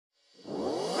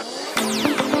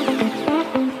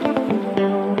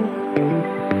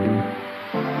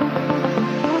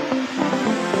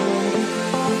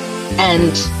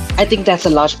And I think that's a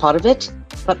large part of it.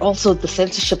 But also the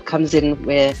censorship comes in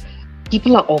where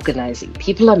people are organizing,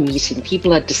 people are meeting,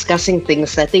 people are discussing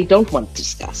things that they don't want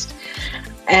discussed.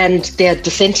 And there are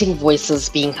dissenting voices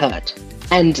being heard.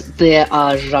 And there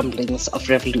are rumblings of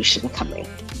revolution coming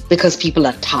because people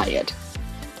are tired.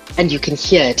 And you can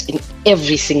hear it in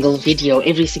every single video,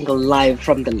 every single live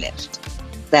from the left,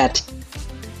 that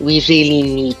we really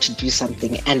need to do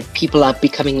something. And people are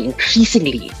becoming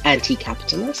increasingly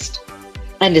anti-capitalist.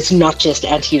 And it's not just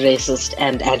anti-racist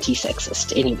and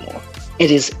anti-sexist anymore.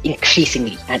 It is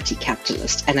increasingly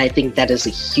anti-capitalist. And I think that is a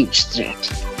huge threat.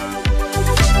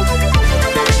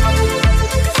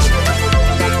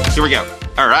 Here we go.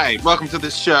 All right. Welcome to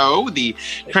the show, the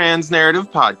Trans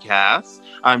Narrative Podcast.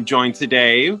 I'm joined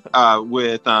today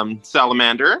with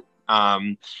Salamander.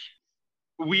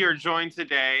 We are joined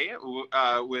today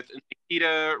with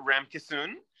Nikita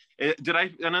Ramkissoon. Did I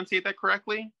enunciate that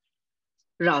correctly?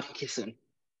 Ramkissoon.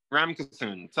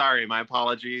 Ramkissoon. Sorry, my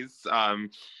apologies. Coming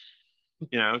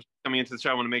into the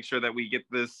show, I want to make sure that we get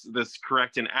this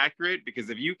correct and accurate, because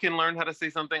if you can learn how to say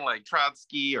something like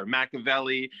Trotsky or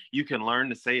Machiavelli, you can learn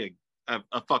to say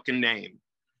a fucking name.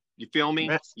 You feel me?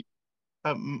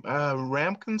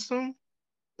 Ramkissoon?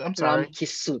 I'm sorry.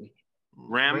 Ramkissoon.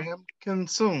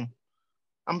 Ramkissoon.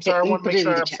 I'm sorry, I want to make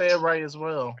sure I say it right as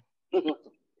well.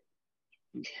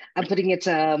 I'm putting it...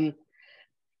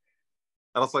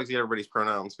 I'd also like to get everybody's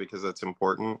pronouns because that's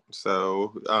important.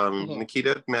 So,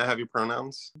 Nikita, may I have your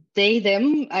pronouns? They,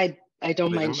 them. I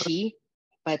don't mind she,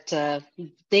 but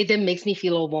they, them makes me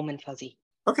feel all warm and fuzzy.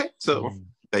 Okay, so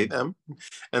they, them.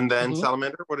 And then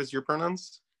Salamander, what is your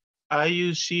pronouns? I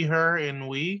use she, her, and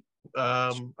we.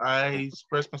 I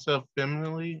express myself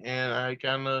femininely, and I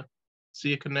kind of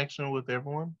see a connection with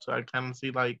everyone. So I kind of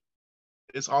see like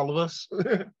it's all of us.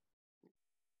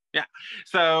 Yeah.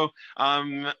 So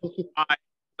I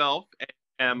myself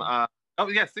am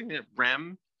sing it.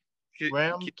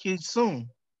 Ramkissoon.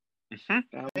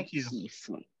 Thank you.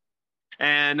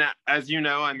 And as you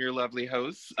know, I'm your lovely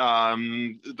host,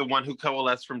 the one who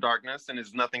coalesced from darkness and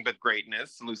is nothing but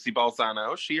greatness, Lucy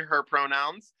Balzano. She, her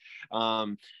pronouns.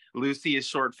 Lucy is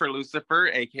short for Lucifer,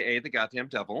 aka the goddamn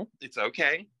devil. It's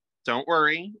okay. Don't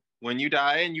worry. When you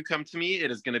die and you come to me, it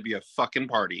is going to be a fucking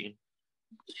party.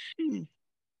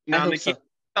 Now, Nikita,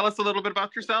 tell us a little bit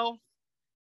about yourself.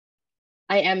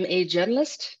 I am a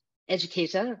journalist,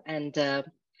 educator, and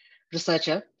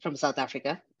researcher from South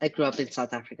Africa. I grew up in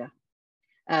South Africa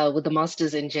with a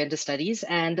master's in gender studies,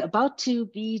 and about to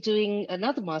be doing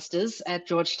another master's at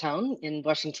Georgetown in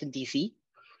Washington, D.C.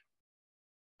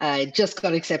 I just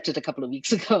got accepted a couple of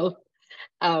weeks ago.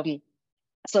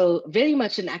 So very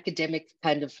much an academic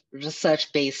kind of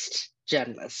research-based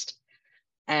journalist.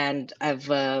 And I've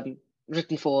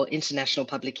written for international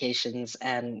publications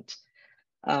and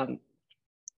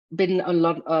been done a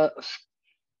lot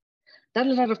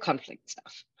of conflict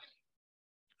stuff,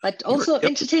 but also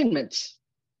entertainment.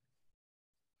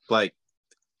 Like,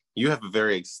 you have a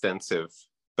very extensive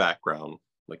background,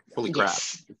 like holy crap.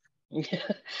 Yes.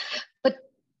 But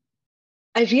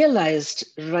I realized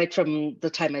right from the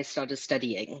time I started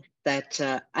studying that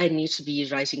I need to be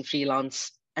writing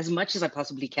freelance as much as I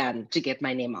possibly can to get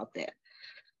my name out there.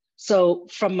 So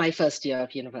from my first year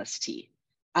of university,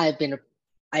 I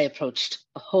approached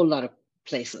a whole lot of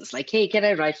places like, hey, can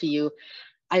I write for you?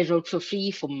 I wrote for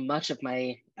free for much of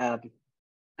my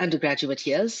undergraduate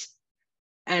years.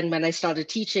 And when I started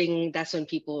teaching, that's when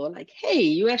people were like, hey,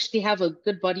 you actually have a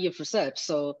good body of research.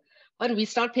 So why don't we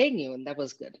start paying you? And that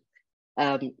was good.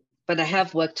 But I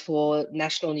have worked for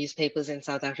national newspapers in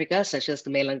South Africa, such as the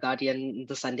Mail and Guardian,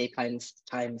 the Sunday Times.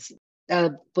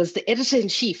 Was the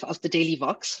editor-in-chief of the Daily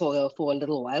Vox for a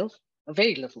little while, a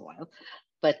very little while.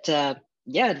 But it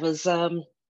was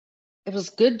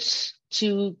good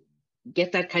to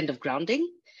get that kind of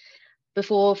grounding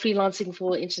before freelancing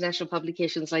for international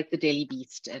publications like the Daily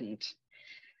Beast. And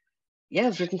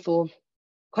I've written for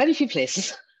quite a few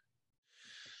places.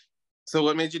 So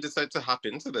what made you decide to hop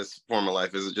into this form of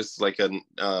life? Is it just like a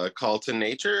call to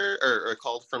nature or a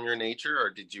call from your nature? Or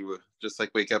did you just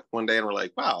like wake up one day and were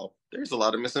like, wow, there's a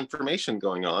lot of misinformation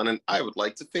going on and I would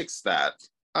like to fix that.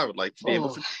 I would like to be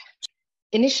able to.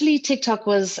 Initially, TikTok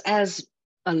was, as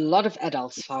a lot of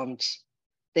adults found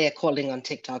their calling on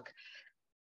TikTok,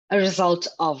 a result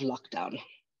of lockdown.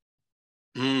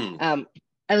 I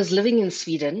was living in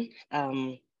Sweden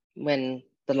when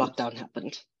the lockdown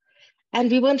happened. And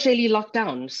we weren't really locked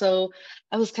down. So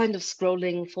I was kind of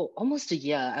scrolling for almost a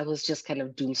year. I was just kind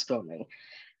of doom scrolling.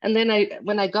 And then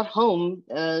when I got home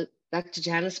back to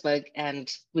Johannesburg and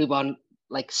we were on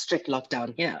like strict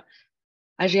lockdown here,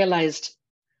 I realized,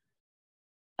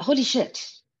 holy shit,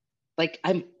 Like,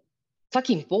 I'm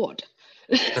fucking bored.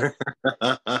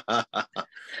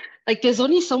 Like, there's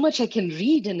only so much I can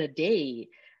read in a day.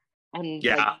 And like,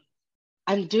 Yeah.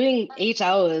 I'm doing 8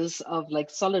 hours of like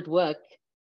solid work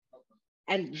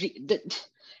and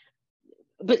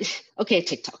but okay,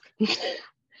 TikTok.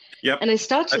 Yep. And I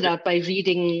started out by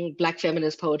reading Black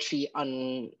feminist poetry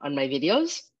on my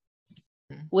videos,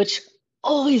 which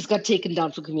always got taken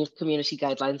down for community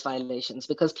guidelines violations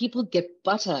because people get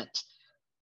buttered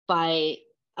by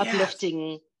Yes.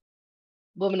 uplifting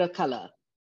women of color.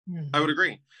 I would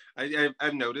agree.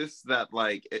 I've noticed that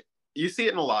like you see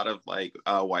it in a lot of like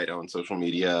white-owned social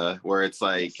media where it's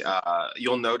like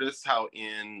you'll notice how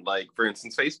in like for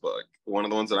instance Facebook, one of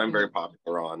the ones that I'm very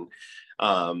popular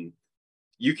on,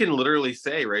 you can literally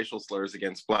say racial slurs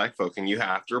against Black folk and you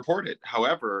have to report it.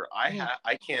 However,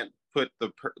 I can't put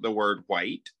the word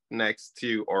white next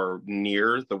to or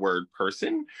near the word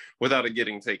person without it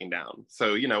getting taken down.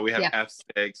 So, you know, we have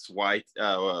F6,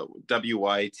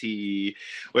 WYT.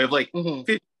 We have like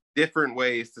 50 different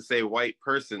ways to say white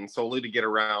person solely to get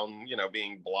around, you know,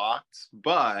 being blocked.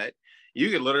 But you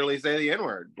could literally say the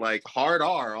N-word, like hard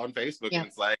R on Facebook, and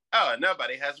it's like, oh,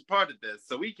 nobody has reported this,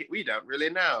 so we don't really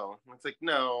know. And it's like,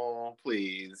 no,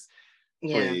 please.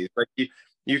 Like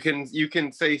you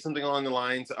can say something along the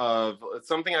lines of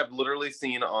something I've literally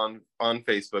seen on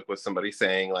Facebook with somebody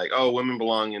saying like, oh, women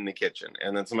belong in the kitchen,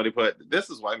 and then somebody put, this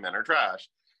is why men are trash,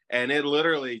 and it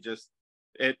literally just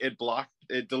it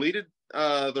deleted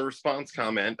the response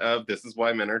comment of this is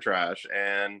why men are trash,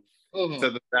 and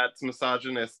so that's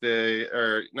misogynistic,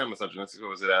 or not misogynistic, what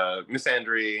was it?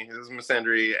 Misandry. This is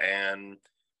misandry, and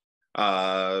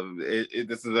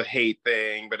this is a hate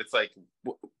thing, but it's like,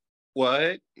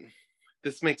 what?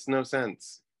 This makes no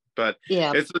sense. But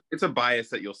it's a bias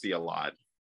that you'll see a lot.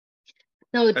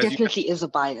 No, it definitely is a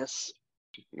bias.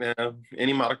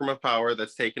 Any modicum of power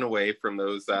that's taken away from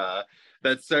those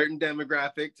that certain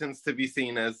demographic tends to be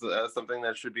seen as something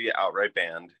that should be outright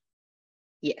banned.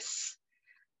 Yes.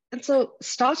 And so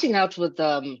starting out with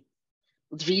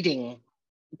reading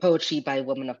poetry by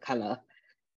women of color,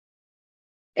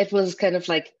 it was kind of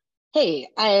like, hey,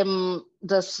 I'm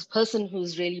this person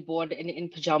who's really bored in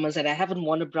pajamas and I haven't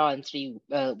worn a bra in 3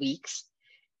 weeks.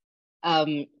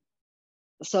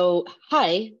 So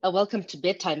hi, welcome to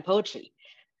bedtime poetry.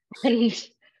 And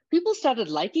people started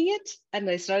liking it and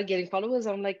I started getting followers.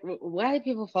 I'm like, why are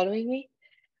people following me?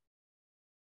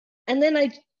 And then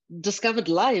I discovered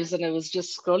lives and I was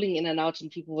just scrolling in and out and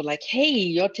people were like, hey,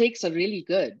 your takes are really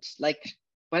good. Like,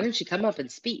 why don't you come up and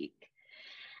speak?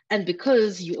 And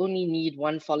because you only need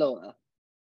 1 follower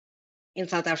in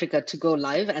South Africa to go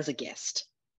live as a guest.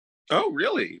 Oh,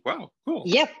 really? Wow, cool.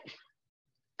 Yep.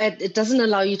 And it doesn't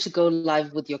allow you to go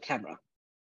live with your camera.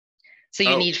 So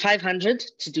you need 500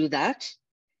 to do that.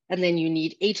 And then you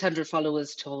need 800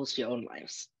 followers to host your own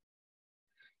lives.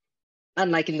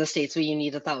 Unlike in the States where you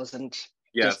need 1,000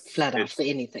 just flat out for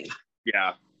anything.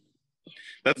 Yeah.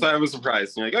 That's why I was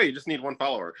surprised. You're like, oh, you just need 1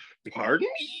 follower. Pardon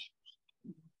me?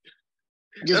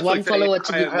 Just that's 1 like follower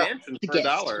to be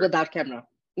guest without camera.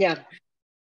 Yeah.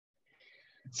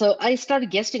 So I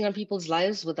started guesting on people's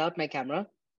lives without my camera.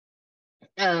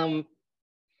 And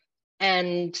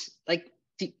like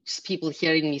just people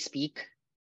hearing me speak.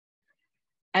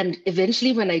 And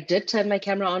eventually when I did turn my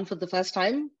camera on for the first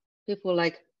time, people were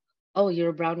like, oh, you're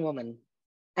a brown woman.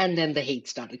 And then the hate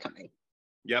started coming.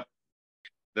 Yep.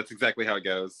 That's exactly how it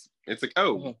goes. It's like,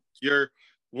 oh, you're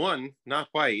 1, not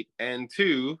white, and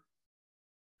 2,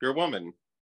 you're a woman,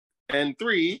 and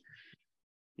 3,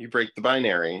 you break the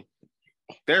binary.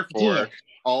 Therefore,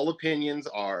 all opinions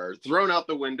are thrown out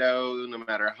the window, no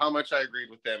matter how much I agreed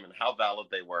with them and how valid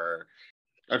they were.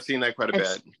 I've seen that quite a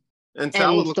bit. And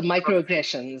the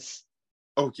microaggressions.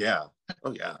 Oh, yeah.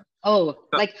 Oh, yeah. Oh,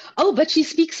 like, oh, but she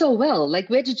speaks so well. Like,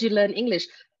 where did you learn English?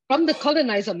 From the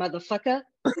colonizer, motherfucker.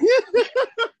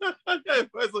 I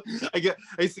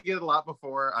used to get it a lot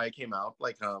before I came out.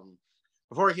 Like,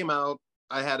 before I came out,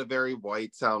 I had a very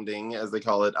white sounding, as they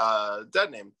call it,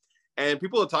 dead name. And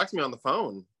people would talk to me on the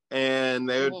phone. And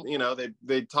they would, you know,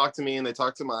 they'd talk to me and they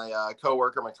talked to my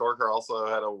coworker. My coworker also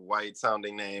had a white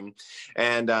sounding name.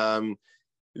 And,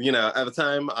 you know, at the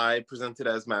time I presented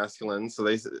as masculine. So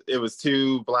it was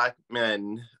 2 Black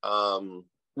men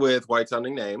with white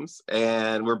sounding names.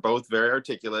 And we're both very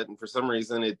articulate. And for some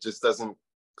reason, it just doesn't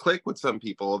click with some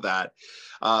people that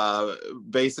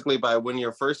basically by when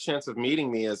your first chance of meeting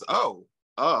me is, oh,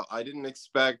 I didn't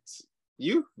expect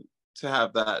you to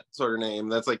have that sort of name.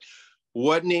 That's like,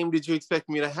 what name did you expect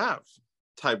me to have?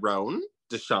 Tyrone?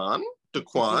 Deshaun?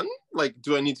 Daquan? Like,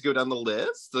 do I need to go down the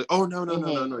list? Like, oh, no.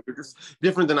 You're just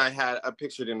different than I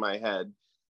pictured in my head.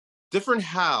 different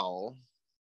how.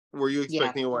 Were you Yeah.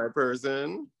 expecting a white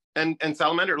person? And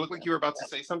Salamander, it looked like you were about to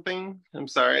say something. I'm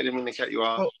sorry, I didn't mean to cut you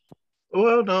off. Oh,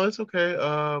 well, no, it's okay.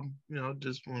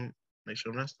 Just want to make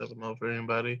sure I'm not stepping over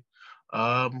anybody.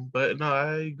 But no,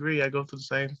 I agree. I go through the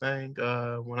same thing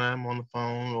when I'm on the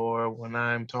phone or when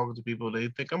I'm talking to people. They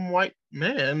think I'm a white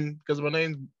man because my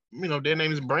name, their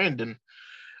name is Brandon.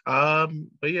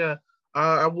 But yeah,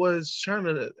 I was trying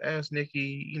to ask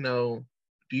Nikki,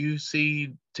 do you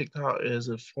see TikTok as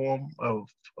a form of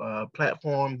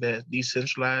platform that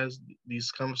decentralize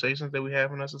these conversations that we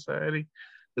have in our society?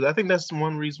 Because I think that's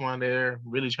one reason why they're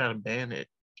really trying to ban it,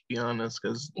 to be honest,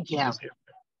 because it Yeah.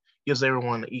 gives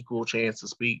everyone an equal chance to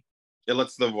speak. It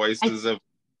lets the I, voices of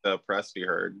the press be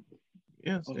heard.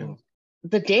 Yes, Mhm. yes.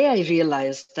 The day I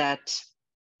realized that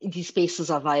these spaces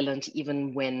are violent,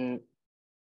 even when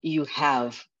you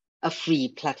have a free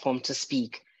platform to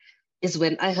speak, is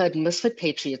when I heard Misfit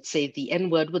Patriot say the N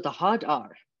word with a hard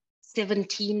R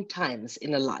 17 times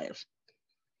in a live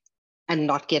and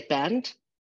not get banned.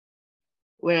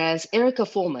 Whereas Erica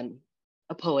Foreman,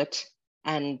 a poet,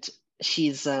 and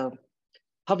she's a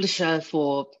publisher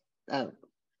for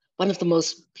one of the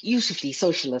most beautifully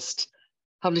socialist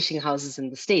publishing houses in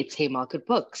the States, Haymarket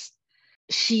Books.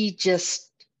 She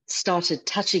just started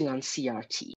touching on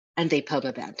CRT and they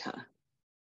permabanned her.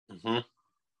 Mm-hmm.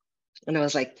 And I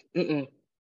was like, mm-mm.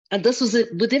 And this was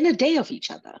within a day of each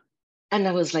other. And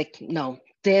I was like, no,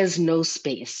 there's no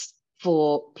space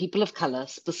for people of color,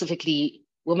 specifically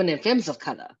women and femmes of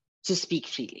color, to speak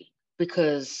freely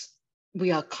because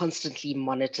we are constantly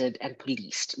monitored and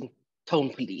policed and tone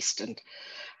policed. And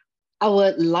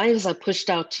our lives are pushed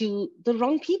out to the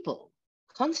wrong people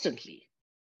constantly.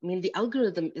 I mean, the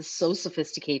algorithm is so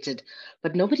sophisticated,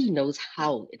 but nobody knows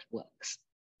how it works.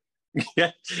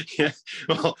 Yeah, yeah.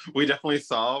 Well, we definitely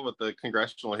saw with the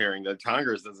congressional hearing that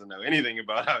Congress doesn't know anything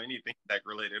about how anything tech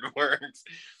related works.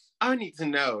 I need to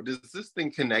know, does this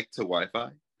thing connect to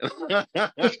Wi-Fi?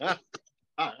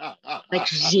 Like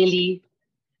really,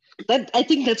 I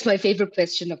think that's my favorite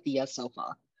question of the year so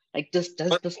far. Like, does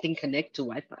this thing connect to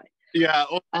Wi-Fi? Yeah.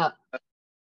 Uh,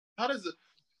 How does it?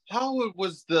 How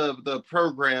was the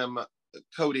program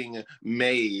coding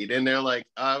made? And they're like,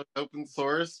 open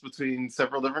source between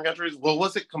several different countries. Well,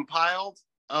 was it compiled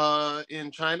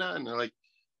in China? And they're like,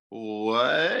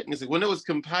 what? And he's like, when it was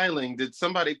compiling, did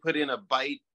somebody put in a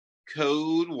byte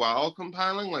code while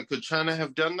compiling? Like, could China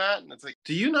have done that? And it's like,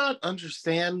 do you not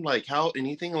understand like how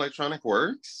anything electronic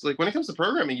works? Like when it comes to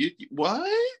programming, you what?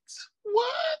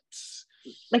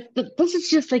 like this is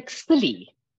just like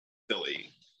silly.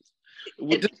 Silly.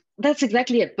 That's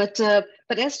exactly it. But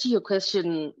as to your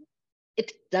question,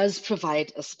 it does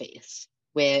provide a space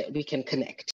where we can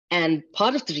connect. And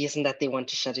part of the reason that they want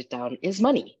to shut it down is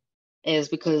money, is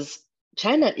because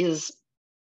China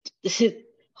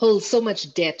holds so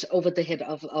much debt over the head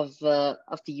of the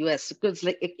US because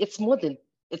like it's more than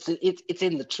it's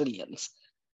in the trillions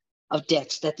of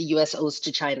debt that the US owes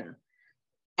to China.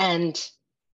 And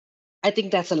I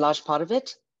think that's a large part of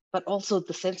it. But also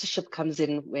the censorship comes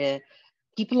in where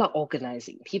people are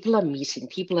organizing, people are meeting,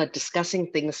 people are discussing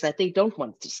things that they don't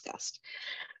want discussed.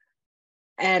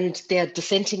 And there are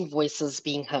dissenting voices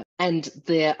being heard. And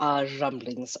there are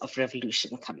rumblings of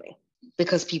revolution coming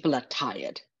because people are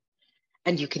tired.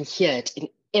 And you can hear it in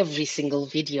every single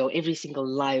video, every single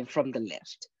live from the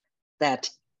left, that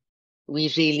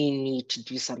we really need to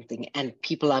do something. And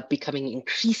people are becoming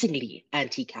increasingly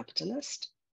anti-capitalist.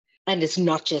 And it's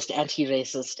not just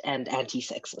anti-racist and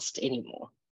anti-sexist anymore.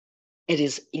 It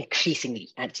is increasingly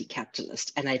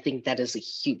anti-capitalist. And I think that is a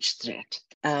huge threat.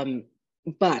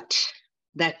 But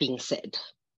that being said,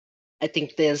 I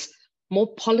think there's more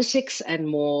politics and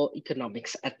more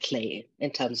economics at play in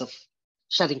terms of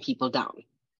shutting people down.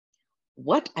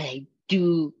 What I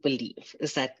do believe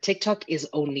is that TikTok is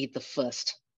only the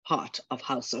first part of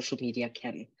how social media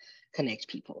can connect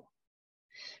people.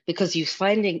 Because we're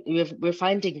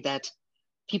finding that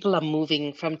people are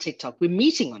moving from TikTok. We're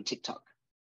meeting on TikTok.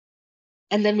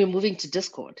 And then we're moving to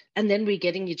Discord. And then we're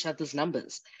getting each other's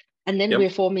numbers. And then we're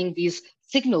forming these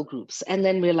signal groups. And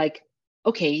then we're like,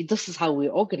 okay, this is how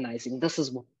we're organizing. This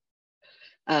is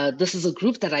a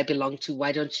group that I belong to.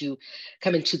 Why don't you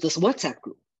come into this WhatsApp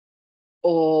group?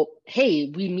 Or,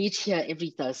 hey, we meet here every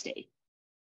Thursday.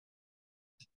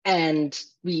 And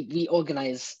we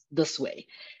organize this way.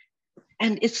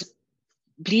 And it's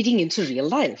bleeding into real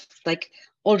life. Like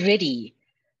already,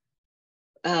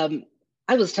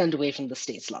 I was turned away from the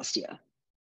States last year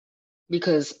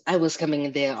because I was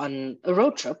coming there on a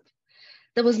road trip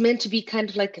that was meant to be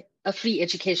kind of like a free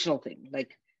educational thing,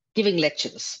 like giving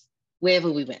lectures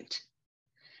wherever we went.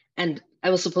 and I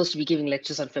was supposed to be giving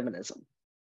lectures on feminism.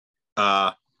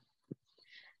 Uh,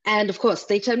 And of course,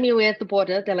 they turn me away at the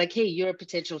border. They're like, "Hey, you're a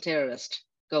potential terrorist.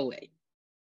 Go away."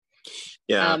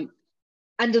 yeah.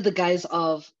 Under the guise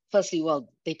of, firstly, well,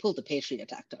 they pulled the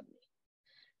Patriot Act on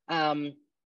me.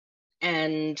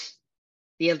 And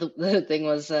the other thing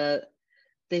was,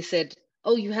 they said,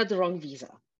 "Oh, you had the wrong visa."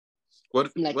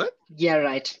 What? I'm like, What? "Yeah,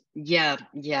 right. Yeah,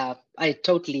 I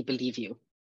totally believe you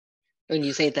when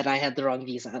you say that I had the wrong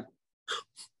visa,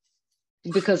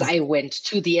 because I went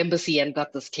to the embassy and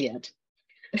got this cleared."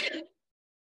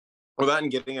 Well, that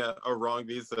and getting a wrong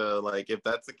visa, like if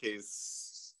that's the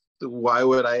case, why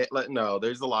would I let no,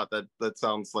 there's a lot that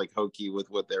sounds like hokey with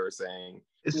what they were saying.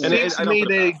 It And seems I to don't me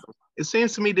put it past them. it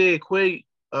seems to me they equate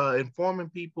informing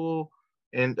people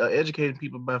and educating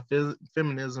people about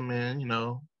feminism and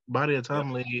body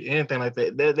autonomy, anything like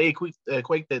that. They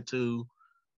equate that to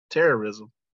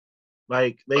terrorism.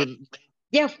 Like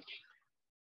Yeah.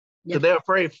 because they're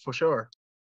afraid for sure.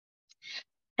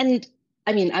 And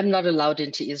I mean, I'm not allowed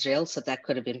into Israel, so that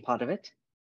could have been part of it.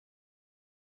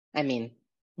 I mean,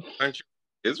 Aren't you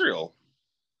Israel?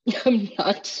 I'm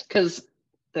not, because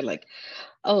they're like,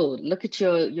 "Oh, look at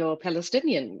your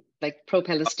Palestinian, like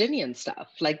pro-Palestinian stuff.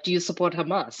 Like, do you support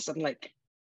Hamas?" I'm like,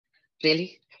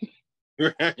 "Really?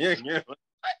 Yeah.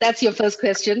 That's your first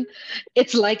question?"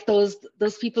 It's like those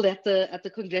people at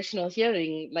the congressional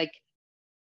hearing. Like,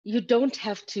 you don't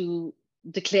have to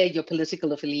declare your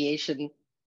political affiliation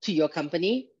to your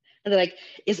company. And they're like,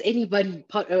 "Is anyone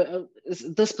is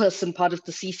this person part of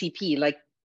the CCP?" Like,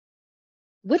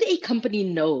 would a company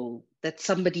know that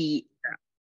somebody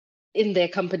in their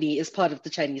company is part of the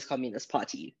Chinese Communist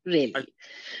Party? Really?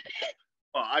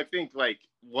 Well, I think like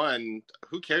one,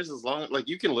 who cares as long like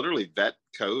you can literally vet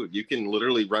code, you can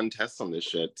literally run tests on this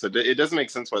shit. So it doesn't make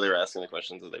sense why they were asking the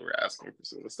questions that they were asking for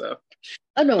some of the stuff.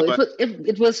 Oh no, But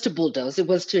it was to bulldoze. It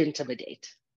was to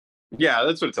intimidate. yeah,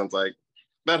 that's what it sounds like.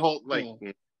 That whole like,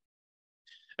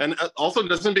 and also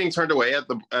doesn't being turned away at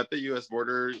the U.S.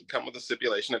 border come with a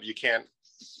stipulation of you can't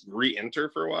re-enter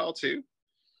for a while too?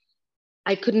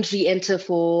 I couldn't re-enter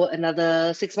for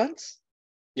another 6 months.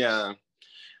 Yeah.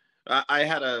 I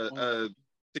had a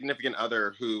significant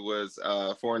other who was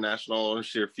a foreign national, and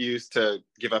she refused to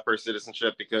give up her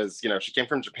citizenship because she came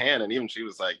from Japan, and even she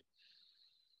was like,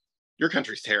 "Your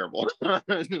country's terrible.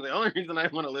 The only reason I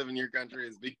want to live in your country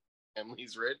is because your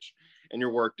family's rich and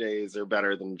your work days are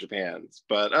better than Japan's.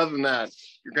 But other than that,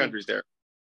 your country's terrible."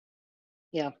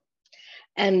 Yeah,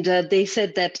 and they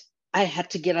said that I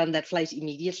had to get on that flight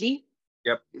immediately.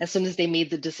 Yep. As soon as they made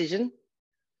the decision.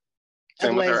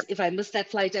 Same with her. Otherwise, if I missed that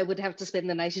flight, I would have to spend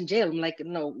the night in jail. I'm like,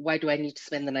 "No, why do I need to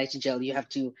spend the night in jail?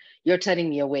 You're turning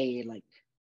me away. Like,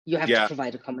 you have to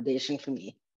provide accommodation for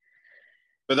me."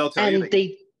 But they'll tell and you that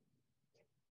they,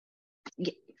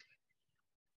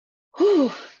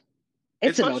 whew,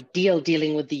 it's an ordeal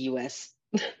dealing with the US.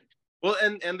 Well,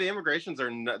 and the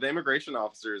the immigration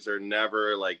officers are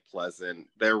never like pleasant.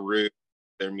 They're rude.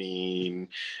 They're mean.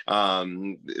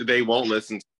 They won't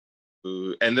listen to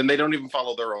you, and then they don't even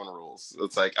follow their own rules.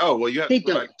 It's like, oh well, you have They to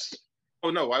provide. don't.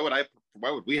 Oh no, why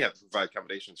would we have to provide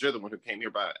accommodations? You're the one who came here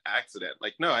by accident.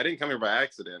 Like, no, I didn't come here by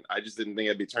accident. I just didn't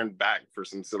think I'd be turned back for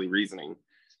some silly reasoning.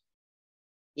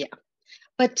 Yeah,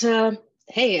 but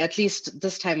hey, at least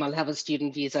this time I'll have a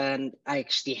student visa, and I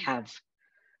actually have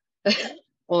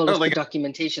all of the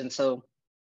documentation. So,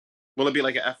 will it be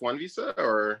like an F1 visa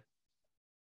or?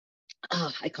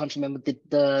 I can't remember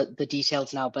the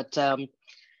details now, but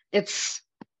it's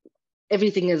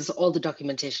all the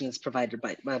documentation is provided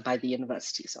by the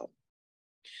university. So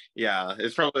yeah,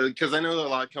 it's probably because I know a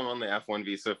lot come on the F1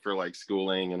 visa for like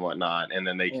schooling and whatnot, and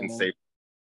then they can save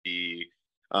the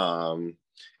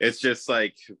it's just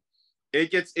like it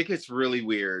gets really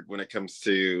weird when it comes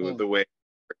to the way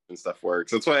and stuff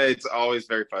works. That's why it's always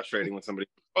very frustrating when somebody,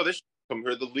 oh, this should come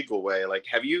here the legal way. Like,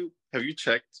 have you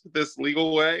checked this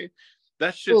legal way?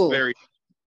 That shit's very,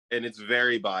 and it's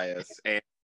very biased, and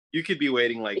you could be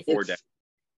waiting like 4 days.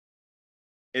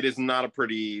 It is not a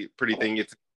pretty thing.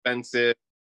 It's expensive.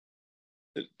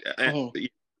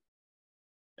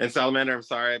 And Salamander, I'm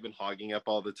sorry, I've been hogging up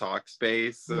all the talk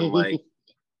space. And like,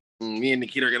 me and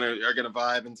Nikita are gonna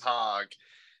vibe and talk.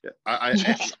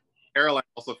 Caroline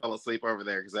also fell asleep over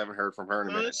there because I haven't heard from her in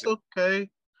a minute. It's okay.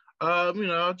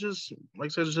 I'll just like I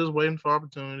said, just waiting for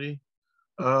opportunity.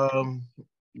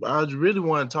 I really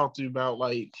want to talk to you about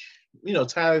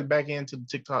tie it back into the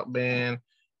TikTok ban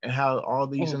and how all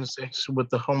these intersections with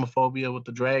the homophobia, with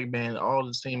the drag ban, all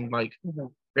it seemed like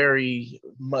very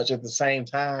much at the same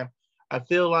time. I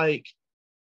feel like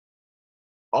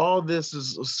all this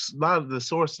is a lot of the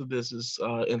source of this is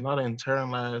a lot of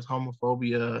internalized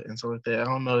homophobia and stuff like that. I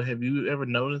don't know. Have you ever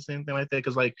noticed anything like that?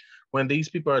 Because like when these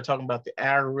people are talking about the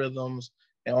algorithms,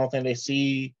 and the only thing they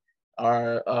see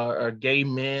are gay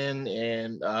men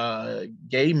and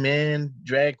gay men,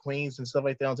 drag queens and stuff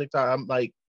like that on TikTok. I'm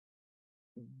like,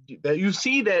 that you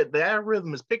see that the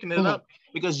algorithm is picking it up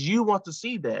because you want to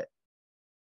see that.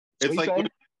 It's like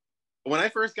when I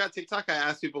first got TikTok, I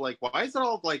asked people like, why is it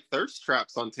all like thirst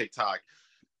traps on TikTok?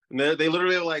 And they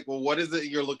literally are like, well, what is it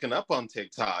you're looking up on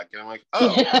TikTok? And I'm like,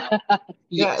 oh.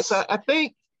 Yeah, so I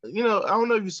think, I don't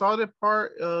know if you saw that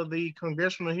part of the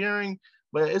congressional hearing,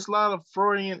 but it's a lot of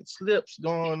Freudian slips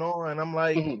going on. I'm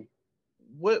like,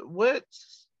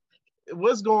 what's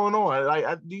going on? Like,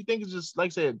 do you think it's just,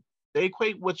 like I said, they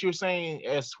equate what you're saying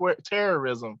as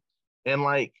terrorism? And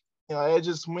like, it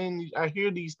just, when I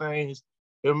hear these things,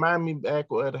 it reminds me back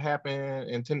what happened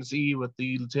in Tennessee with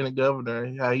the lieutenant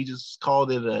governor, how he just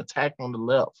called it an attack on the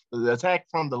left, the attack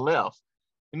from the left.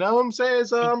 You know what I'm saying?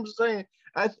 So I'm just saying,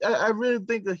 I really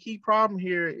think the key problem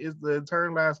here is the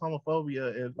internalized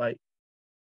homophobia. Is like,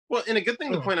 well, and a good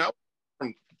thing to point out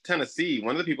from Tennessee,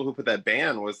 one of the people who put that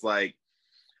ban was like,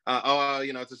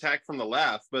 it's attack from the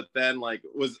left, but then like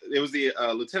it was the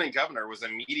lieutenant governor was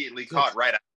immediately caught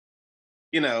right out,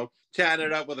 chatting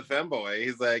it up with a femboy.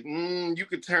 He's like, you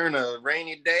could turn a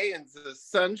rainy day into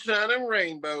sunshine and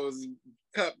rainbows,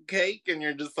 cupcake, and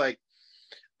you're just like,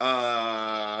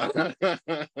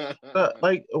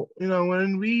 like,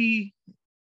 when we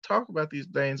talk about these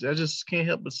things, I just can't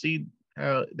help but see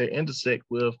how they intersect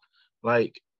with,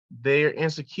 like, they're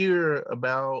insecure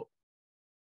about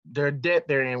their debt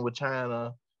they're in with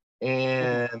China,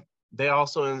 and they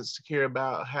also insecure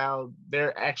about how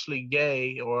they're actually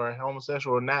gay or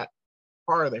homosexual or not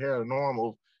part of the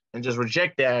heteronormal, and just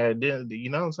reject that identity.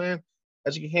 You know what I'm saying? I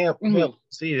just can't help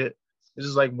see it. It's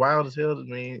just like wild as hell to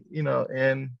me,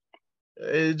 and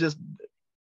it's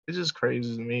just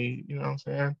crazy to me. You know what I'm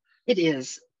saying? It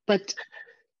is, but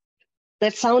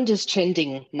that sound is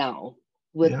trending now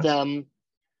with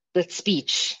that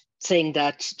speech saying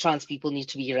that trans people need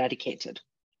to be eradicated.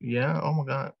 Yeah. Oh my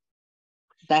God.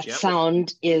 That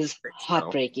sound is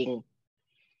heartbreaking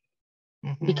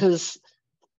because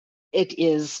it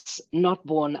is not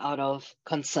born out of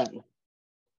concern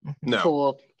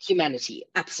for humanity.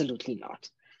 Absolutely not.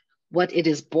 What it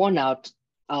is born out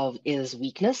of is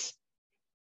weakness.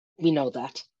 We know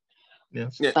that.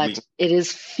 Yes. But it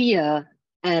is fear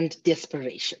and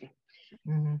desperation.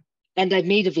 And I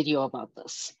made a video about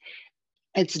this.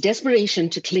 It's desperation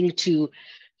to cling to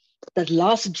the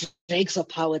last dregs of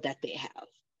power that they have.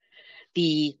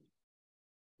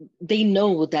 They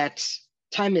know that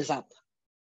time is up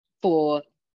for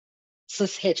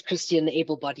cishet Christian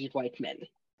able-bodied white men,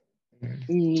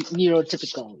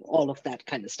 neurotypical, all of that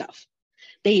kind of stuff.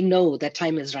 They know that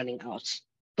time is running out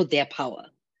for their power,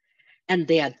 and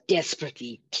they are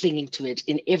desperately clinging to it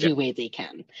in every way they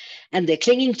can. And they're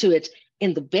clinging to it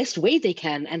in the best way they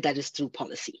can, and that is through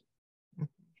policy.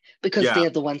 Because they're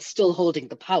the ones still holding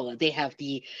the power. They have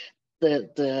the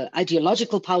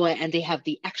ideological power, and they have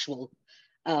the actual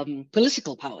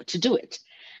political power to do it.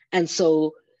 And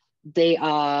so they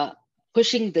are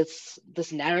pushing this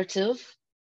narrative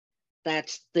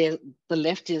that the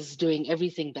left is doing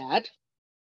everything bad,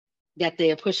 that they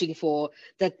are pushing for,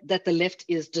 that the left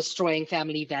is destroying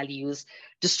family values,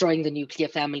 destroying the nuclear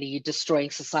family, destroying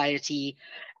society.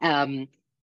 And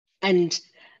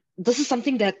this is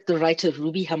something that the writer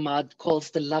Ruby Hamad calls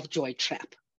the Lovejoy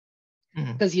trap.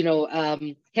 Because,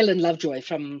 Helen Lovejoy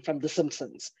from The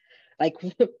Simpsons, like,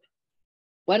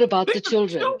 what about the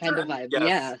children kind of vibe? Yes.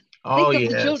 Yeah. Oh, Think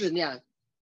of the children, yeah.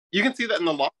 You can see that in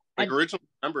the law. Like, originally,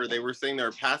 remember, they were saying they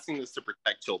were passing this to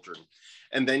protect children.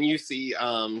 And then you see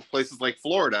places like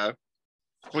Florida,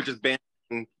 which is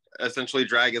banning essentially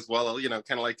drag as well, kind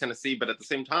of like Tennessee. But at the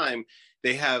same time,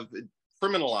 they have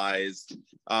criminalized,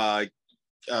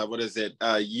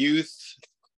 youth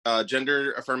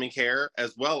gender affirming care,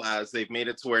 as well as they've made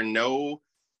it to where no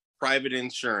private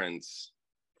insurance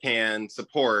can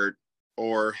support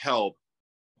or help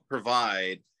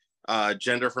provide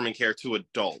gender affirming care to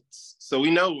adults. So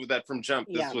we know that from jump,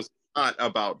 this was not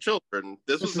about children.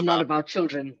 This was not about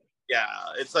children. Yeah,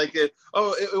 it's like it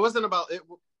wasn't about it.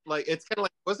 Like, it's kind of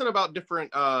like, it wasn't about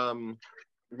different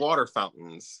water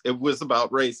fountains. It was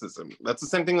about racism. That's the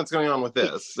same thing that's going on with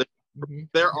this.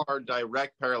 There are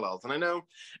direct parallels. And I know,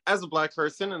 as a Black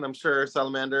person, and I'm sure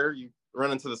Salamander, you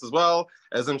run into this as well,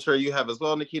 as I'm sure you have as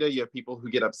well, Nikita, you have people who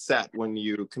get upset when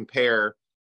you compare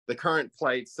the current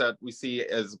fights that we see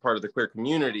as part of the queer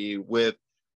community with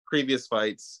previous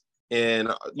fights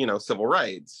in civil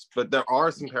rights, but there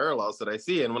are some parallels that I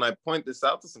see, and when I point this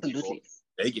out to some people,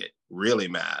 they get really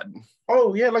mad.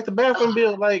 Oh yeah, like the bathroom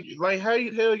bill, like how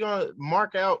you hell you gonna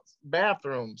mark out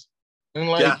bathrooms, and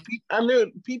like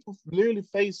people literally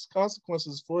face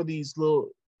consequences for these little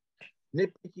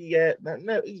nitpicky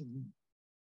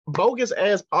bogus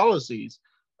ass policies.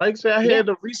 Like I said,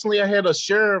 I had a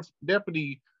sheriff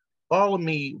deputy follow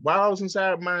me while I was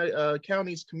inside my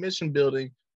county's commission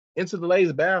building into the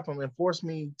ladies' bathroom and forced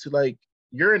me to like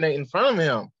urinate in front of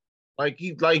him. Like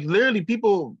literally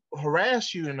people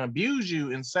harass you and abuse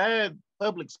you inside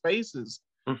public spaces.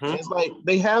 Mm-hmm. It's like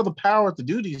they have the power to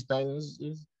do these things.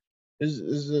 It's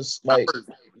just like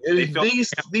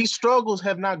these struggles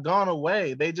have not gone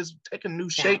away. They just take a new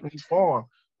shape and form.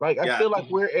 Like I feel like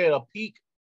we're at a peak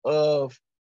of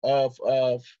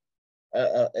we're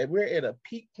at a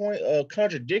peak point of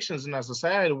contradictions in our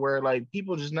society where like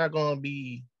people just not gonna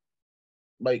be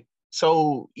like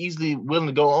so easily willing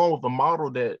to go on with a model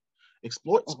that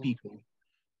exploits people.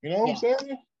 You know what I'm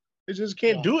saying? They just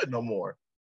can't do it no more.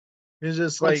 It's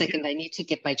just One second, I need to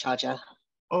get my charger.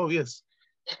 Oh yes.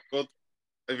 Well,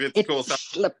 if it's cool.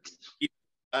 Slipped.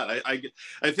 I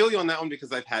feel you on that one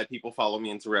because I've had people follow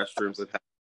me into restrooms. I've had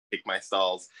to take my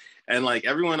stalls, and like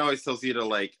everyone always tells you to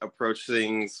like approach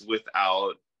things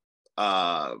without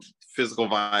physical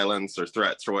violence or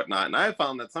threats or whatnot. And I have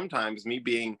found that sometimes me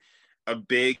being a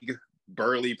big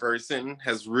burly person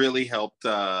has really helped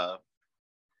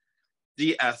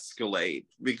de-escalate,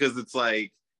 because it's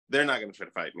like they're not going to try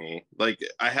to fight me. Like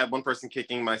I had one person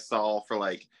kicking my stall for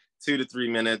like 2 to 3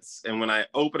 minutes, and when I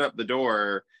open up the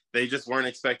door, they just weren't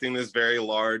expecting this very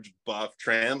large buff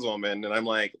trans woman, and I'm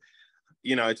like,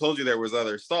 I told you there was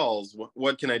other stalls.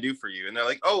 What can I do for you? And they're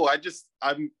like, oh, I just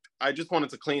wanted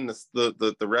to clean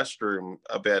the restroom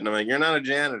a bit. And I'm like, you're not a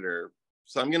janitor,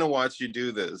 so I'm gonna watch you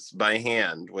do this by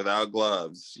hand without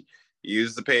gloves.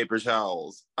 Use the paper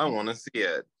towels. I want to see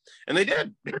it. And they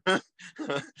did.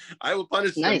 I will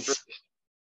punish them.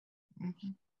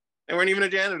 They weren't even a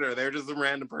janitor. They were just a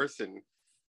random person.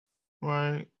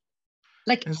 Right.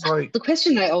 Like the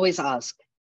question I always ask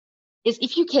is,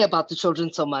 if you care about the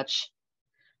children so much,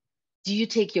 do you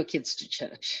take your kids to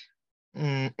church?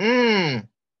 Mm-mm.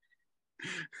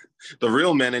 The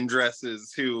real men in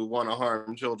dresses who want to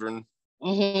harm children.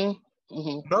 Mm-hmm.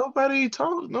 Mm-hmm. Nobody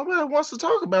wants to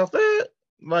talk about that.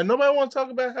 Like nobody wants to talk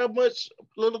about how much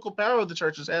political power the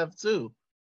churches have too.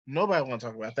 Nobody want to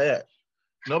talk about that.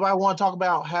 Nobody want to talk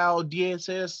about how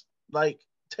DSS like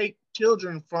take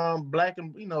children from Black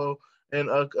and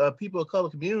people of color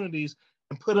communities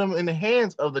and put them in the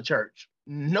hands of the church.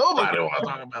 Nobody want to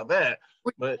talk about that.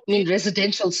 But I mean,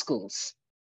 residential schools.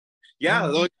 Yeah,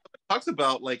 it talks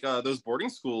about like those boarding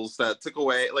schools that took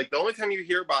away. Like the only time you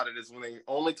hear about it is when they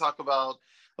only talk about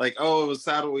like, oh, it was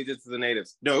sad what we did to the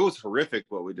natives. No, it was horrific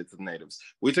what we did to the natives.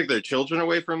 We took their children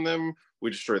away from them. We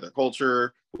destroyed their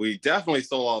culture. We definitely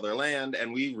stole all their land,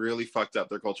 and we really fucked up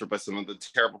their culture by some of the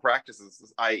terrible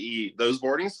practices. I.e., those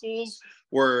boarding schools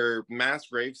were mass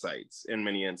grave sites in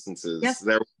many instances.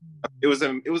 Yep. It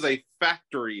was a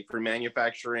factory for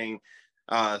manufacturing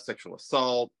sexual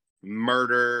assault,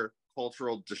 murder,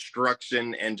 cultural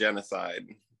destruction, and genocide.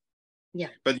 Yeah.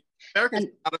 But Americans,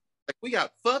 we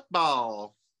got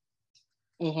football.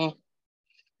 Mm-hmm.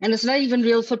 And it's not even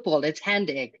real football, it's hand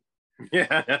egg.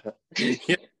 Yeah.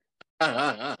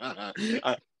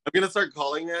 I'm gonna start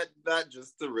calling it that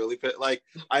just to really fit. Like,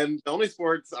 the only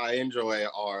sports I enjoy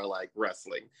are like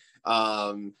wrestling.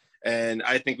 And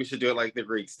I think we should do it like the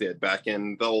Greeks did back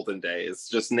in the olden days,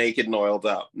 just naked and oiled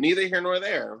up. Neither here nor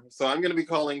there. So I'm gonna be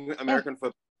calling American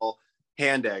football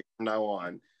hand egg from now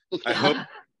on. I hope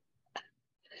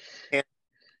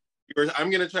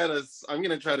I'm gonna try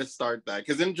to start that,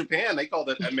 because in Japan they called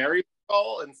it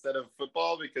Amerifootball instead of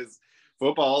football, because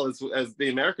football is, as the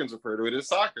Americans refer to it, as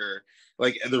soccer.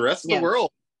 Like the rest of the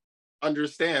world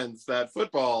understands that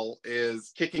football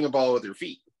is kicking a ball with your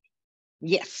feet.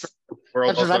 Yes.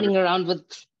 After running around with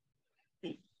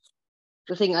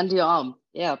the thing under your arm.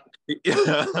 Yeah.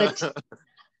 But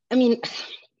I mean,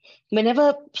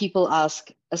 whenever people ask,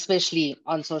 especially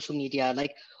on social media,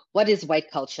 like, what is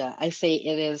white culture? I say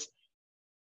it is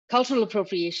cultural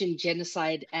appropriation,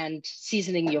 genocide, and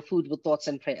seasoning your food with thoughts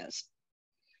and prayers.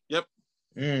 Yep.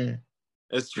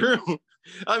 It's true.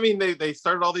 I mean, they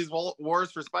started all these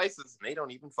wars for spices, and they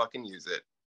don't even fucking use it.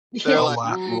 They're like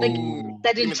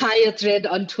that entire thread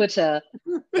on Twitter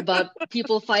about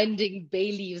people finding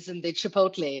bay leaves in their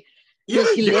Chipotle. It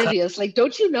was hilarious. Like,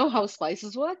 don't you know how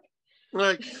spices work?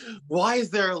 Like, why is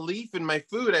there a leaf in my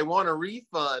food? I want a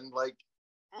refund. Like,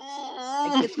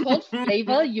 it's called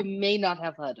flavor. You may not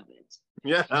have heard of it.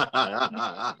 Yeah.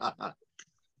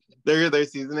 Their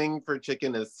seasoning for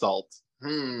chicken is salt.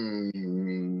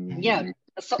 Yeah.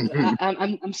 So,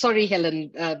 I'm sorry,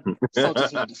 Helen. Salt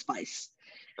is not a spice.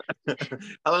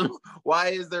 Helen, why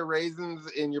is there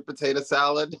raisins in your potato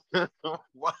salad?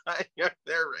 Why are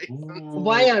there raisins?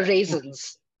 Why are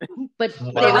raisins? But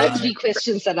there are three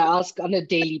questions that I ask on a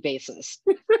daily basis.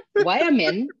 Why are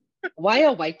men? Why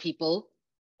are white people?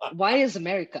 Why is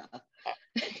America?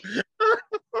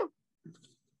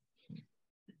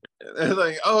 It's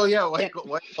like, oh yeah, white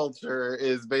culture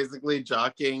is basically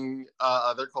jocking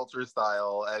other culture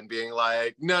style and being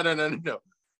like, no.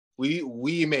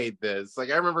 We made this.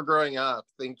 Like I remember growing up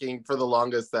thinking for the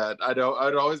longest that I'd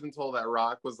always been told that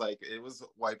rock was like it was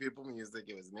white people music.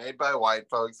 It was made by white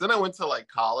folks. Then I went to like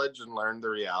college and learned the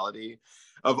reality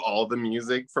of all the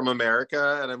music from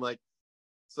America, and I'm like,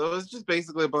 so it's just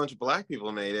basically a bunch of black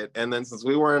people made it. And then since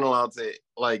we weren't allowed to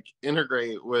like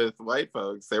integrate with white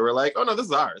folks, they were like, oh no, this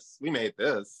is ours. We made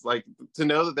this. Like to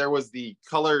know that there was the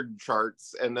colored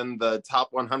charts and then the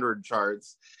top 100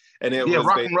 charts. And it was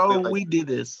rock and roll, like, we did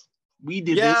this. We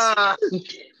did yeah,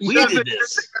 this. We did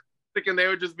this. And they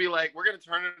would just be like, we're going to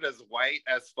turn it as white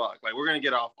as fuck. Like we're going to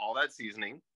get off all that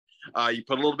seasoning. You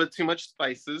put a little bit too much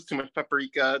spices, too much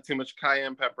paprika, too much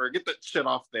cayenne pepper. Get that shit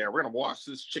off there. We're gonna wash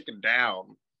this chicken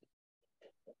down.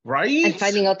 Right? And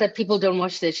finding out that people don't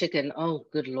wash their chicken. Oh,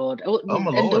 good Lord. Oh, my and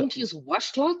Lord. don't use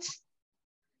washcloths?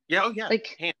 Yeah, oh yeah.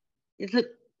 Like, you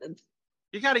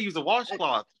got to use a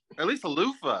washcloth, at least a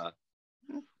loofah.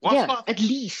 Yeah, at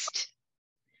least.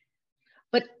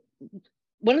 But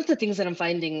one of the things that I'm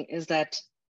finding is that,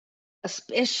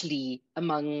 especially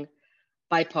among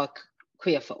BIPOC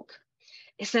queer folk,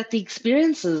 is that the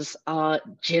experiences are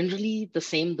generally the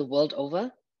same the world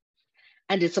over.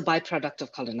 And it's a byproduct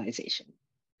of colonization.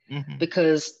 Mm-hmm.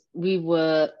 Because we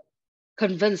were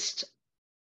convinced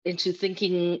into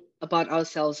thinking about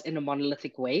ourselves in a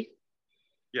monolithic way.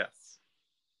 Yes.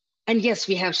 And yes,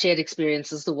 we have shared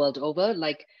experiences the world over,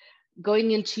 like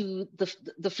going into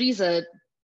the freezer,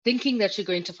 thinking that you're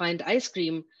going to find ice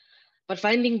cream, but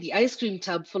finding the ice cream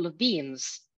tub full of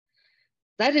beans.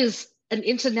 That is an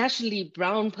internationally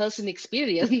brown person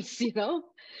experience, you know?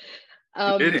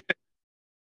 And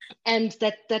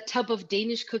that tub of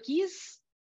Danish cookies,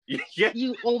 yeah.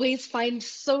 You always find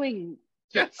sewing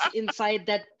kits inside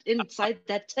that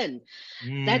tin.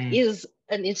 That is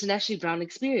an internationally brown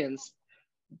experience,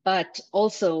 but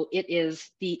also it is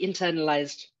the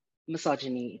internalized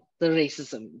misogyny, the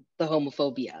racism, the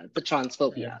homophobia, the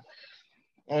transphobia.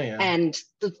 Oh yeah. And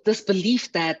this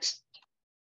belief that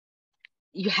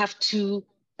you have to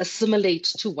assimilate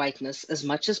to whiteness as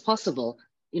much as possible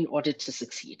in order to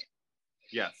succeed.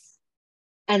 Yes.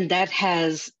 And that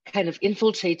has kind of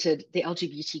infiltrated the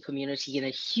LGBT community in a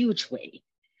huge way.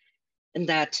 And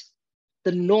that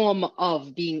the norm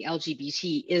of being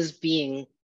LGBT is being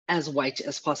as white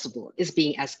as possible, is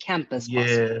being as camp as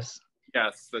possible.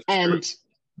 Yes, that's and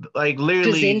true. Like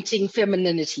literally presenting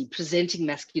femininity, presenting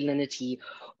masculinity,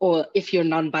 or if you're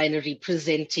non-binary,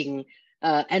 presenting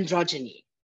androgyny.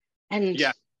 And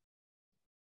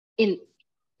in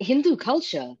Hindu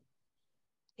culture,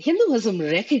 Hinduism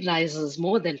recognizes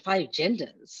more than 5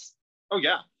 genders. Oh,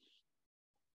 yeah.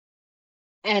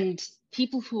 And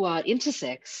people who are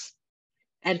intersex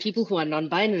and people who are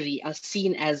non-binary are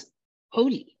seen as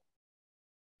holy.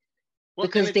 Well,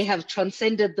 because they have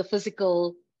transcended the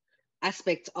physical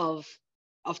aspect of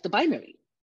the binary.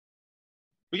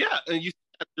 Yeah, and you see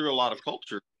that through a lot of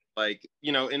culture. Like,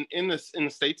 you know, in the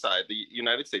stateside, the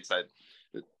United States side,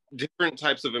 different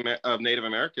types of Native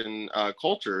American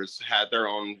cultures had their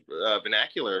own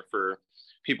vernacular for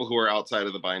people who are outside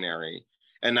of the binary.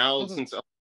 And now, since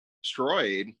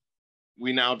destroyed,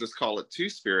 we now just call it Two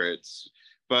Spirits.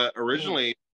 But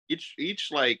originally, each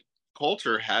like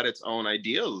culture had its own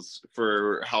ideals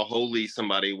for how holy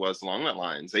somebody was along that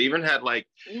lines. They even had like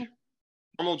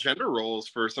normal gender roles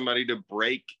for somebody to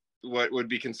break what would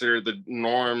be considered the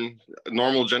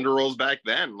normal gender roles back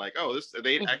then. Like, oh,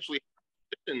 they actually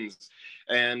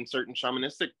and certain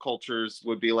shamanistic cultures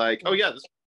would be like, oh yeah, this is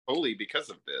holy because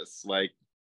of this. Like,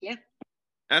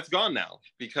 that's gone now,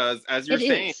 because as you're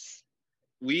saying,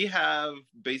 we have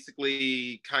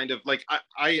basically kind of like,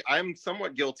 I'm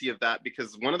somewhat guilty of that,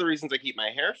 because one of the reasons I keep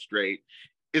my hair straight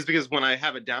is because when I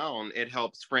have it down, it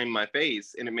helps frame my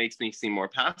face and it makes me seem more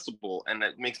passable, and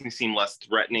it makes me seem less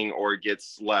threatening or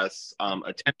gets less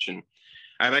attention.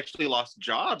 I've actually lost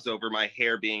jobs over my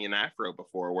hair being an afro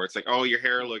before, where it's like, oh, your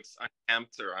hair looks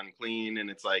unkempt or unclean.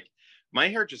 And it's like, my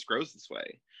hair just grows this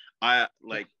way. I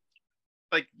like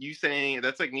you saying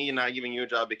that's like me not giving you a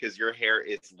job because your hair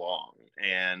is long,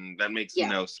 and that makes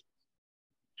no sense.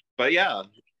 But yeah,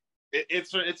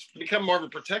 it's become more of a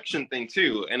protection thing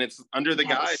too, and it's under the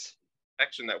guise Yes. of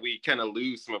protection that we kind of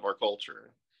lose some of our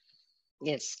culture.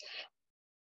 Yes.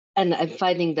 And I'm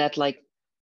finding that like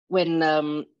when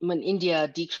India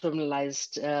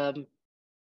decriminalized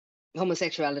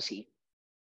homosexuality,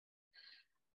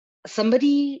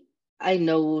 somebody I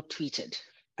know tweeted.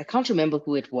 I can't remember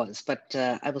who it was, but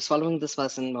I was following this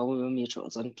person while we were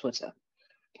mutuals on Twitter,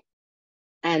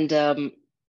 and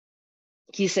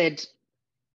he said,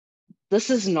 "This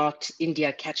is not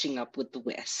India catching up with the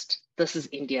West. This is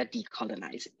India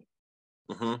decolonizing."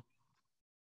 Mm-hmm.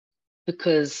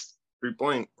 Because Great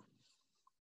point.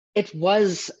 it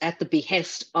was at the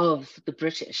behest of the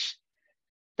British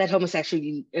that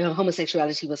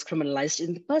homosexuality was criminalized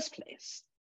in the first place.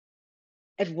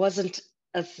 It wasn't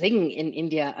a thing in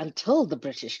India until the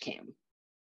British came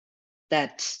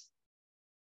that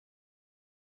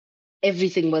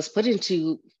everything was put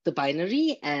into the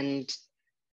binary and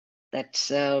that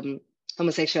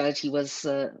homosexuality was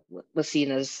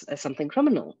seen as something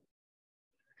criminal.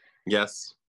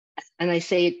 Yes. And I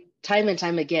say time and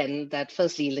time again that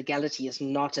firstly, legality is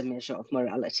not a measure of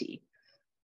morality.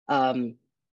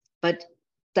 But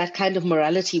that kind of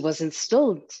morality was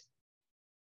instilled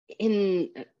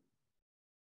in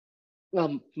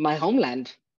my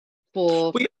homeland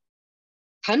for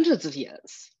hundreds of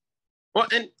years. Well,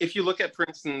 and if you look at, for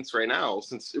instance, right now,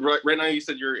 since right now you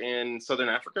said you're in Southern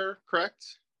Africa,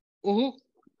 correct? Mm-hmm.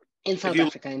 In South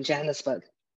Africa, in Johannesburg.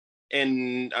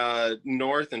 In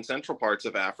north and central parts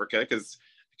of Africa, because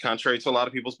contrary to a lot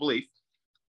of people's belief,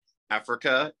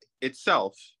 Africa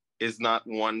itself is not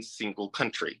one single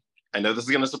country. I know this is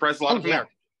going to surprise a lot of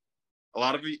Americans. A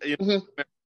lot of you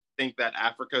think that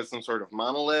Africa is some sort of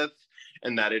monolith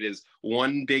and that it is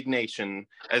one big nation,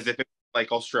 as if it's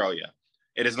like Australia.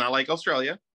 It is not like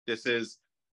Australia. This is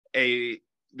a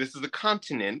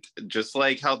continent, just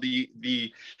like how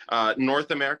the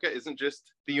North America isn't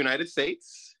just the United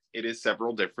States. It is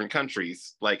several different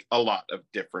countries, like a lot of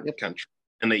different countries,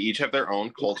 and they each have their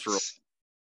own cultural.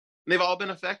 They've all been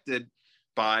affected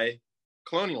by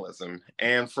colonialism,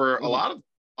 and for a lot of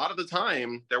the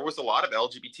time, there was a lot of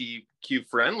LGBTQ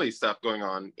friendly stuff going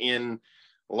on in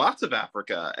lots of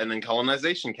Africa, and then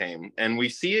colonization came, and we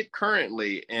see it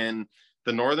currently in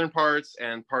the northern parts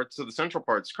and parts of the central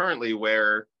parts currently,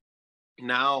 where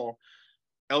now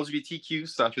LGBTQ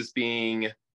stuff is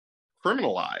being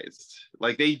criminalized.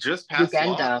 Like they just passed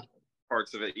law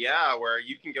parts of it, where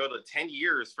you can go to 10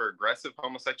 years for aggressive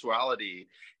homosexuality.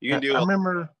 You can do.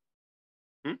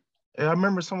 I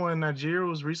remember someone in Nigeria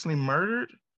was recently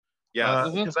murdered.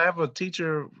 Yeah, because I have a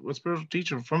spiritual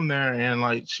teacher from there, and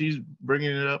like she's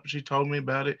bringing it up. She told me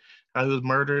about it. How he was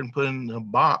murdered and put in a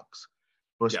box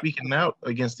for speaking out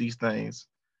against these things,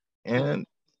 and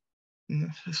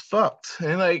it's fucked.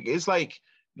 And like it's like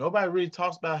nobody really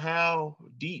talks about how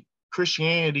deep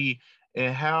Christianity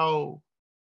and how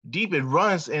deep it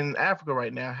runs in Africa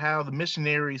right now. How the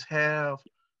missionaries have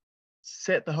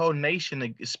set the whole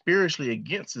nation spiritually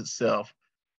against itself.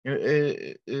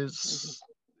 It's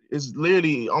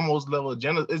literally almost level of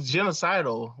it's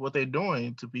genocidal what they're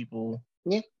doing to people.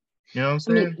 Yeah. You know what I'm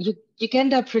saying? I mean,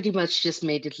 Uganda pretty much just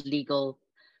made it legal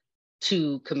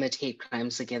to commit hate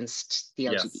crimes against the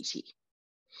LGBT.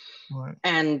 Right.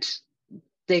 And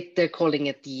they're calling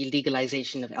it the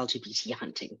legalization of LGBT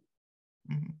hunting.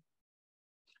 Mm-hmm.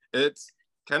 It's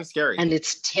kind of scary. And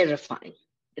it's terrifying.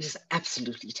 It is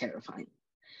absolutely terrifying.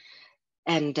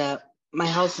 And my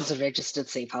house is a registered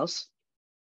safe house.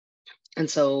 And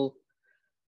so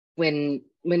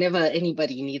whenever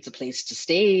anybody needs a place to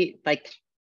stay, like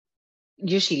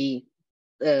usually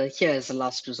here is a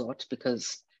last resort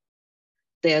because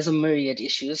there's a myriad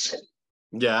issues.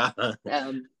 Yeah.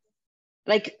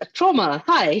 Like trauma,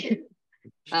 hi.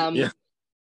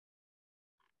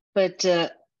 But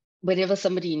whenever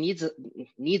somebody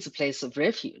needs a place of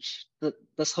refuge,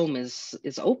 this home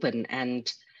is open,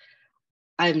 and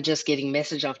I'm just getting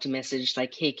message after message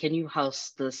like, hey, can you house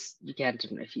this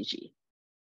Ugandan refugee?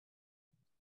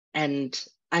 And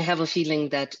I have a feeling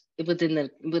that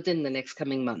within the next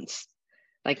coming months,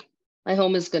 like my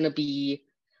home is going to be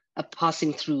a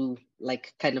passing through,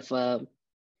 like kind of a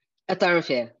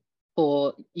thoroughfare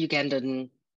for Ugandan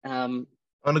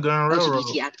Underground Railroad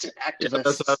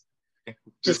activists,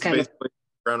 just kind of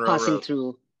passing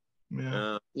through.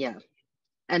 Yeah.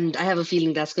 And I have a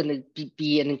feeling that's going to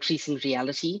be an increasing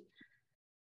reality.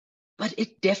 But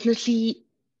it definitely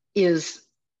is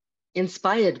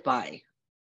inspired by,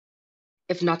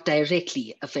 if not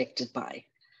directly affected by,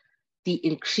 the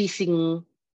increasing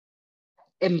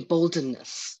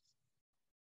emboldenedness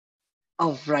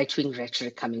of right-wing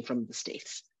rhetoric coming from the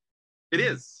States. It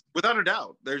is, without a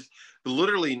doubt. There's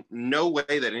literally no way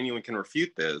that anyone can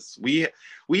refute this. We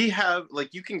have,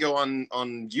 like, you can go on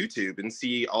YouTube and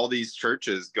see all these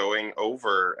churches going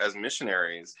over as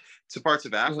missionaries to parts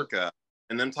of Africa,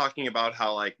 and them talking about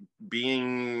how, like,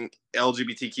 being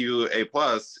LGBTQA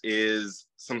plus is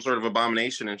some sort of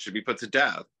abomination and should be put to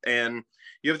death. And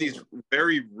you have these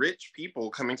very rich people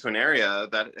coming to an area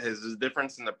that has a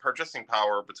difference in the purchasing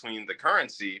power between the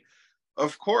currency.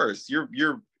 Of course,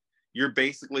 you're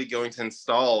basically going to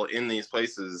install in these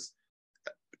places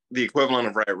the equivalent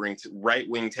of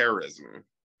right-wing terrorism.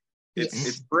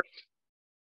 It's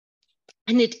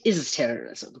and it is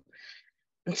terrorism.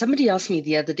 And somebody asked me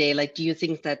the other day, like, do you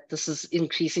think that this is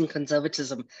increasing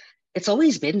conservatism? It's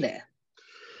always been there.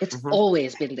 It's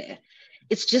always been there.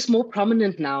 It's just more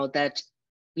prominent now that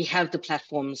we have the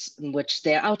platforms in which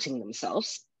they're outing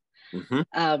themselves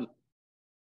on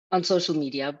social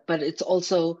media, but it's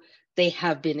also, they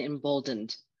have been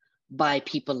emboldened by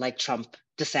people like Trump,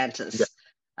 DeSantis,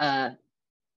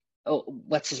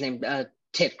 what's his name?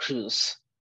 Ted Cruz,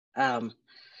 Greg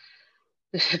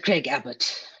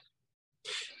Abbott.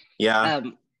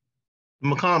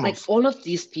 McConnell. Like all of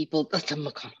these people, the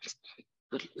McConnells,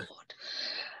 good Lord.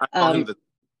 I call him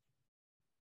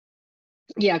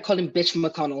I call him Bitch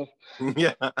McConnell.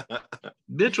 Yeah.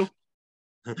 Bitchel.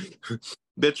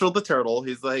 Bitchel the turtle.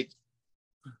 He's like,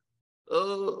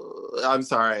 oh, I'm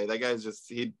sorry. That guy's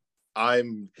just,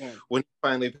 when he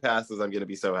finally passes, I'm going to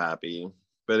be so happy.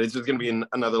 But it's just going to be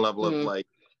another level of like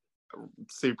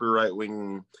super right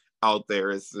wing out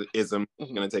there ism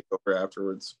going to take over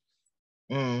afterwards.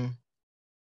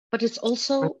 But it's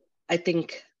also, I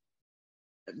think,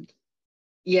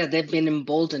 they've been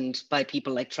emboldened by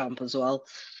people like Trump as well.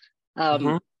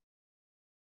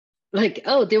 Like,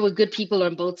 oh, there were good people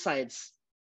on both sides.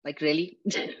 Like, really?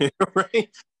 Right?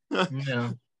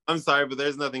 Yeah. I'm sorry, but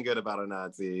there's nothing good about a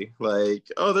Nazi. Like,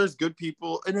 oh, there's good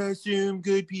people, and I assume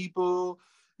good people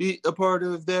a part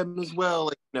of them as well.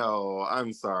 Like, no,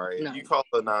 I'm sorry. No. If you call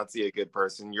a Nazi a good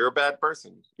person, you're a bad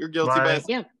person. You're guilty by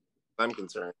association. I'm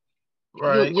concerned.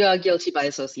 Right. You are guilty by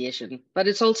association. But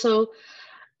it's also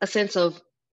a sense of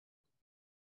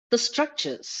the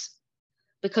structures.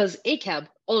 Because ACAB,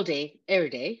 all day, every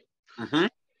day.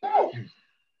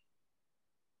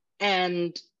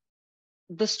 And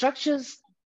the structures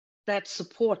that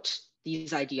support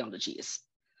these ideologies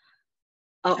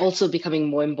are also becoming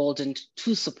more emboldened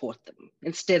to support them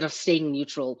instead of staying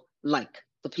neutral like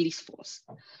the police force.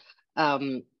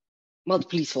 Well, the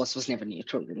police force was never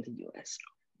neutral in the US.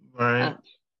 Right.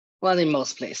 Well, in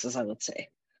most places, I would say.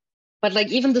 But like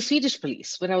even the Swedish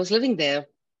police, when I was living there,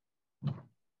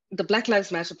 the Black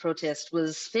Lives Matter protest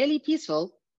was fairly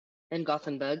peaceful in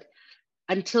Gothenburg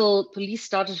until police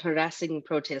started harassing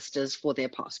protesters for their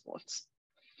passports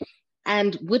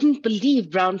and wouldn't believe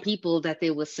brown people that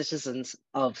they were citizens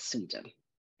of Sweden,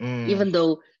 even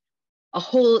though a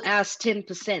whole ass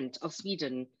 10% of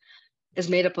Sweden is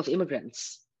made up of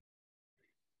immigrants.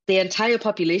 The entire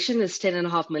population is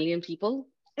 10.5 million people.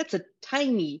 It's a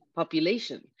tiny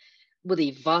population with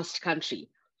a vast country.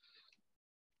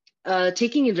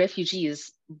 Taking in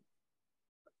refugees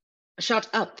shot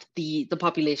up the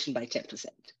population by 10%.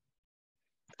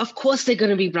 Of course, they're going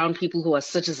to be brown people who are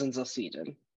citizens of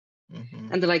Sweden.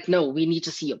 And they're like, no, we need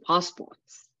to see your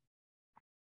passports.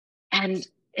 And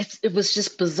it was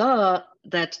just bizarre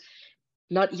that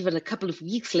not even a couple of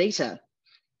weeks later,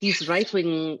 these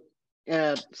right-wing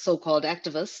so-called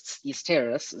activists, these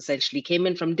terrorists, essentially came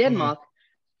in from Denmark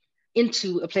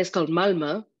into a place called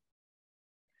Malmö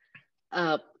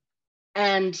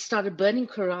and started burning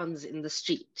Qurans in the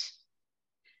street.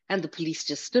 And the police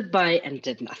just stood by and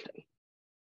did nothing.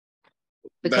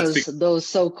 Because those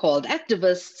so-called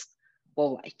activists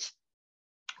were white.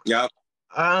 Yeah.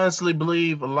 I honestly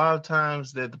believe a lot of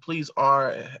times that the police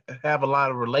have a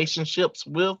lot of relationships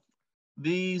with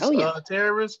these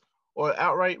terrorists or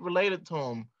outright related to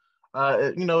them.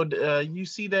 You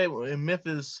see that in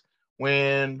Memphis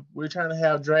when we're trying to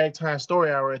have drag time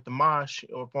story hour at the Mosh,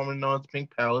 or formerly known as the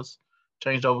Pink Palace,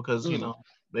 changed over because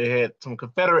they had some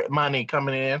Confederate money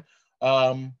coming in.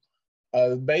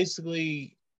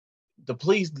 Basically, the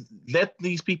police let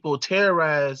these people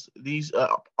terrorize these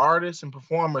artists and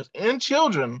performers and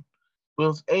children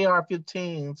with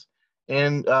AR-15s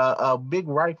and big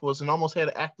rifles, and almost had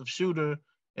an active shooter,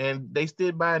 and they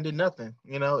stood by and did nothing.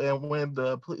 And when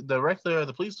the director of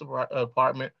the police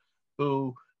department,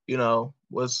 who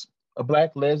was a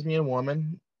Black lesbian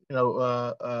woman,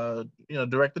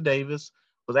 Director Davis,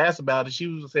 was asked about it,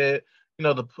 she said,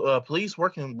 the police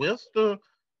working with the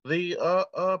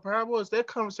Proud Boys, their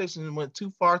conversation went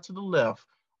too far to the left.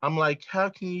 I'm like, how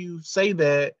can you say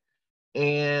that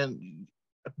And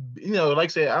like I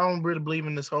said, I don't really believe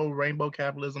in this whole rainbow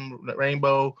capitalism,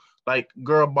 rainbow like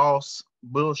girl boss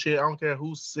bullshit. I don't care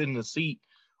who's sitting in the seat,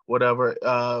 whatever.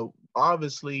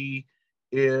 Obviously,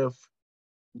 if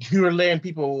you're letting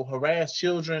people harass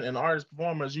children and artist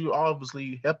performers, you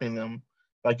obviously helping them.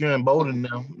 Like you're emboldening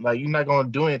them. Like you're not gonna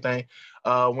do anything.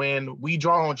 When we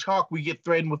draw on chalk, we get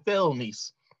threatened with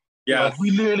felonies. Like Yes.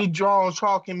 we literally draw on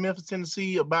chalk in Memphis,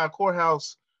 Tennessee, by a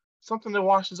courthouse, something that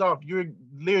washes off.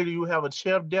 You have a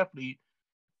sheriff deputy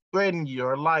threaten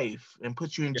your life and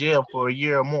put you in jail for a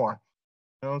year or more.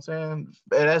 You know what I'm saying?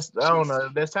 I don't know.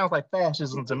 That sounds like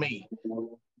fascism to me.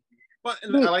 Well,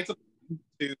 and I like to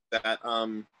do that.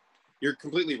 You're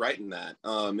completely right in that.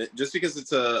 Just because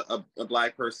it's a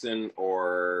black person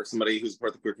or somebody who's part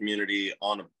of the queer community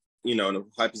on in a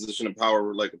high position of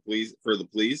power, like the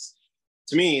police,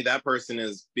 to me, that person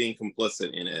is being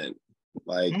complicit in it.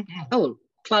 Like,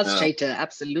 class traitor,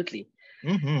 absolutely.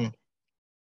 Mm-hmm.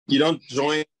 You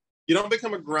don't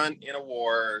become a grunt in a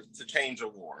war to change a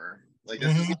war. Like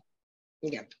this is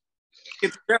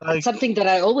it's something that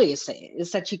I always say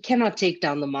is that you cannot take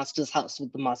down the master's house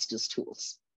with the master's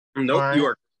tools. Nope, right. You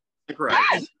are correct.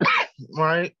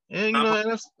 Right. And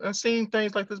I've seen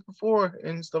things like this before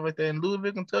and stuff like that in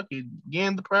Louisville, Kentucky.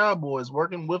 Again, the Proud Boys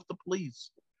working with the police.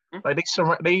 Like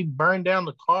they burned down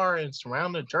the car and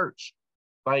surround the church.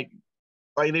 Like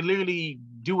they literally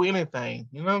do anything.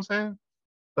 You know what I'm saying?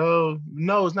 So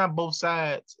no, it's not both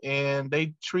sides. And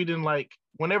they treat them like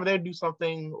whenever they do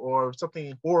something or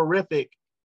something horrific,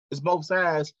 it's both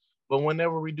sides. But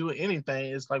whenever we do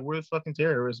anything, it's like we're fucking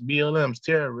terrorists, BLM's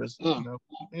terrorists.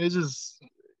 It's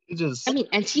just. I mean,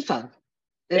 Antifa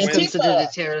is considered a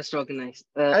terrorist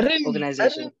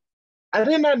organization. I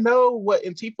did not know what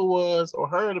Antifa was or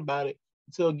heard about it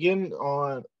until getting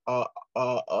on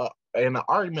an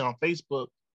argument on Facebook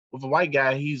with a white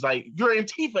guy. He's like, "You're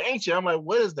Antifa, ain't you?" I'm like,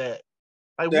 "What is that?"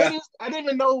 Like, what is? I didn't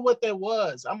even know what that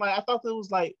was. I'm like, I thought it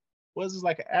was like. Was this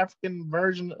like an African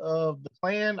version of the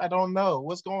Klan? I don't know.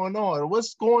 What's going on?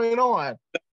 What's going on?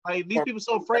 Like, these people are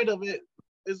so afraid of it.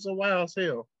 It's a wild as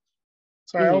hell.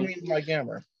 Sorry, I don't mean like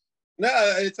Gammer. No,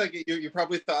 it's like you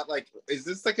probably thought, like, is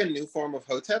this like a new form of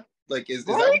Hotep? Like, is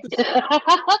that what this is?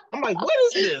 I'm like, what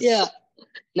is this? Yeah.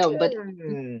 No, but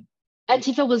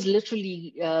Antifa was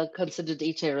literally considered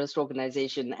a terrorist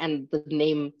organization, and the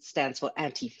name stands for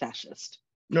anti-fascist,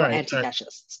 for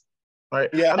anti-fascists. Right.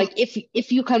 Yeah. Like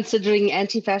if you're considering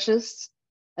anti-fascists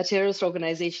a terrorist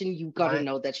organization, you got to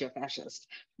know that you're fascist.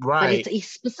 Right. But it's a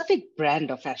specific brand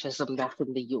of fascism that's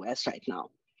in the US right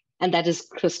now, and that is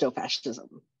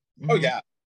Christo-fascism. Oh yeah.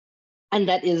 And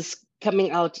that is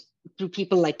coming out through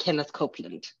people like Kenneth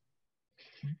Copeland.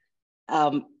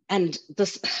 And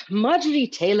this Marjorie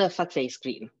Taylor fuckface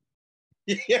green.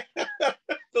 Yeah,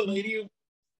 the lady who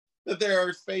that there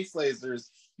are space lasers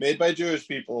made by Jewish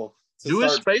people.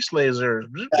 Jewish space lasers.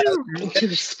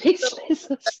 Jewish space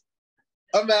lasers.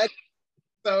 Imagine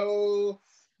so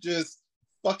just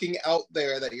fucking out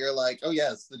there that you're like, oh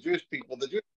yes, the Jewish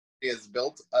has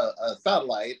built a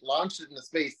satellite, launched it into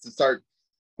space to start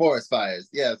forest fires.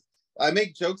 Yes. I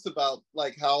make jokes about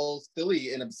like how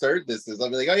silly and absurd this is. I'll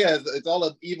be like, oh yeah, it's all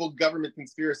an evil government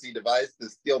conspiracy device to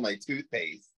steal my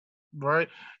toothpaste. Right.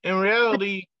 In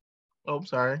reality, I'm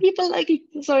sorry. People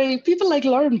like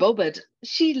Lauren Boebert.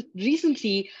 She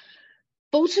recently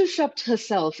photoshopped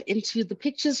herself into the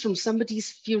pictures from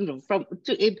somebody's funeral,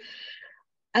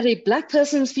 at a black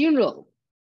person's funeral,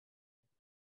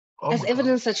 as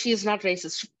evidence that she is not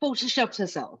racist. She photoshopped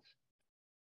herself.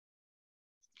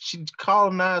 She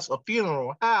colonized a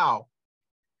funeral. How?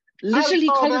 Literally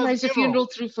colonized a funeral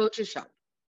through Photoshop.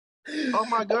 Oh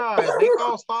my God! They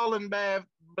call Stalin bad,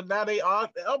 but now they are.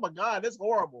 Oh my God, that's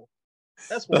horrible.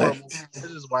 That's horrible. This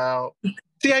is wild.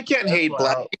 See, I can't hate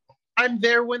black. I'm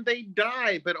there when they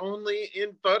die, but only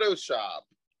in Photoshop.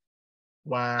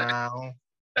 Wow.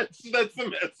 That's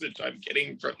the message I'm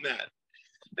getting from that.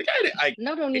 Like, I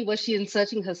not only was she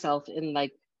inserting herself in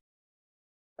like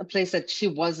a place that she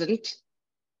wasn't,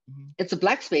 it's a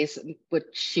black space, but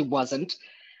she wasn't,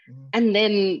 and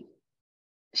then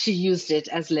she used it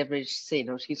as leverage to say,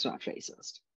 no, she's not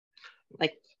racist.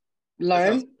 Like,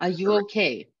 Lauren, are you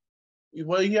okay?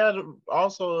 Well, you have to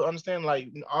also understand, like,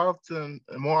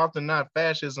 more often not,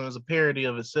 fascism is a parody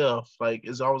of itself. Like,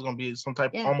 it's always going to be some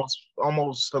type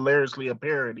almost hilariously a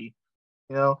parody,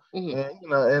 you know?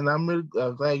 And I'm really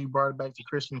glad you brought it back to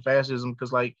Christian fascism,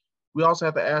 because, like, we also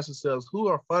have to ask ourselves, who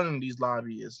are funding these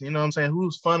lobbyists? You know what I'm saying?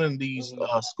 Who's funding these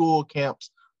school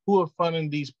camps? Who are funding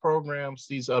these programs,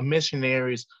 these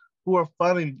missionaries? Who are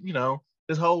funding,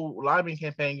 this whole lobbying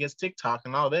campaign against TikTok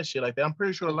and all that shit like that? I'm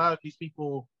pretty sure a lot of these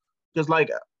people, because like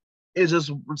it's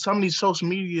just some of these social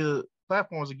media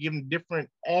platforms are giving different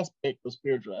aspects of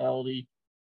spirituality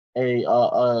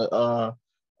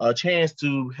a chance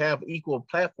to have equal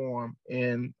platform,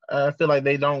 and I feel like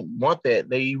they don't want that.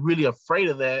 They really afraid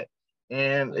of that,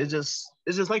 and it's just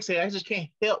like say I just can't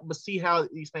help but see how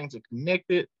these things are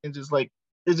connected, and just like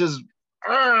it's just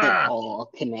They're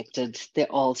all connected. They're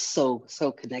all so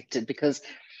connected because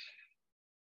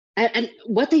and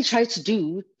what they try to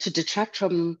do to detract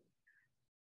from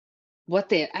what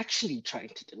they're actually trying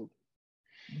to do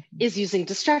is using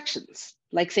distractions,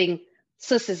 like saying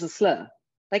cis is a slur.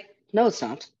 Like, no, it's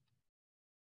not.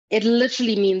 It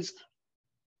literally means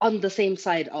on the same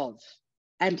side of,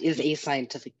 and is a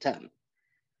scientific term.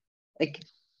 Like,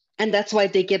 and that's why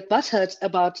they get butthurt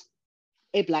about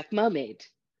a black mermaid.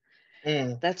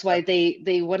 That's why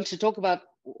they want to talk about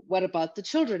what about the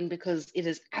children, because it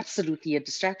is absolutely a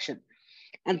distraction.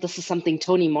 And this is something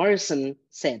Toni Morrison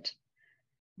said,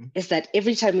 is that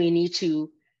every time we need to,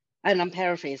 and I'm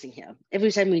paraphrasing here,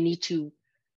 every time we need to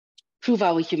prove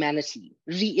our humanity,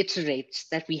 reiterate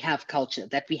that we have culture,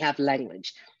 that we have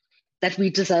language, that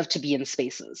we deserve to be in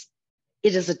spaces,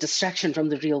 it is a distraction from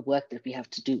the real work that we have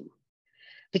to do,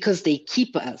 because they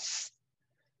keep us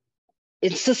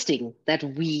insisting that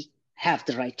we have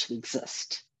the right to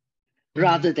exist,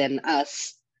 rather than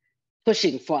us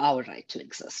pushing for our right to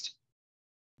exist.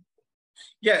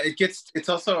 Yeah, it's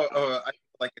also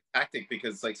like a tactic,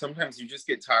 because like sometimes you just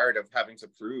get tired of having to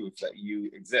prove that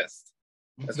you exist,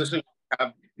 especially when you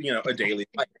have, you know, a daily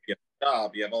life, you have a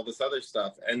job, you have all this other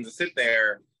stuff, and to sit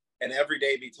there and every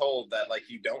day be told that like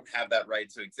you don't have that right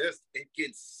to exist, it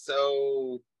gets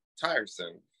so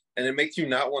tiresome, and it makes you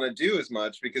not want to do as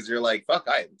much because you're like, fuck,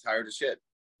 I am tired of shit.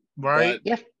 right.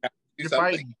 But Yeah, do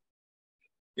something.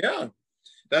 Yeah,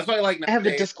 that's why like I have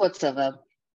a Discord server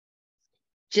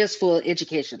just for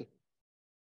education.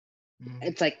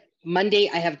 It's like Monday,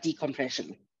 I have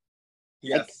decompression.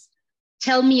 Yes. Like,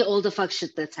 tell me all the fuck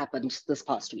shit that's happened this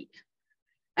past week,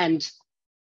 and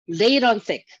lay it on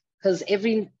thick, because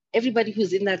everybody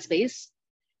who's in that space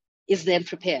is then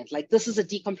prepared. Like, this is a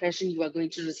decompression. You are going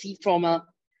to receive trauma,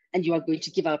 and you are going to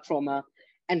give out trauma,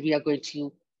 and we are going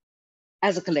to,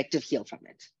 as a collective, heal from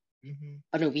it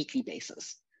on a weekly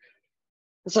basis.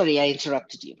 Sorry, I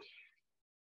interrupted you.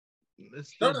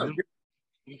 No.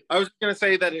 I was gonna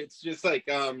say that it's just like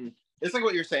it's like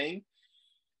what you're saying.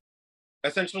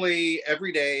 Essentially,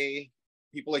 every day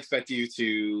people expect you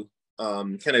to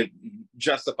kind of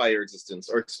justify your existence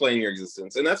or explain your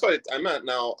existence, and that's why I'm at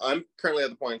now. I'm currently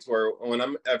at the point where when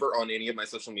I'm ever on any of my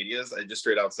social medias, I just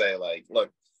straight out say like,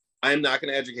 look, I'm not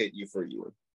going to educate you for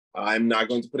you. I'm not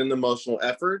going to put in the emotional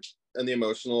effort and the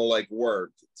emotional like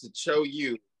work to show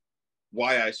you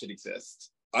why I should exist.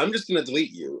 I'm just going to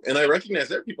delete you. And I recognize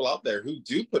there are people out there who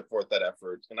do put forth that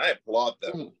effort, and I applaud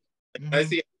them. I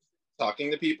see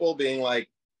talking to people being like,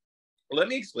 let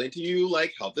me explain to you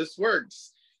like how this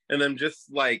works. And I'm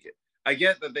just like, I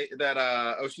get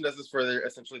that Ocean does this for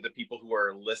essentially the people who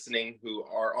are listening, who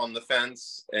are on the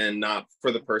fence, and not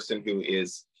for the person who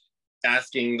is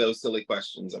asking those silly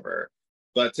questions of her.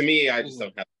 But to me, I just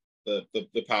don't have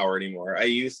the power anymore. I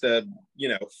used to, you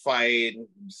know, fight,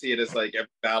 see it as like every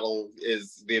battle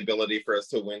is the ability for us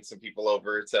to win some people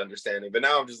over to understanding. But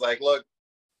now I'm just like, look,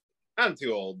 I'm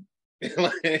too old.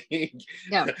 Like,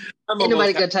 Yeah, I'm ain't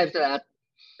nobody almost got time for that.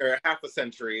 or half a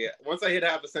century. Once I hit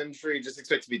half a century, just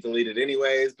expect to be deleted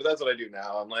anyways. But that's what I do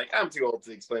now. I'm like, I'm too old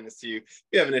to explain this to you. If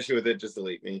you have an issue with it, just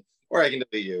delete me, or I can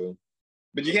delete you.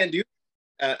 But you can't do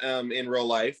that in real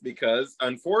life, because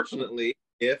unfortunately,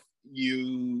 if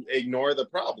you ignore the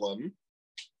problem,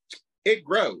 it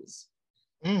grows.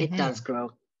 It does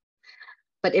grow.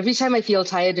 But every time I feel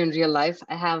tired in real life,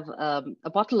 I have a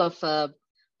bottle of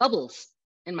bubbles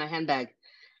in my handbag.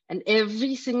 And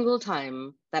every single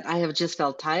time that I have just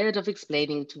felt tired of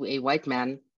explaining to a white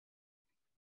man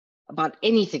about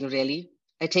anything really,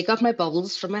 I take out my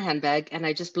bubbles from my handbag and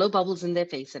I just blow bubbles in their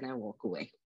face and I walk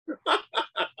away.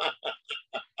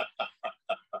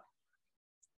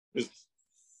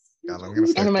 God, I'm gonna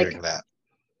start doing that.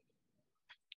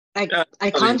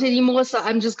 I can't anymore, so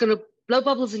I'm just gonna blow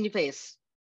bubbles in your face.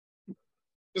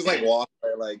 Just like walk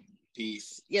or like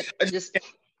peace. Yep,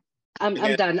 I'm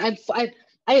done.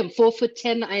 I am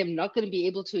 4'10". I am not going to be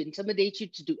able to intimidate you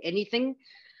to do anything.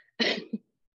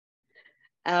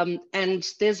 And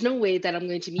there's no way that I'm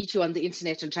going to meet you on the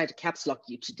internet and try to caps lock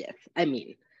you to death. I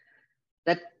mean,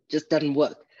 that just doesn't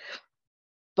work.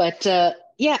 But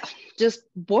yeah, just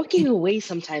walking away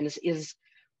sometimes is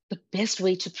the best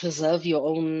way to preserve your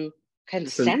own kind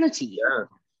of sanity. Yeah,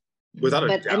 without a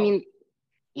doubt. I mean,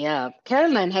 yeah,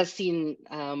 Caroline has seen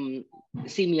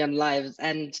me on lives,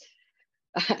 and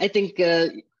I think,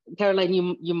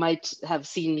 Caroline, you might have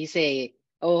seen me say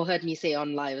or heard me say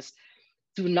on lives,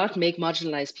 do not make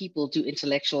marginalized people do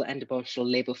intellectual and emotional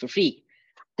labor for free.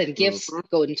 Then gifts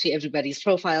go into everybody's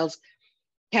profiles,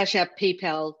 Cash App,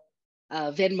 PayPal,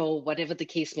 Venmo, whatever the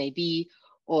case may be,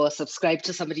 or subscribe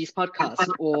to somebody's podcast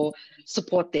or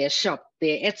support their shop,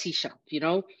 their Etsy shop,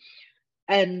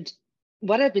 And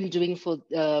what I've been doing for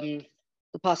the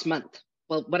past month,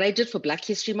 well, what I did for Black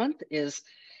History Month is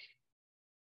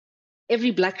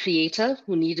every Black creator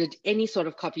who needed any sort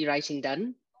of copywriting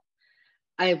done,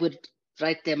 I would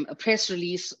write them a press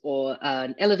release or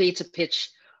an elevator pitch,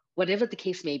 whatever the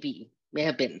case may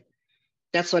have been.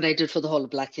 That's what I did for the whole of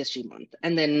Black History Month.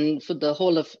 And then for the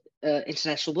whole of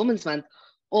International Women's Month,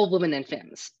 all women and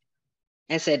femmes.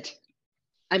 I said,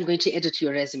 I'm going to edit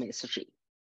your resumes for free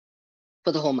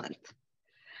for the whole month.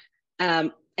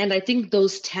 And I think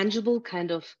those tangible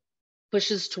kind of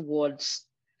pushes towards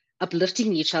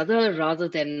uplifting each other rather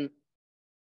than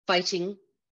fighting,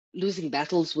 losing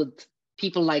battles with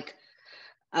people like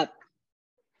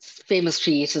famous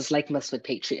creators like Misfit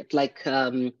Patriot, like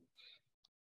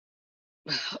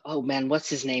oh man, what's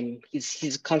his name?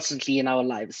 He's constantly in our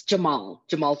lives. Jamal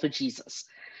for Jesus.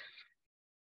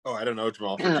 Oh, I don't know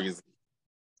Jamal for Jesus.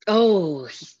 Oh,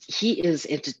 he is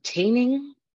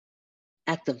entertaining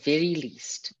at the very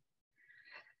least.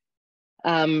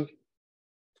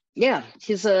 Yeah,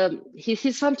 he's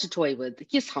fun to toy with.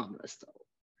 He's harmless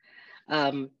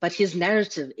though. But his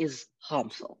narrative is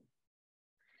harmful.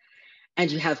 And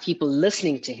you have people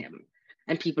listening to him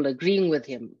and people agreeing with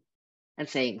him and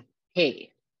saying,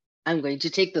 hey, I'm going to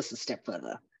take this a step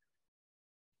further.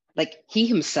 Like he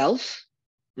himself,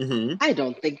 I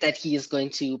don't think that he is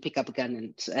going to pick up a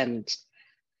gun and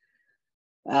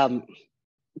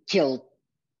kill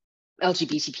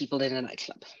LGBT people in a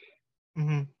nightclub.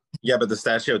 Yeah, but the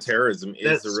statue of terrorism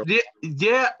is a real.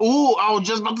 Yeah. Ooh, I was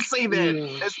just about to say that.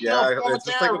 It's it's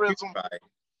just like with PewDiePie.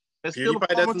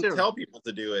 PewDiePie doesn't tell people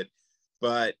to do it,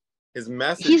 but his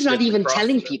message. He's not even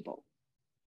telling people.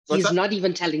 He's not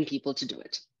even telling people to do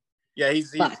it. Yeah,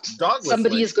 he's but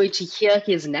somebody is going to hear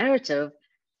his narrative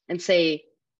and say,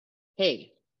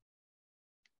 hey,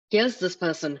 here's this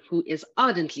person who is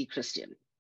ardently Christian.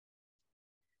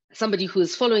 Somebody who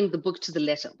is following the book to the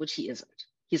letter, which he isn't.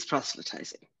 He's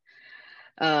proselytizing.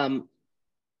 And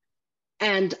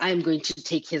I'm going to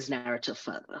take his narrative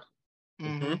further.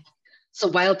 So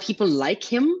while people like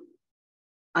him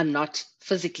are not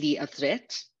physically a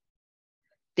threat,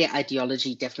 their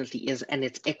ideology definitely is, and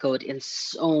it's echoed in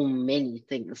so many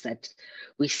things that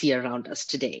we see around us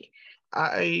today.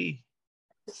 I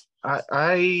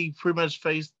pretty much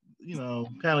faced,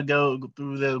 kind of go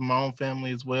through that with my own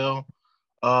family as well.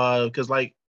 Because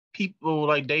like people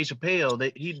like Dave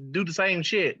Chappelle, he do the same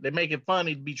shit. They make it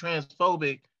funny to be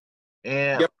transphobic,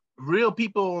 and real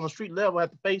people on the street level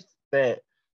have to face that.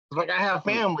 Like I have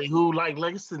family who like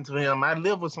listen to him. I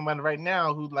live with somebody right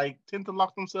now who like tend to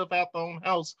lock themselves out their own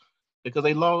house because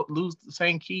they lose the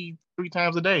same key 3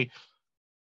 times a day.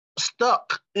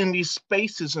 Stuck in these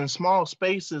spaces and small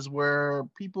spaces where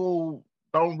people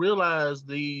don't realize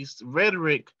these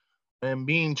rhetoric and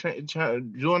being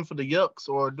doing for the yucks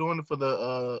or doing it for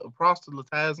the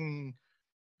proselytizing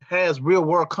has real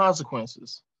world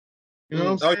consequences. You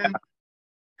know what I'm saying?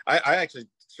 I actually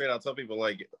straight out tell people,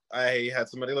 like, I had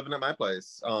somebody living at my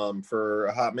place for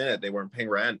a hot minute. They weren't paying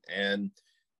rent, and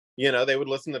they would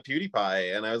listen to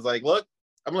PewDiePie, and I was like, look,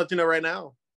 I'm gonna let you know right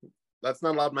now, that's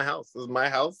not allowed in my house. This is my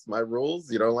house, my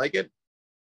rules. You don't like it,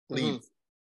 leave.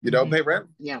 You don't pay rent,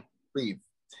 leave.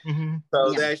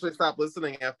 So they actually stopped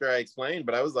listening after I explained,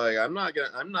 but I was like, I'm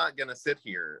not gonna sit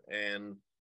here and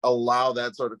allow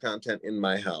that sort of content in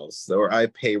my house, where I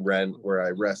pay rent, where I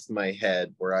rest my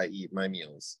head, where I eat my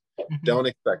meals. Don't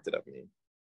expect it of me.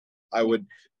 I would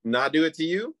not do it to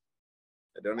you.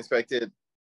 I don't expect it.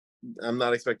 I'm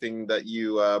not expecting that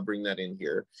you bring that in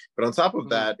here. But on top of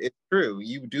that, it's true.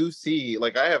 You do see,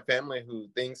 like, I have family who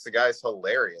thinks the guy's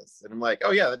hilarious, and I'm like,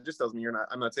 oh yeah, that just tells me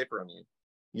I'm not safe around you.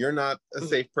 You're not a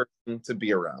safe person to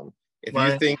be around. If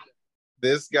you think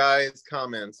this guy's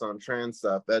comments on trans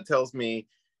stuff, that tells me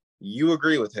you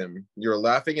agree with him. You're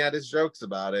laughing at his jokes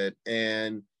about it,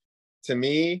 and to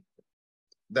me,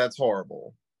 that's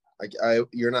horrible.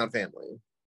 You're not family.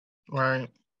 Right.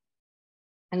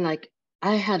 And like,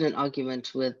 I had an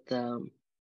argument with a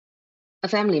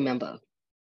family member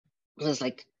who was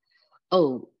like,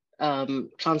 oh,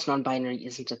 trans non-binary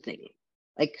isn't a thing.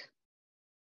 Like,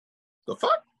 the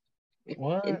fuck?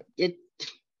 What? And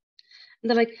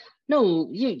they're like, no,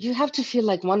 you have to feel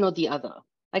like one or the other.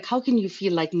 Like, how can you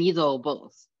feel like neither or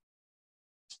both?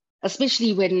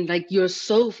 Especially when, like, you're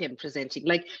so femme presenting.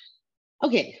 Like,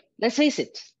 okay, let's face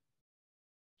it.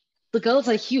 The girls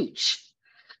are huge.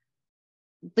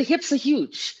 The hips are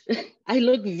huge. I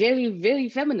look very, very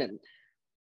feminine.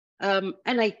 And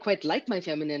I quite like my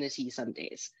femininity some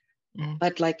days.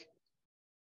 But like,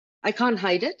 I can't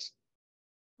hide it.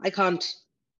 I can't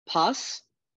pass,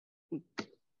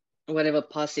 whatever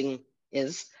passing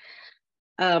is.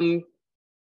 And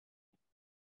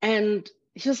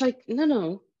he was like,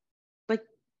 no, like,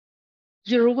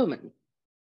 you're a woman.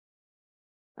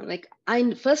 I'm like,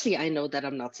 firstly, I know that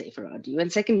I'm not safe around you.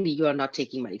 And secondly, you are not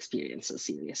taking my experiences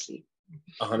seriously.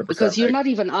 100%. Because you're not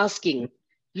even asking.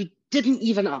 You didn't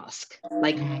even ask.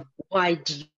 Like, why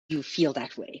do you feel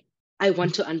that way? I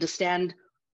want to understand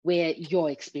where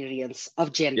your experience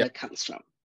of gender comes from.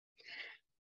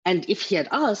 And if he had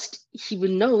asked, he would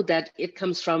know that it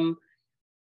comes from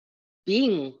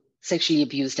being sexually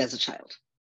abused as a child.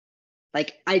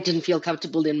 Like, I didn't feel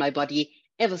comfortable in my body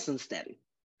ever since then.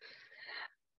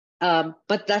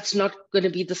 But that's not going to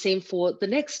be the same for the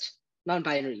next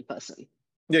non-binary person.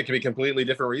 Yeah, it could be completely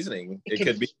different reasoning. It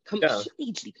could be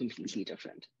completely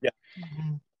different. Yeah.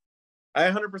 I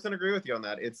 100% agree with you on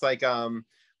that. It's like,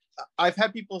 I've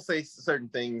had people say certain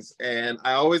things, and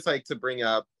I always like to bring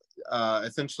up,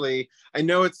 essentially, I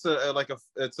know it's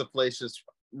it's a fallacious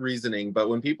reasoning, but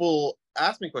when people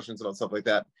ask me questions about stuff like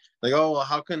that, like, oh, well,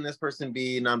 how can this person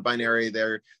be non-binary? They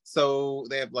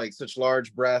have like such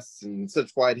large breasts and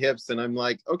such wide hips, and I'm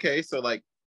like, okay, so like,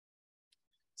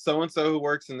 so-and-so who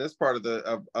works in this part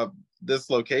of this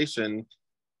location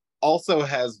also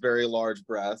has very large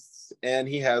breasts, and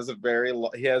he has a very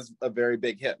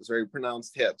big hips, very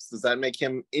pronounced hips. Does that make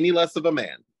him any less of a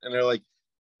man? And they're like,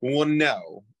 well,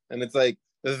 no. And it's like,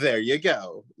 there you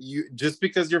go. You just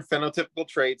because your phenotypical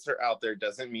traits are out there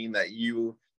doesn't mean that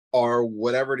you are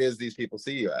whatever it is these people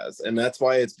see you as. And that's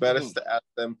why it's best to ask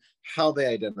them how they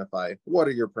identify. What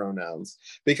are your pronouns?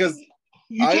 Because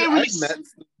I've met.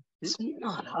 It's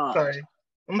not hard. Sorry.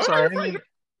 I'm sorry.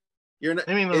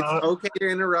 It's okay to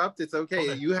interrupt. It's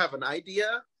okay. You have an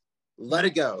idea. Let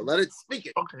it go. Let it speak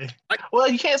it. Okay. Well,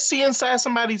 you can't see inside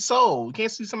somebody's soul. You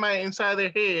can't see somebody inside their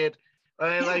head.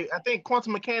 Like, I think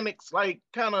quantum mechanics like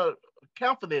kind of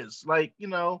account for this. Like,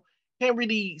 can't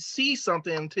really see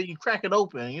something until you crack it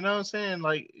open. You know what I'm saying?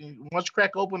 Like, once you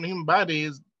crack open the human body,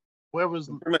 is whoever's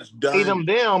pretty much done.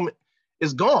 Them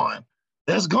is gone.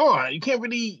 That's gone. You can't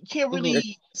really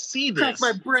see this. Crack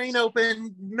my brain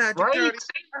open, magic, right?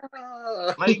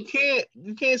 Like,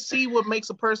 you can't see what makes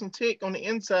a person tick on the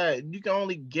inside. You can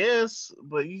only guess,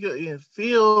 but you can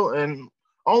feel, and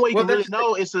only way you can really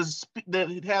know is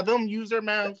to have them use their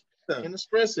mouth and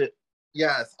express it.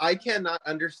 Yes, I cannot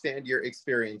understand your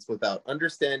experience without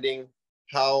understanding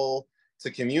how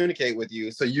to communicate with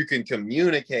you, so you can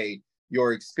communicate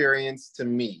your experience to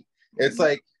me. It's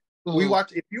like,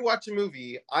 if you watch a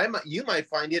movie, you might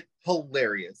find it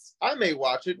hilarious. I may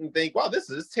watch it and think, wow, this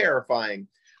is terrifying.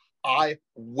 I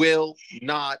will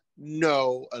not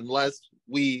know unless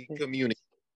we communicate.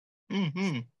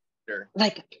 Sure.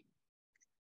 Like,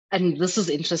 and this is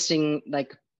interesting,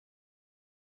 like,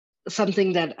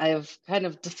 something that I've kind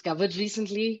of discovered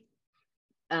recently,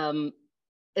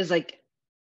 is like,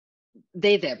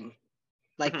 they, them.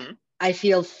 Like, I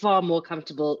feel far more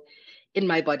comfortable in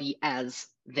my body as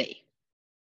they.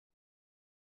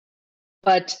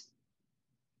 But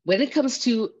when it comes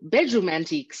to bedroom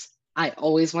antiques, I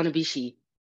always want to be she.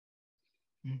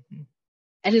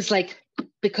 And it's like,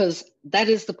 because that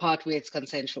is the part where it's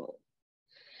consensual.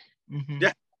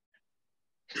 Yeah.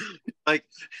 Like,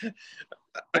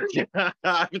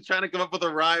 I'm trying to come up with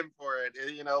a rhyme for it.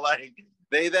 Like,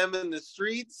 they, them in the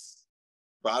streets,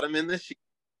 bottom in the sheet.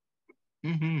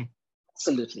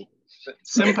 Absolutely.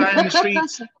 Senpai in the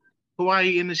streets,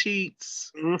 Hawaii in the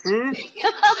sheets.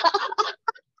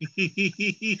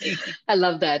 I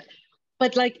love that.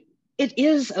 But like, it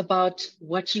is about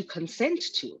what you consent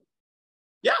to.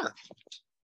 Yeah.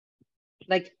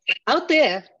 Like, out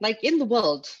there, like in the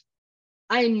world,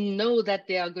 I know that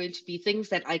there are going to be things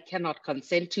that I cannot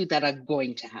consent to that are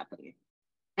going to happen.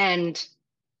 And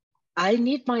I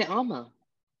need my armor.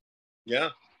 Yeah.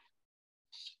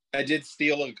 I did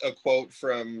steal a quote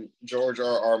from George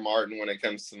R.R. Martin when it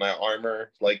comes to my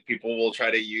armor. Like, people will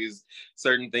try to use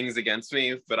certain things against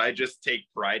me, but I just take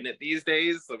pride in it these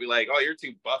days. They'll be like, oh, you're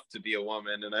too buff to be a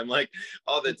woman. And I'm like,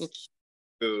 oh, that's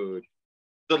cute.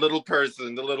 The little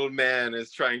person, the little man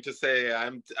is trying to say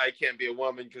I can't be a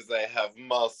woman because I have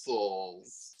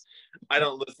muscles. I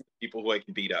don't listen to people who I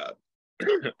can beat up.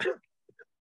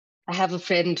 I have a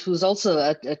friend who's also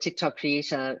a TikTok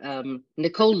creator,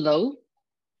 Nicole Lowe.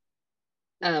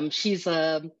 She's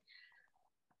a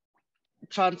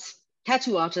trans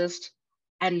tattoo artist,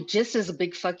 And just as a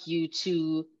big fuck you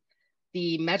to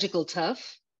the magical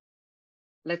turf,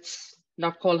 let's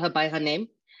not call her by her name,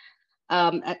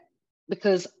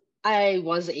 because I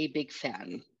was a big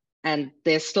fan, and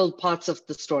there's still parts of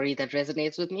the story that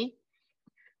resonates with me.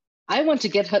 I want to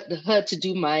get her to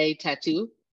do my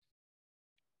tattoo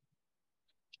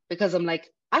because I'm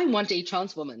like, I want a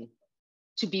trans woman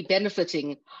to be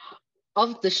benefiting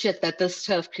of the shit that this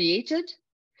turf created.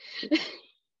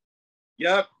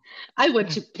 Yep. I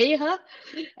want to pay her,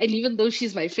 and even though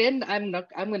she's my friend, I'm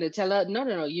going to tell her,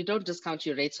 no, you don't discount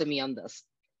your rates for me on this.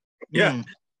 Yeah.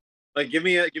 Like, give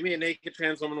me a naked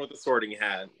trans woman with a sorting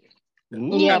hat.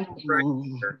 Yeah.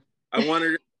 I want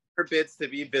her bits to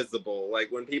be visible.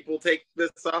 Like, when people take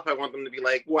this off, I want them to be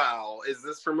like, wow, is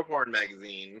this from a porn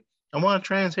magazine? I want a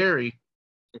trans Harry.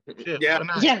 Shit, yeah.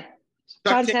 Yeah.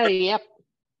 Trans Harry, yep.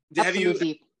 Have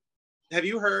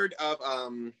you heard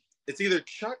of it's either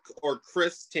Chuck or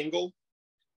Chris Tingle?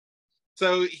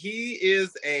 So he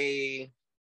is a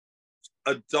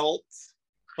adult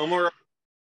homo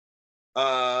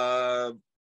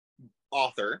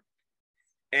author,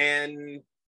 and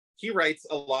he writes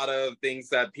a lot of things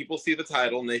that people see the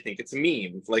title and they think it's a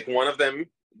meme. Like, one of them,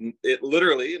 it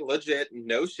literally, legit,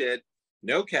 no shit,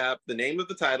 no cap, the name of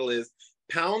the title is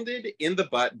Pounded in the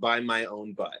Butt by My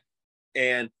Own Butt.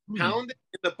 And Pounded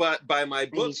in the Butt by My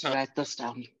Book. I need to write this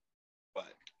down.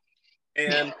 Butt.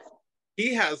 And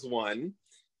he has one,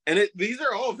 and these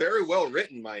are all very well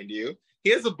written, mind you. He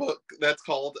has a book that's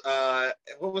called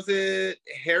what was it?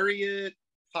 Harriet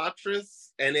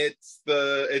Patras, and it's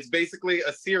basically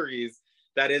a series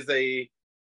that is a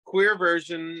queer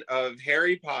version of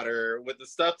Harry Potter with the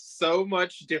stuff so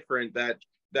much different that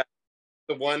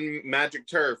the one magic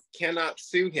turf cannot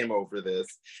sue him over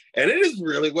this. And it is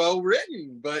really well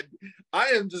written, but I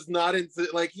am just not into,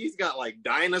 like, he's got like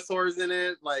dinosaurs in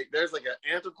it. Like, there's like an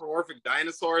anthropomorphic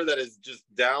dinosaur that is just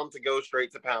down to go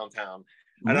straight to Pound Town.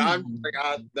 And I'm like,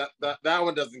 that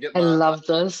one doesn't get I love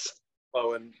this.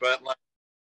 Flowing, but like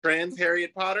trans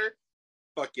Harriet Potter,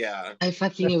 fuck yeah. I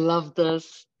fucking love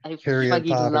this. I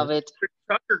fucking love it.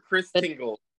 Chuck or Chris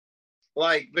Tingle.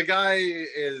 Like, the guy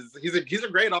he's a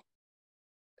great author,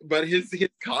 but his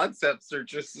concepts are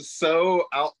just so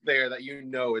out there that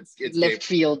it's left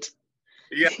field.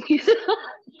 Yeah.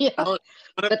 Yeah.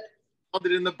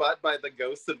 Pounded in the butt by the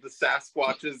ghosts of the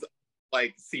Sasquatches,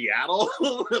 like Seattle,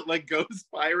 like ghost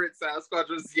pirate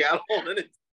Sasquatch of Seattle, and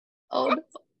it's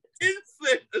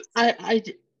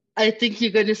I think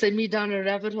you're going to send me down a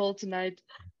rabbit hole tonight.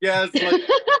 Yes, like,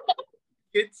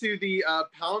 get to the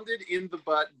Pounded in the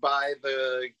Butt by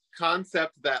the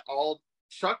concept that all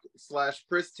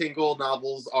Chuck/Chris Tingle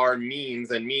novels are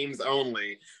memes and memes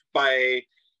only by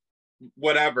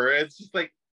whatever. It's just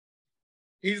like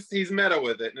he's meta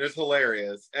with it, and it's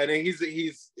hilarious. And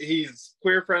he's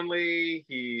queer friendly.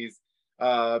 He's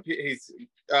what is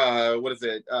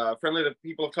it? Friendly to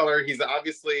people of color. He's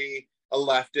obviously a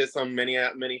leftist on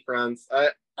many fronts.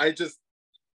 I just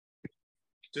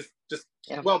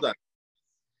well done.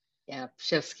 Yeah,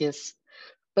 chef's kiss.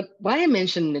 But why I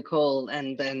mentioned Nicole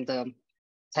and the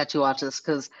tattoo artist,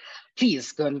 because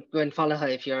please go and follow her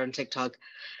if you're on TikTok.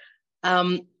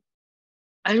 I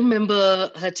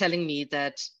remember her telling me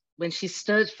that when she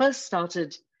first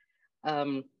started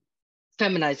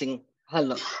feminizing her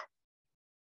look,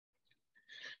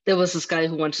 there was this guy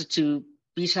who wanted to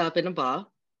beat her up in a bar,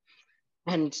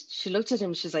 and she looked at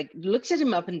him. She's like, looks at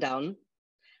him up and down,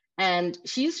 and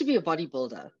she used to be a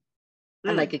bodybuilder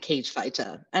and like a cage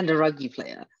fighter and a rugby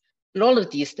player and all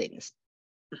of these things,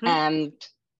 and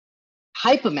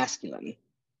hyper masculine.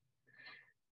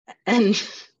 And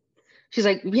she's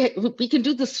like, we can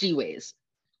do this 3 ways.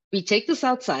 We take this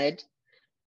outside,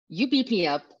 you beat me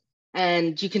up,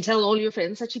 and you can tell all your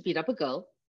friends that you beat up a girl.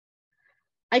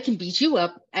 I can beat you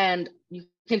up, and you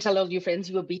can tell all your friends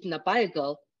you were beaten up by a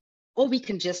girl, or we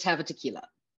can just have a tequila.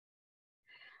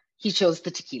 He chose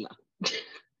the tequila.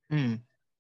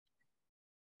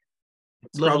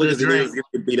 It's probably because he knew he was going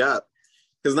to get beat up.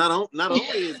 Because not only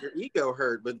is your ego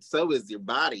hurt, but so is your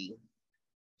body.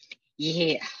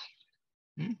 Yeah.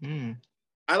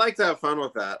 I like to have fun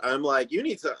with that. I'm like, you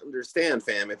need to understand,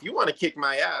 fam. If you want to kick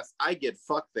my ass, I get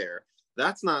fucked there.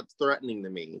 That's not threatening to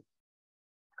me.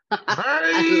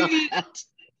 I love that.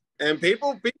 And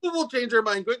people will change their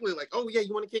mind quickly. Like, oh yeah,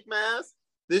 you want to kick my ass?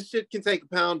 This shit can take a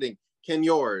pounding. Can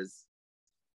yours?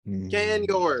 Can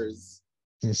yours?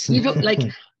 You know, like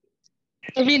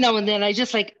every now and then, I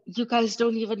just like, you guys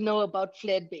don't even know about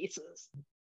flared bases.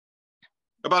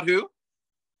 About who?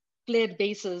 Flared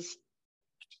bases.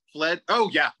 Fled?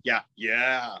 Oh yeah.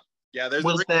 There's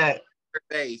What's that?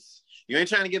 Base. You ain't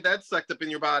trying to get that sucked up in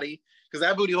your body. because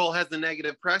that booty hole has the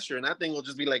negative pressure, and that thing will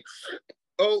just be like,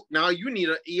 oh, now you need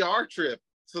an ER trip,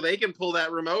 so they can pull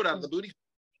that remote out of the booty.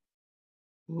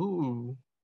 Ooh.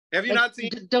 Have you not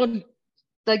seen? Don't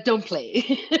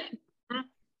play.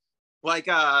 Like,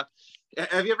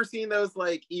 have you ever seen those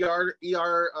like ER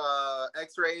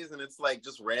X-rays, and it's like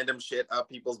just random shit up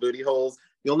people's booty holes?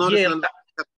 You'll notice them have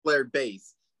a flared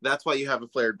base. That's why you have a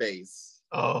flared base.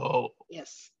 Oh.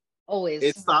 Yes. Always.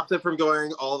 It stops it from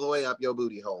going all the way up your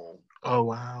booty hole. Oh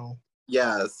wow.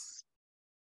 Yes.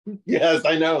 Yes,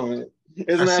 I know.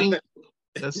 I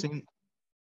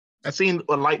seen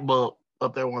a light bulb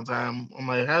up there one time. I'm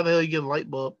like, how the hell you get a light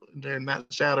bulb there and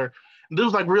not shatter? And this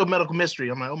was like real medical mystery.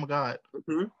 I'm like, oh my God.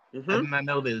 I did not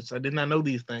know this. I did not know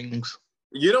these things.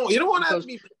 You don't want to have to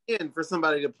be paying for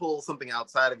somebody to pull something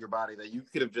outside of your body that you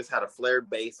could have just had a flared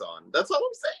base on. That's all I'm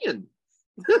saying.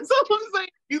 That's all I'm saying.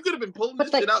 You could have been pulling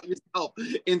this shit out yourself.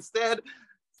 Instead,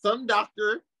 some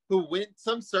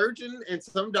surgeon and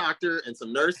some doctor and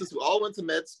some nurses who all went to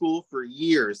med school for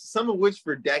years, some of which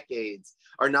for decades,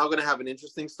 are now going to have an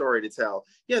interesting story to tell.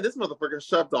 Yeah, this motherfucker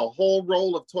shoved a whole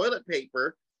roll of toilet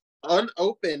paper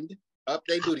unopened up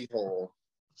their booty hole.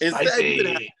 Instead, you could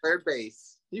have a flared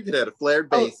base. You could have a flared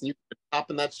base and you could be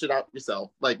popping that shit out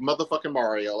yourself, like motherfucking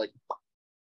Mario. Like,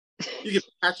 you could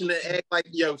be catching the egg like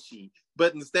Yoshi.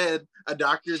 But instead, a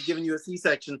doctor is giving you a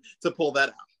C-section to pull that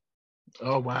out.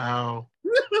 Oh, wow.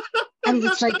 And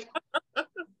it's like,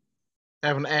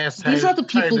 have an ass. These are the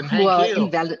people who are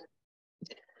invalid.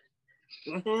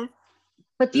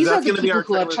 But these are the people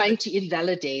who are trying to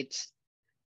invalidate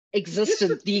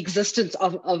the existence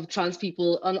of trans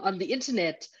people on the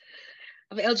internet,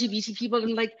 of LGBT people.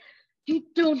 And like, you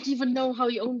don't even know how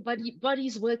your own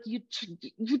bodies work. You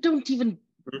don't even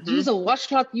use a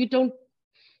washcloth. You don't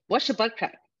wash your butt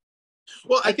crack.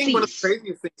 Well, I think one of the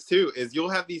craziest things too is you'll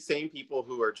have these same people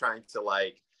who are trying to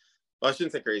like, well, I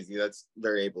shouldn't say crazy, that's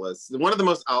very ableist. One of the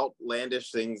most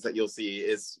outlandish things that you'll see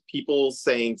is people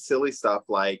saying silly stuff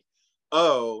like,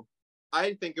 oh,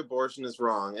 I think abortion is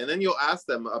wrong. And then you'll ask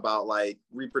them about like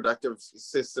reproductive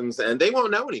systems and they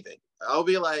won't know anything. I'll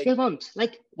be like, they won't.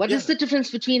 Like, what is the difference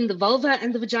between the vulva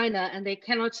and the vagina? And they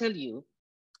cannot tell you.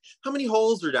 How many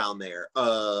holes are down there?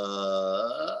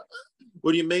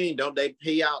 What do you mean? Don't they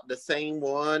pee out the same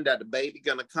one that the baby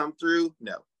gonna come through?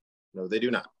 No, they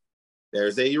do not.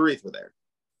 There's a urethra there,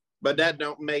 but that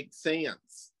don't make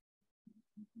sense.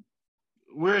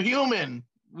 We're human.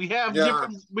 We have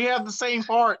different. We have the same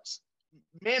parts.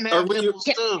 Men have nipples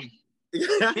too.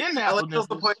 Men have nipples.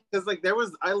 Because like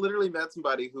I literally met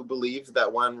somebody who believed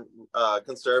that one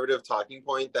conservative talking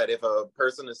point that if a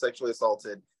person is sexually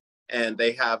assaulted and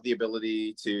they have the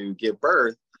ability to give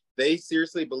birth, they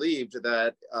seriously believed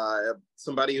that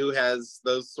somebody who has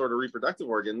those sort of reproductive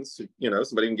organs,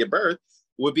 somebody who can give birth,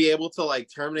 would be able to like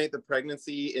terminate the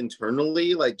pregnancy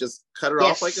internally, like just cut it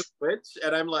off like a switch.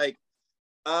 And I'm like,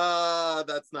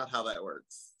 that's not how that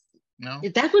works. No,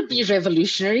 that would be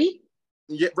revolutionary.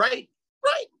 Yeah, right.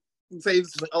 It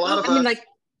saves a lot of like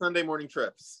Sunday morning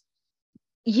trips.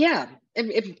 Yeah,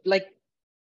 if like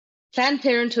Planned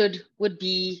Parenthood would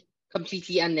be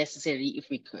completely unnecessary if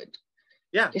we could.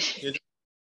 Yeah.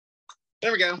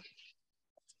 There we go.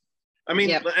 I mean,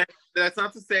 that's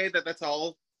not to say that that's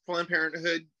all Planned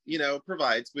Parenthood,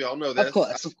 provides. We all know this.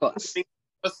 Of course.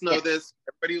 Us know this.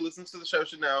 Everybody who listens to the show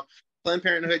should know. Planned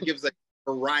Parenthood gives a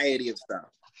variety of stuff.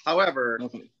 However,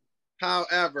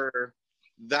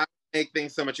 that would make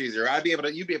things so much easier. You'd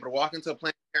be able to walk into a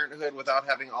Planned Parenthood without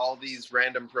having all these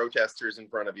random protesters in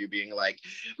front of you being like,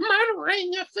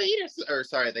 murdering a fetus, or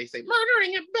sorry, they say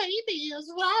murdering a baby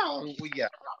is wrong. Well, yeah,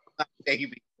 not a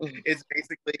baby. It's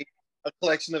basically a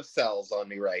collection of cells on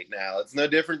me right now. It's no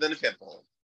different than a pimple,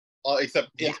 except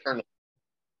internally.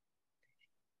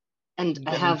 And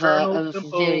I have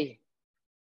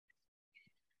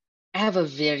a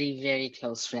very, very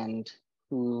close friend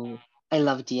who I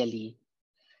love dearly,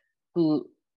 who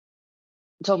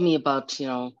told me about,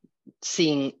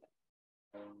 seeing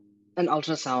an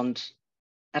ultrasound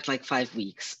at like 5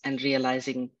 weeks and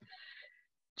realizing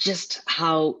just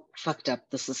how fucked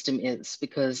up the system is,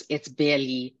 because it's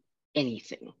barely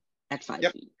anything at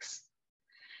 5 weeks.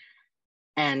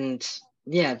 And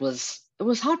yeah, it was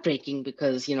heartbreaking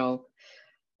because,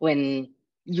 when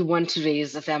you want to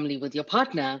raise a family with your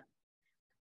partner,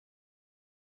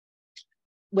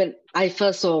 when I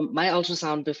first saw my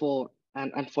ultrasound before,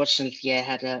 and unfortunately I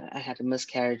had a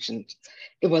miscarriage, and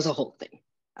it was a whole thing.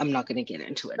 I'm not going to get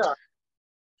into it.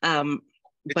 Yeah.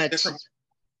 But it's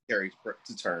scary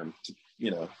to term,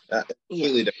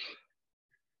 completely different.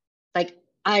 Like,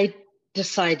 I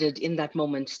decided in that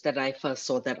moment that I first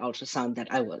saw that ultrasound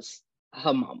that I was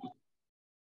her mom.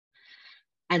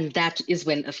 And that is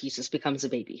when a fetus becomes a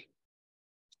baby.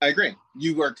 I agree.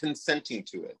 You are consenting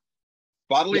to it.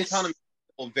 Bodily Yes. autonomy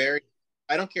will vary.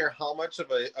 I don't care how much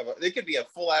of a they could be a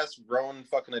full ass grown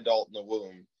fucking adult in the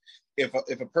womb. If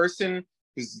a person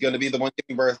who's going to be the one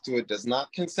giving birth to it does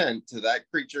not consent to that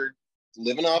creature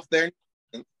living off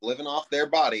their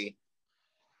body,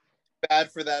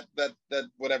 bad for that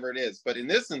whatever it is. But in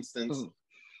this instance,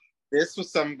 this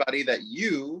was somebody that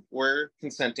you were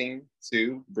consenting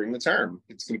to bring the term.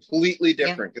 It's completely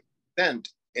different. Consent,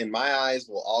 in my eyes,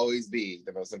 will always be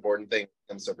the most important thing when it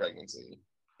comes to pregnancy.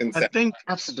 Consent. I think,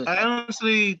 Absolutely. I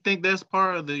honestly think that's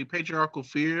part of the patriarchal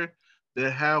fear,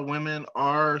 that how women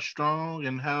are strong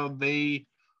and how they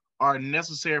are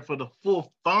necessary for the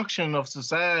full function of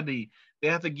society. They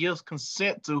have to give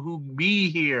consent to who be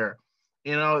here.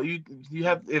 You know, you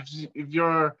have, if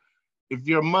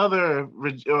your mother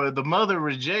or the mother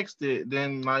rejects it,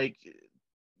 then like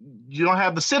you don't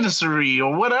have the citizenry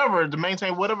or whatever to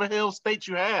maintain whatever hell state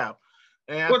you have.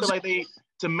 And I feel like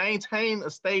to maintain a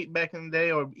state back in the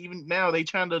day, or even now, they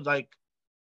trying to like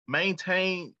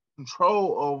maintain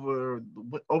control over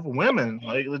women.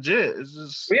 Like legit, it's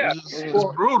just, it's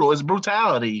brutal. It's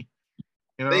brutality.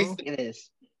 You know, it is.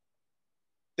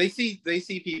 They see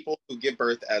people who give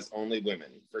birth as only women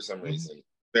for some reason.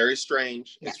 Very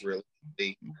strange. Yeah. It's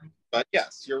really, but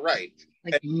yes, you're right.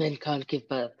 Like men can't give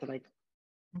birth. Like,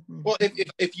 well,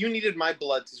 if you needed my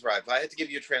blood to survive, if I had to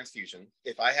give you a transfusion,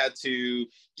 if I had to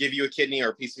give you a kidney or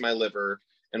a piece of my liver,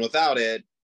 and without it,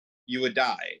 you would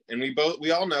die. And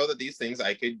we all know that these things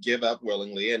I could give up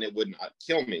willingly and it would not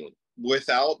kill me.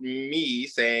 Without me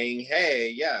saying, hey,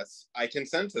 yes, I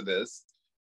consent to this,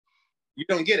 you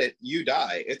don't get it, you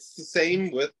die. It's the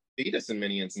same with fetus in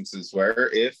many instances, where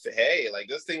if, hey, like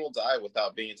this thing will die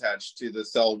without being attached to the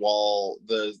cell wall,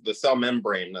 the cell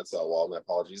membrane, not cell wall, my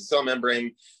apologies, the cell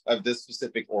membrane of this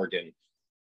specific organ.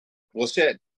 Well,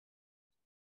 shit,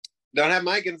 don't have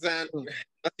my consent.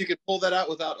 You could pull that out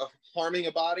without harming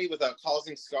a body, without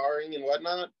causing scarring and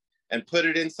whatnot, and put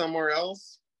it in somewhere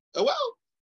else. Oh well,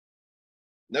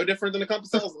 no different than a clump of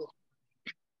cells.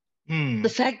 The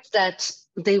fact that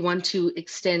they want to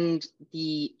extend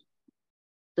the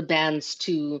bans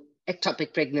to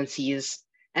ectopic pregnancies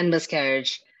and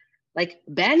miscarriage, like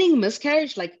banning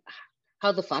miscarriage, like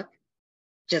how the fuck?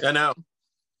 Just I know.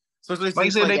 Especially like I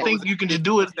said, they think you can just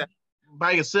do it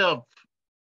by yourself.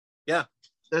 Yeah,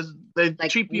 they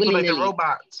like treat people like they're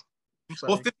robots.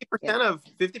 Well,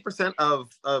 50%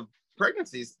 of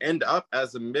pregnancies end up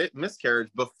as a miscarriage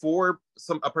before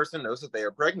a person knows that they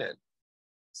are pregnant.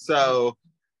 So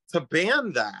to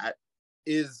ban that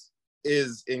is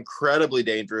incredibly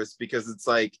dangerous, because it's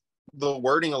like the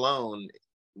wording alone,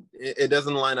 it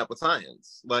doesn't line up with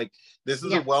science. Like this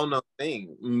is a well-known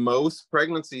thing. Most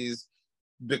pregnancies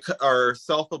are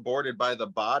self-aborted by the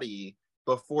body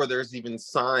before there's even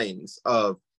signs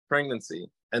of pregnancy.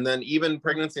 And then even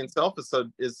pregnancy itself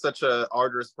is such a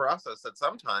arduous process that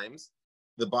sometimes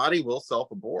the body will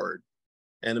self-abort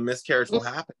and a miscarriage will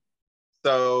happen.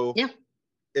 So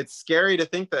it's scary to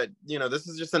think that, you know, this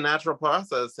is just a natural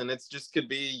process, and it's just could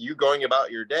be you going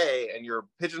about your day and you're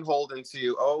pigeonholed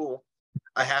into, oh,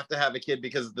 I have to have a kid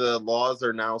because the laws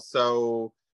are now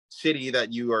so shitty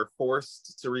that you are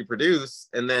forced to reproduce.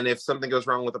 And then if something goes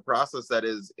wrong with the process that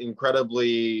is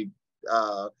incredibly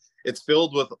it's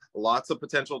filled with lots of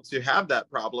potential to have that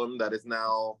problem that is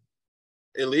now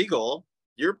illegal,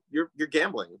 you're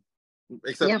gambling.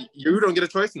 Except you don't get a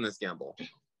choice in this gamble.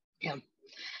 Yeah.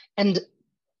 And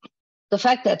the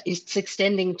fact that it's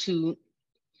extending to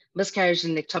miscarriage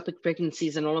and ectopic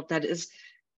pregnancies and all of that it's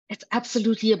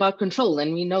absolutely about control,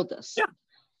 and we know this. Yeah.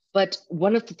 But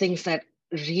one of the things that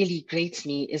really grates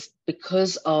me is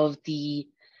because of the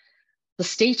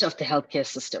state of the healthcare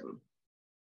system.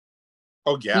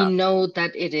 Oh, yeah. We know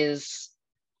that it is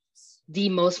the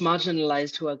most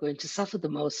marginalized who are going to suffer the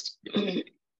most.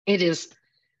 It is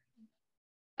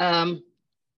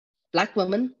Black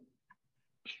women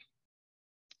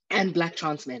and Black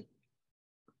trans men.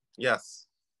 Yes.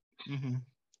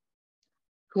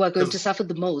 Who are going to suffer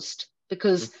the most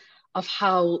because of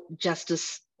how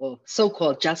justice, or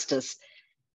so-called justice,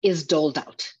 is doled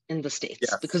out in the States.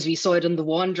 Yes. Because we saw it in the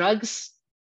war on drugs.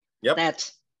 Yep.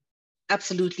 That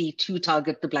absolutely to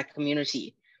target the Black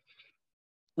community.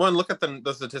 Well, and look at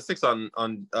the statistics on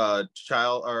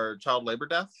child labor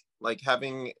death. Like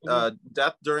having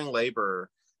death during labor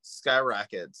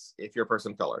skyrockets if you're a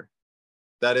person of color.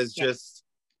 That is just,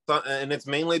 and it's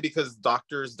mainly because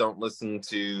doctors don't listen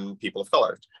to people of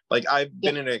color. Like I've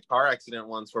been in a car accident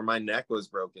once where my neck was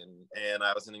broken and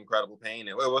I was in incredible pain.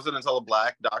 It wasn't until a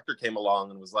Black doctor came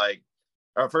along and was like,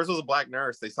 first it was a Black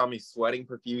nurse. They saw me sweating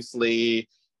profusely.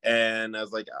 And I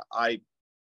was like, I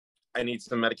need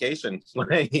some medication.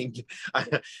 Like,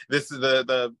 this is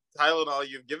the Tylenol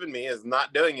you've given me is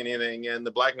not doing anything. And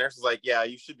the black nurse was like, yeah,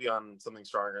 you should be on something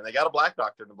stronger. And they got a black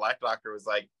doctor, and the black doctor was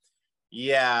like,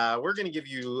 yeah, we're going to give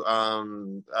you,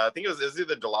 I think it was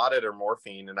either Dilaudid or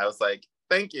morphine. And I was like,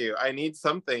 thank you. I need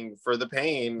something for the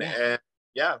pain. And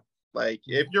yeah, like,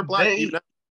 if you're black,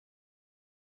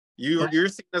 you're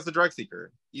seen as a drug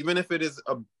seeker, even if it is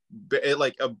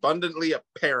like abundantly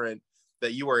apparent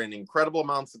that you are in incredible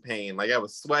amounts of pain. Like, I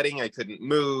was sweating, I couldn't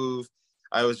move.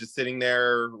 I was just sitting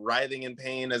there writhing in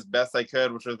pain as best I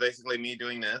could, which was basically me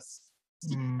doing this.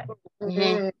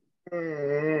 Mm-hmm.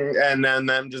 And then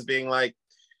them just being like,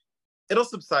 it'll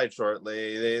subside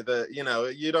shortly.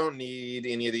 You don't need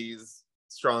any of these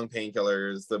strong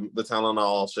painkillers. The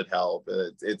Tylenol should help.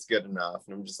 It's good enough.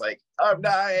 And I'm just like, I'm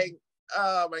dying.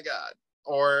 Oh my God.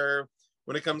 Or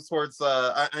when it comes towards,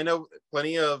 I know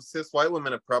plenty of cis white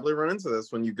women have probably run into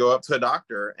this when you go up to a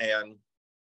doctor and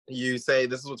you say,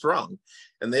 this is what's wrong.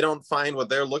 And they don't find what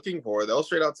they're looking for. They'll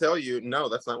straight out tell you, no,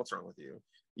 that's not what's wrong with you.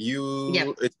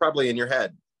 It's probably in your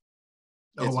head.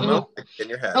 It's in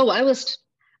your head. Oh, I was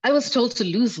told to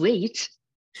lose weight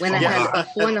when I had a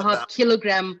 4.5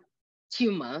 kilogram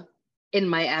tumor in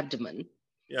my abdomen.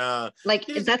 Yeah. Like,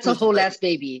 that's a whole ass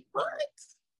baby. What?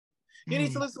 You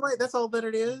need to lose some weight. That's all that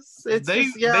it is. I'm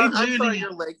sorry,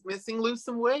 your leg's missing. Lose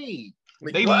some weight.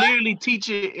 Like, they literally teach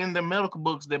it in the medical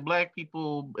books that black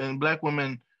people and black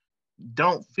women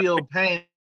don't feel pain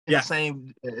in the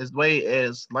same way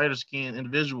as lighter skinned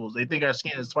individuals. They think our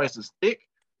skin is twice as thick.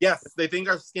 Yes, they think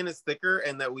our skin is thicker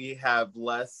and that we have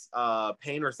less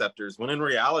pain receptors, when in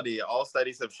reality, all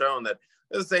studies have shown that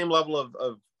there's the same level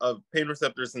of pain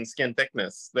receptors and skin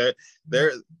thickness. The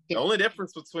only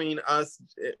difference between us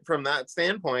from that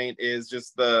standpoint is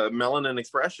just the melanin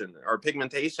expression or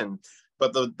pigmentation.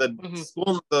 But those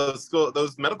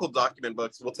medical document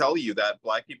books will tell you that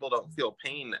black people don't feel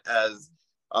pain as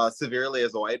severely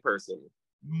as a white person.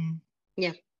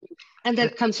 Yeah, and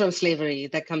that comes from slavery.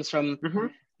 That comes from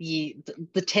the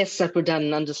tests that were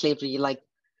done under slavery, like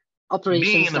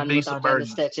operations done without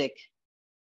anesthetic.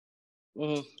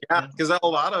 Yeah, because a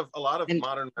lot of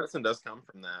modern medicine does come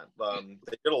from that.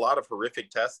 They did a lot of horrific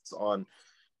tests on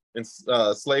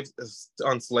slaves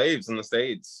in the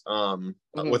States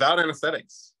without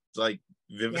anesthetics, like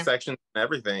vivisection and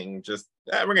everything. Just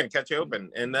we're gonna cut you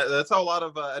open, and that's how a lot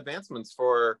of advancements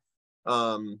for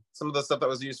some of the stuff that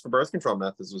was used for birth control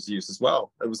methods was used as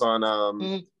well. It was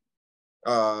on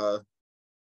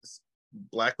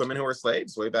black women who were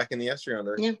slaves way back in the East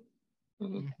Yonder. Yeah.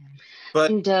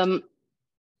 But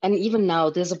and even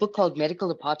now, there's a book called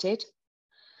Medical Apartheid.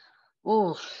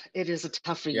 Oh, it is a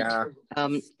tough read. Yeah.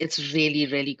 It's really,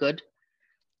 really good.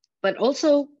 But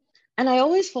also, and I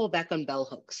always fall back on bell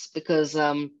hooks because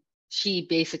she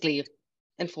basically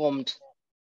informed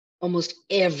almost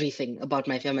everything about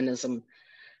my feminism.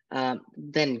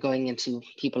 Then going into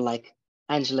people like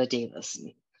Angela Davis,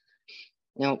 and,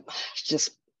 just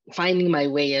finding my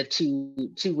way to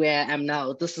where I am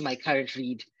now. This is my current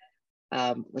read,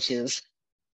 which is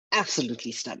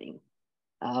absolutely stunning.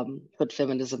 Good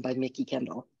Feminism by Mickey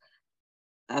Kendall.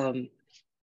 And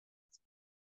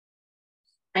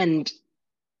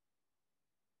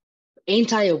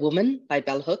Ain't I a Woman by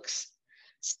Bell Hooks,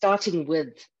 starting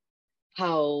with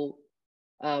how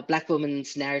Black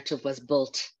women's narrative was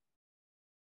built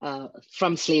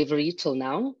from slavery till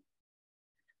now,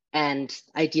 and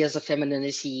ideas of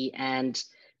femininity and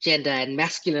gender and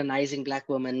masculinizing Black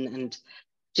women, and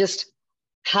just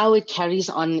how it carries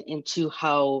on into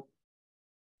how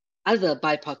other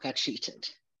BIPOC are treated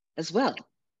as well.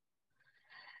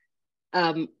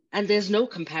 And there's no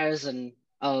comparison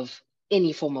of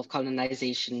any form of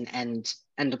colonization and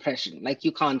oppression. Like,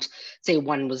 you can't say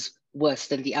one was worse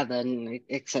than the other, and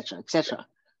et cetera, et cetera.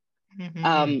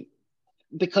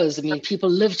 Because, I mean, people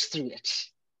lived through it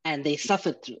and they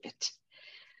suffered through it.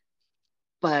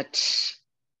 But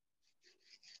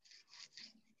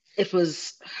it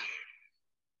was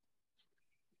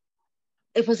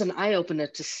an eye-opener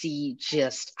to see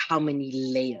just how many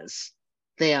layers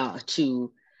there are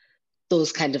to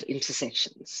those kind of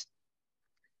intersections,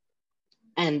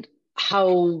 and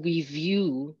how we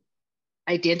view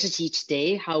identity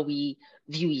today, how we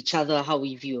view each other, how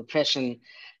we view oppression,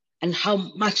 and how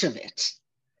much of it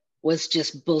was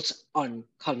just built on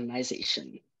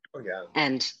colonization. Oh, yeah.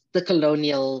 And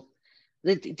the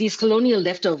these colonial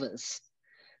leftovers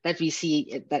that we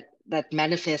see that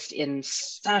manifest in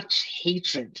such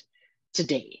hatred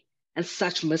today and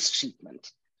such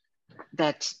mistreatment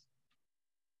that,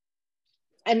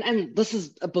 and this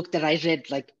is a book that I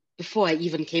read like before I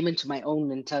even came into my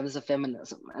own in terms of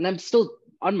feminism. And I'm still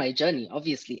on my journey,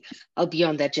 obviously. I'll be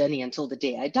on that journey until the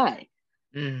day I die.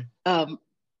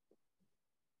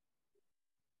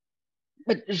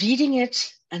 But reading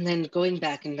it and then going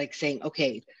back and like saying,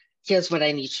 okay, here's what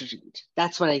I need to read.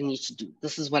 That's what I need to do.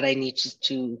 This is what I need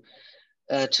to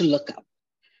look up.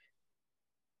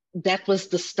 That was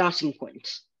the starting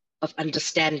point of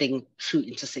understanding true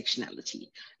intersectionality.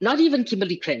 Not even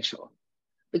Kimberly Crenshaw,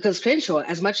 because Crenshaw,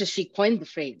 as much as she coined the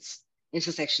phrase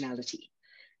intersectionality,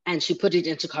 and she put it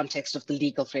into context of the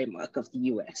legal framework of the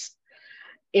US,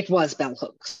 it was bell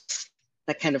hooks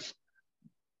that kind of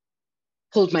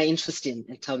pulled my interest in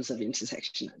terms of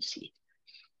intersectionality,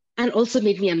 and also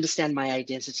made me understand my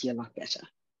identity a lot better.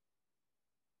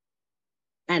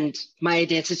 And my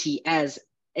identity as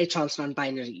a trans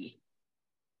non-binary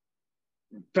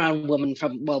brown woman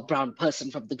brown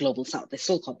person from the global South. They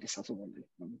still call myself a woman.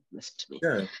 Listen to me.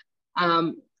 Yeah.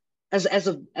 As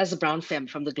a brown femme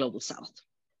from the global South.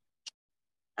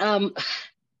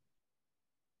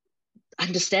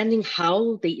 Understanding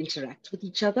how they interact with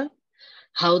each other,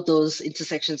 how those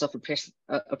intersections of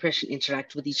oppression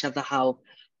interact with each other, how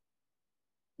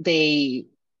they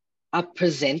are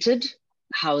presented,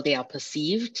 how they are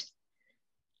perceived,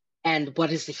 and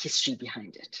what is the history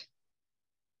behind it.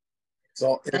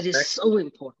 So that is so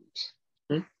important.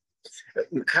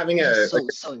 Having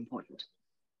so important.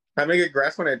 Having a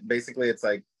grasp on it, basically, it's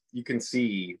like you can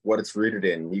see what it's rooted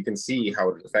in. You can see how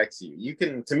it affects you. You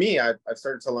can, to me, I've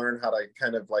started to learn how to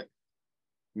kind of like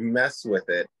mess with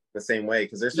it the same way,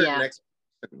 because there's certain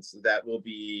expectations that will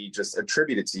be just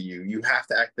attributed to you. You have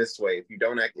to act this way.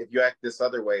 If you act this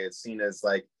other way, it's seen as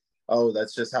like, oh,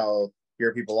 that's just how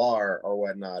your people are or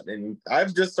whatnot. And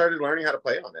I've just started learning how to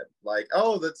play on it. Like,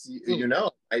 oh, that's,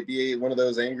 might be one of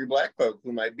those angry Black folk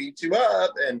who might beat you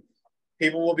up, and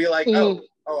people will be like, oh,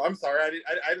 I'm sorry, I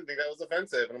didn't think that was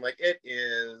offensive. And I'm like, it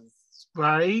is.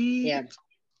 Right. Yeah.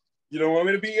 You don't want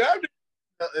me to beat you up?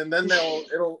 And then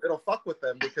it'll fuck with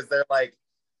them, because they're like,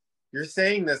 you're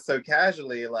saying this so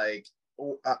casually, like,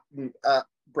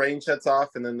 brain shuts off,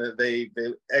 and then they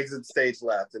exit stage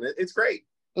left, and it's great.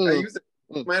 I use it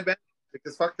to my advantage,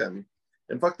 because fuck them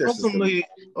and fuck their ultimately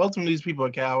these people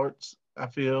are cowards, I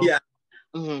feel. Yeah.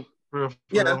 For real.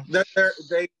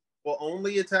 They will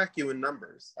only attack you in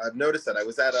numbers. I've noticed that. I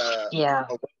was at I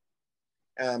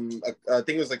think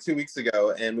it was like 2 weeks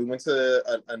ago, and we went to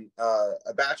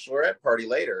a bachelorette party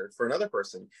later for another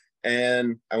person,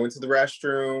 and I went to the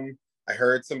restroom. I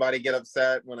heard somebody get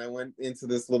upset when I went into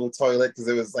this little toilet, because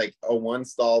it was like a one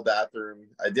stall bathroom.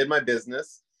 I did my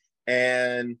business,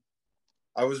 and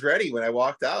I was ready when I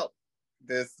walked out.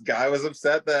 This guy was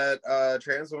upset that a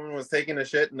trans woman was taking a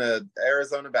shit in an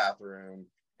Arizona bathroom,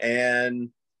 and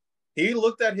he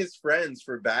looked at his friends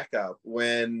for backup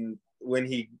when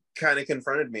he kind of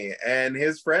confronted me, and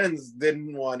his friends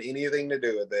didn't want anything to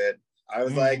do with it. I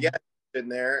was like, yeah, shit in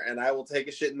there, and I will take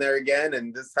a shit in there again,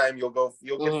 and this time you'll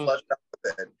get flushed out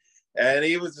with it. And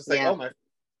he was just like, oh, my friends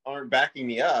aren't backing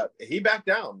me up. He backed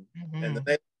down, and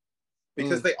then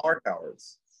because they are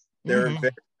cowards. They're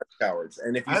very cowards,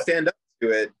 and if you stand up to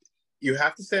it, you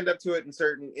have to stand up to it in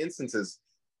certain instances.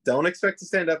 Don't expect to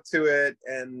stand up to it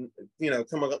and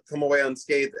come away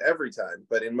unscathed every time.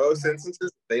 But in most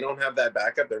instances, they don't have that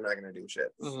backup. They're not going to do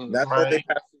shit. That's why they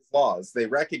pass these laws. They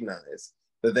recognize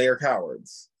that they are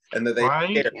cowards and that they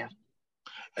care. Yeah.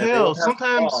 Hell,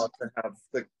 sometimes to have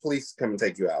the police come and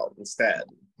take you out instead.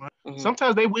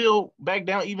 Sometimes they will back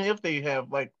down, even if they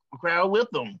have like a crowd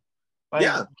with them.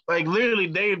 Like literally,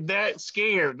 they're that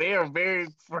scared. They are very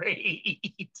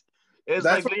afraid. It's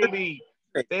like literally,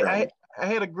 I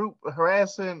had a group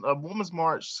harassing a women's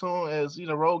march soon as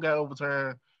road got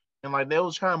overturned, and like they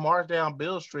was trying to march down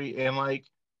Bill Street, and like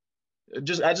I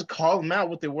just called them out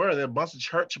what they were. They're a bunch of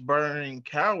church burning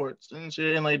cowards and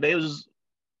shit, and like they went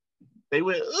they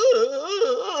went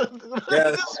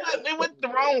the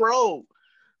wrong road.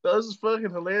 So this is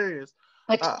fucking hilarious.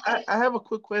 I have a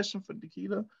quick question for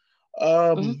Nikita.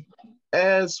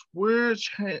 As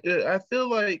I feel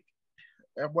like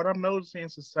what I'm noticing in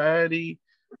society,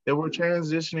 that we're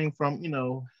transitioning from,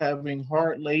 having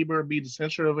hard labor be the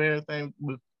center of everything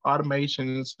with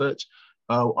automation and such,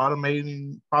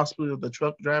 automating possibly the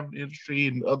truck driving industry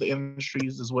and other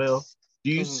industries as well.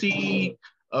 Do you see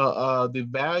the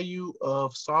value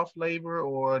of soft labor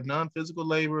or non-physical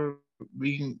labor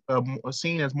being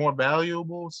seen as more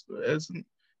valuable? Do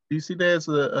you see that as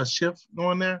a shift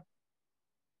going there?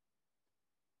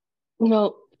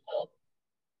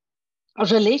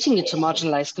 Relating it to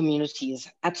marginalized communities,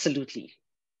 absolutely.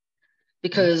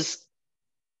 Because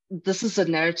this is a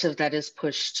narrative that is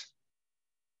pushed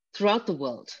throughout the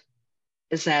world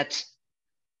is that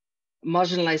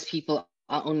marginalized people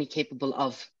are only capable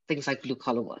of things like blue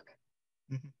collar work.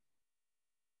 Mm-hmm.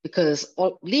 Because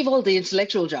leave all the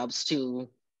intellectual jobs to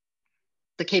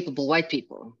the capable white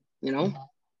people, you know,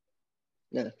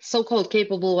 the so-called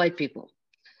capable white people.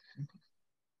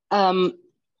 And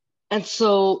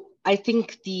so I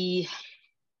think the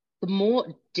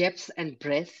more depth and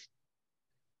breadth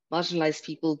marginalized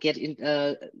people get in,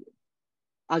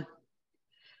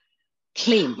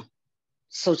 claim,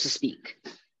 so to speak,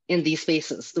 in these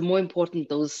spaces, the more important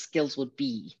those skills would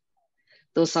be.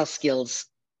 Those are skills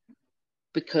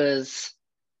because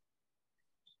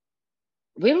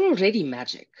we're already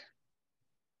magic,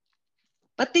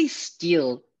 but they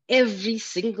steal every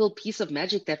single piece of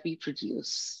magic that we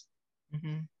produce.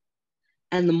 Mm-hmm.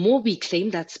 And the more we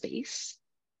claim that space,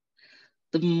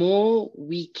 the more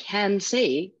we can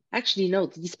say, actually, no,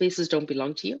 these spaces don't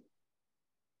belong to you.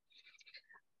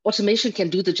 Automation can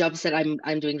do the jobs that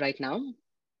I'm doing right now.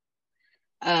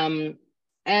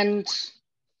 And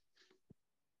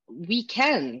we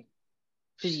can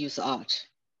produce art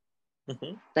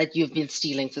that you've been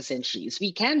stealing for centuries.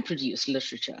 We can produce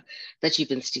literature that you've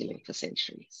been stealing for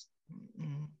centuries.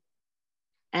 Mm-hmm.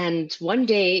 And one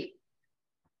day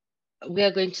we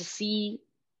are going to see,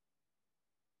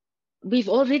 we've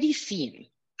already seen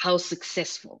how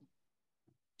successful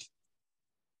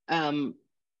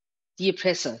the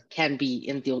oppressor can be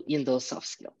in those soft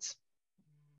skills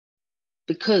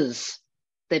because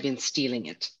they've been stealing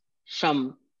it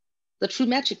from the true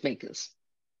magic makers.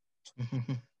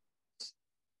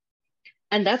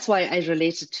 And that's why I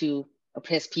related to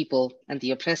oppressed people and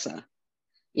the oppressor,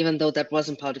 even though that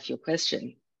wasn't part of your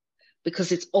question,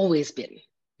 because it's always been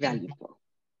valuable.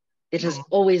 It has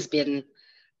always been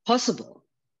possible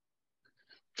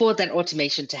for that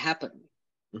automation to happen.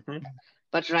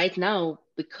 But right now,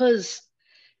 because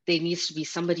there needs to be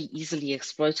somebody easily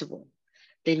exploitable,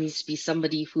 there needs to be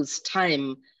somebody whose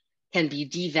time can be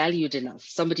devalued enough,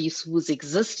 somebody whose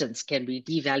existence can be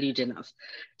devalued enough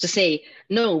to say,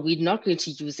 no, we're not going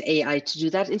to use AI to do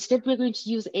that. Instead, we're going to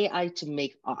use AI to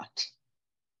make art.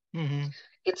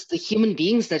 It's the human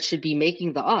beings that should be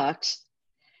making the art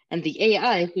and the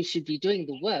AI who should be doing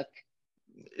the work.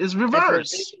 It's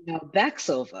reverse. Taking our backs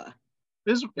over.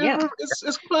 It's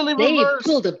completely they reverse.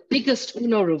 pull the biggest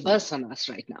Uno reverse on us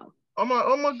right now. Oh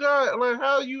my God! Like,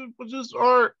 how you produce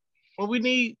art when we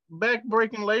need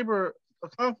back-breaking labor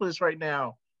accomplished right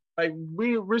now? Like,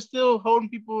 we're still holding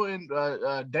people in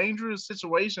dangerous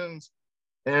situations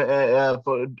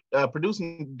for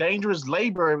producing dangerous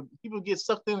labor. People get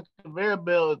sucked in a conveyor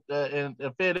belt and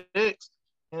FedEx,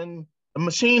 and a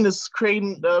machine is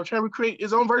trying to create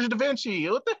its own version of Da Vinci.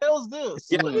 What the hell is this?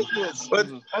 Yeah. What is this? But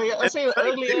I seen an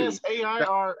ugly ass AI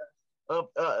art of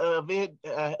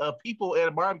people at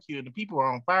a barbecue, and the people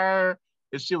are on fire.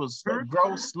 And shit was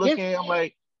gross looking. Yeah. I'm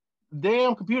like,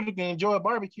 damn, computer can enjoy a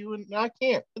barbecue, and I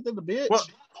can't. It's the bitch. Well,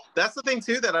 that's the thing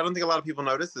too that I don't think a lot of people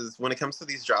notice is when it comes to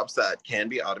these jobs that can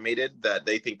be automated, that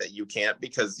they think that you can't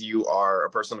because you are a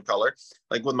person of color.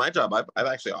 Like with my job, I've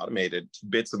actually automated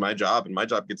bits of my job, and my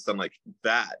job gets done like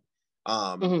that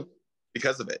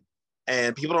because of it.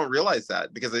 And people don't realize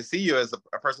that because they see you as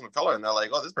a person of color, and they're like,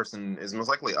 "Oh, this person is most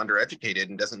likely undereducated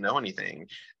and doesn't know anything."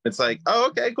 It's like, "Oh,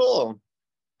 okay, cool."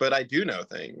 But I do know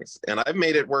things, and I've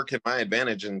made it work in my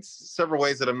advantage in several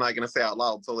ways that I'm not going to say out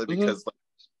loud, solely because like,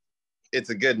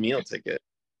 it's a good meal ticket.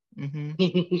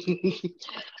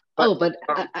 But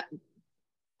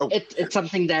it's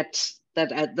something that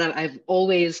I've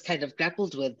always kind of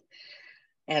grappled with,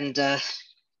 and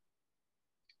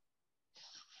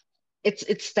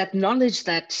it's that knowledge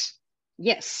that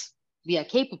yes, we are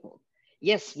capable,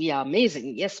 yes, we are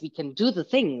amazing, yes, we can do the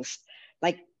things.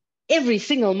 Like every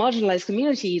single marginalized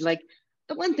community, like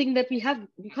the one thing that we have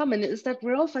in common is that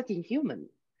we're all fucking human.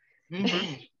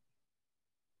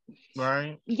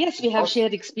 Right. Yes, we have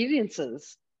shared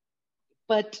experiences,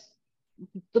 but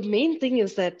the main thing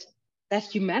is that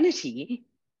humanity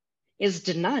is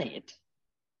denied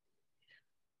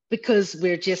because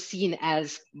we're just seen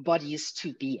as bodies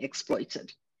to be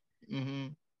exploited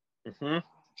and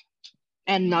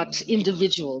not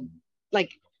individual.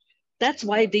 Like, that's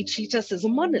why they treat us as a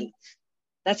monolith.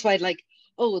 That's why, like,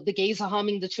 oh, the gays are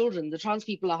harming the children, the trans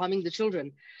people are harming the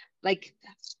children. Like,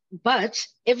 but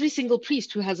every single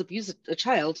priest who has abused a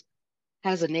child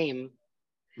has a name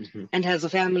and has a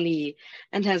family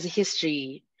and has a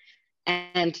history.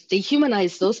 And they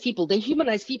humanize those people. They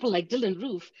humanize people like Dylan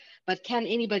Roof, but can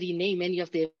anybody name any of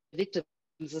their victims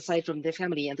aside from their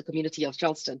family and the community of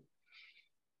Charleston?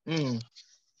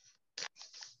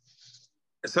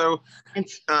 So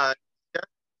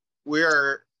we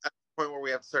are at the point where where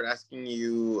we have to start asking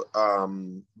you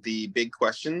the big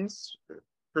questions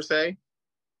per se.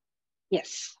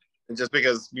 Yes. And just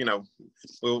because, you know,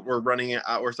 we're running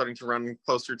out, we're starting to run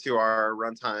closer to our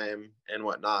runtime and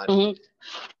whatnot.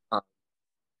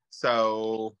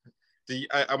 So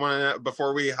I want to,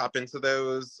 before we hop into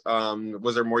those,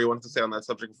 was there more you wanted to say on that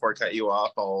subject before I cut you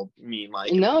off?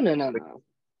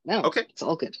 No, okay, it's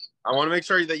all good. I want to make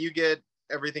sure that you get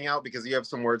everything out, because you have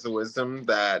some words of wisdom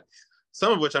that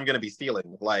some of which I'm going to be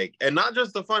stealing, like, and not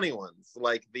just the funny ones,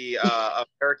 like the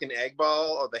American egg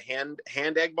ball, or the hand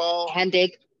egg ball, hand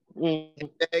egg. Hand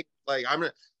egg. Like, I'm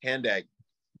a hand egg.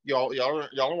 Y'all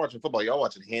aren't watching football. Y'all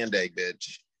watching hand egg,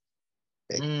 bitch.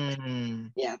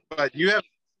 Yeah. But you have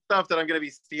stuff that I'm going to be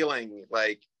stealing,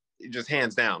 like, just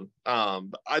hands down.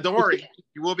 Don't worry,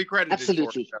 you will be credited.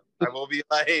 Absolutely. For it. I will be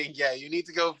like, yeah, you need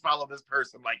to go follow this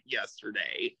person like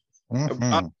yesterday,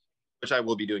 which I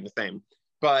will be doing the same.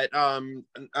 But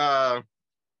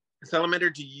Salamander,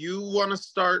 do you want to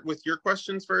start with your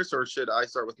questions first, or should I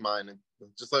start with mine?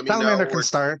 Just let me Salamander know. can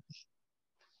start.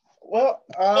 Well,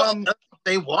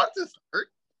 they want to start.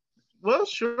 Well,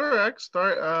 sure, I can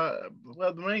start.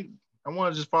 Well, I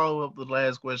want to just follow up the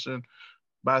last question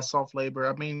by soft labor.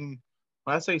 I mean,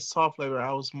 when I say soft labor,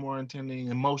 I was more intending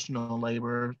emotional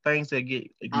labor, things that get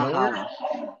ignored.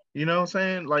 You know what I'm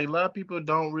saying? Like, a lot of people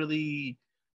don't really,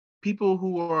 people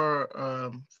who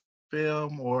are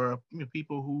film, or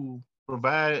people who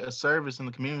provide a service in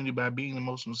the community by being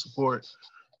emotional support.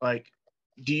 Like,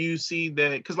 do you see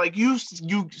that? Because like you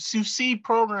see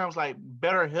programs like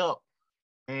BetterHelp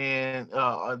and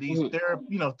these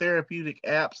therapeutic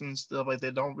apps and stuff like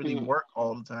that don't really work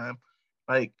all the time.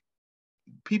 Like,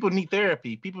 people need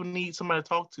therapy. People need somebody to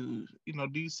talk to. You know,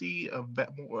 do you see a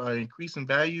increase in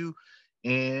value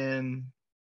in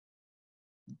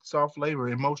soft labor,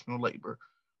 emotional labor?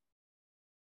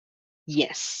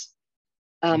 Yes.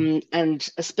 And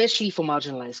especially for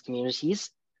marginalized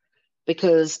communities,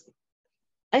 because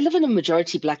I live in a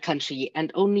majority Black country,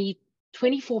 and only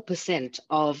 24%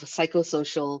 of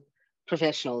psychosocial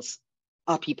professionals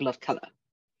are people of color.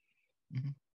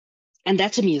 And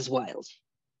that to me is wild.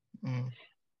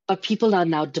 But people are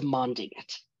now demanding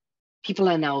it. People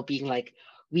are now being like,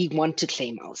 we want to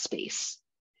claim our space.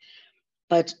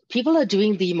 But people are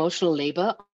doing the emotional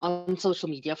labor on social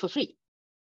media for free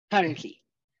currently.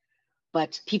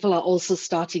 But people are also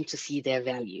starting to see their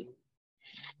value.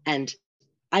 And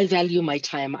I value my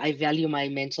time. I value my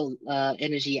mental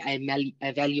energy. I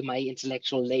value my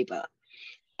intellectual labor.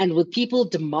 And with people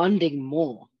demanding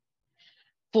more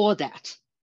for that,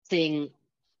 saying,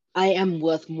 I am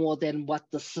worth more than what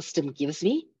the system gives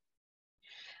me,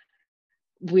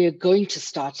 we're going to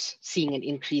start seeing an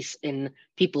increase in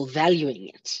people valuing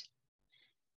it.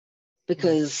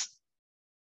 Because,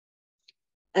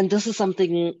 and this is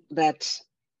something that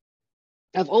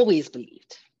I've always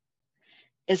believed,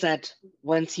 is that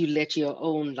once you let your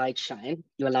own light shine,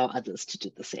 you allow others to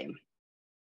do the same.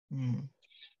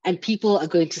 And people are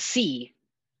going to see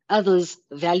others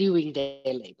valuing their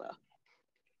labor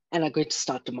and are going to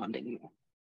start demanding more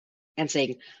and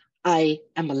saying, I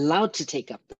am allowed to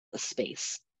take up the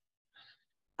space.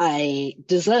 I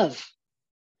deserve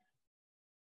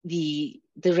the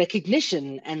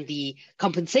recognition and the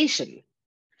compensation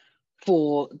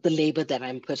for the labor that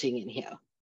I'm putting in here.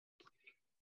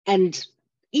 And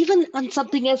even on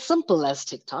something as simple as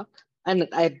TikTok, and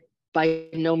I by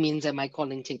no means am I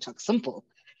calling TikTok simple,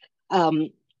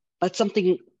 but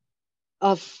something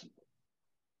of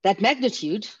that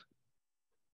magnitude,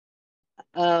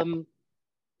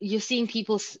 you're seeing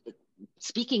people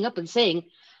speaking up and saying,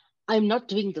 I'm not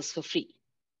doing this for free.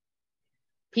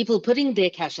 People putting their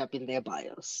cash up in their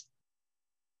bios.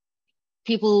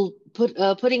 People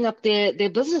putting up their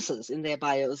businesses in their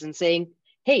bios and saying,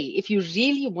 hey, if you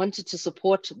really wanted to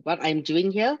support what I'm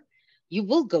doing here, you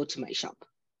will go to my shop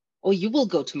or you will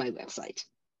go to my website.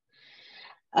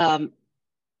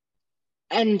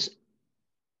 And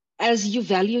as you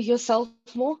value yourself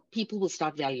more, people will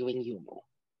start valuing you more.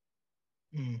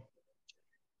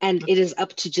 And it is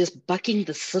up to just bucking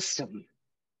the system,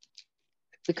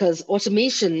 because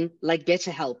automation like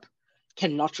BetterHelp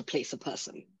cannot replace a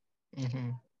person.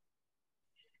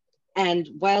 And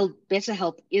while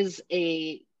BetterHelp is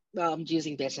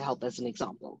using BetterHelp as an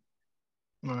example,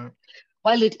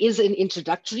 while it is an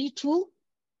introductory tool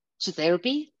to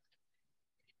therapy,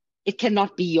 it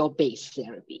cannot be your base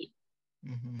therapy.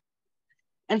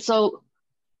 And so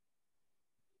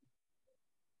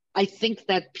I think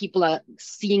that people are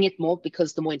seeing it more,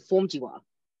 because the more informed you are,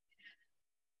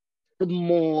 the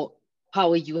more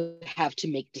power you have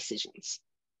to make decisions.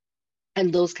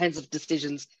 And those kinds of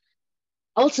decisions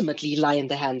ultimately lie in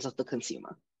the hands of the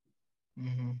consumer.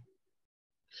 Mm-hmm.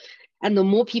 And the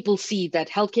more people see that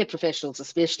healthcare professionals,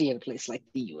 especially in a place like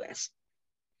the US,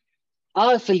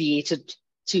 are affiliated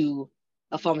to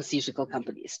pharmaceutical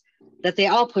companies, that they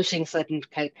are pushing certain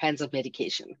kinds of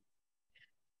medication,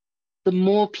 the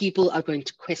more people are going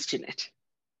to question it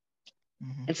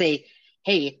and say,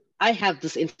 hey, I have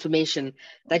this information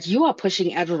that you are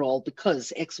pushing Adderall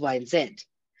because X, Y, and Z,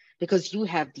 because you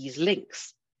have these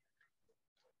links.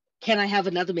 Can I have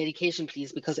another medication,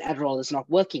 please? Because Adderall is not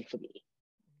working for me.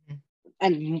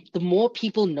 And the more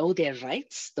people know their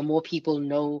rights, the more people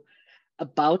know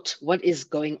about what is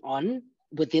going on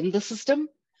within the system,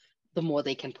 the more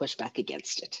they can push back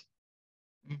against it.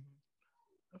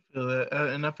 I feel that,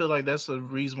 and I feel like that's the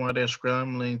reason why they're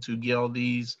scrambling to get all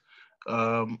these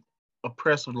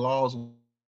oppressive laws on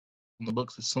the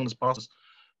books as soon as possible.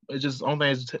 It's just the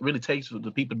only thing it really takes for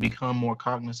the people to become more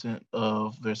cognizant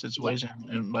of their situation.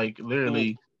 Yep. And like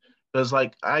literally, because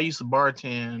like I used to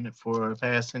bartend for the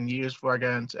past 10 years before I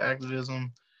got into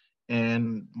activism.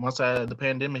 And once the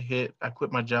pandemic hit, I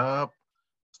quit my job,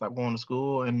 stopped going to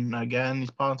school, and I got in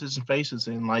these politicians' faces,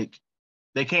 and like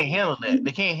they can't handle that.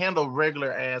 They can't handle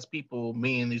regular ass people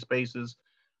being in these spaces,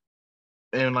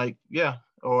 and like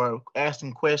or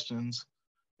asking questions.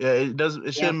 Yeah, it doesn't.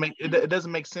 It shouldn't make. It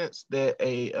doesn't make sense that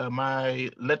my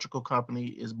electrical company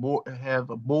is have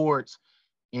boards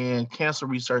in cancer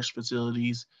research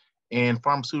facilities and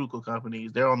pharmaceutical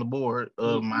companies. They're on the board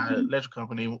of my electrical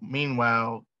company.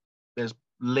 Meanwhile, there's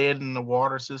lead in the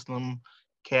water system,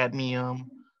 cadmium,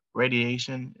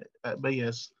 radiation. But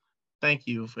yes, thank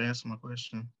you for answering my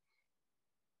question.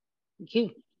 Thank you.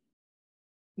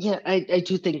 Yeah, I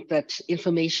do think that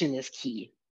information is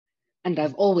key. And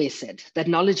I've always said that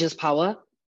knowledge is power.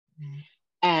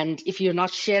 And if you're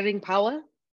not sharing power,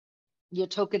 you're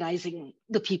tokenizing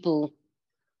the people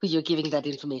who you're giving that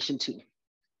information to.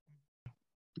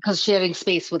 Because sharing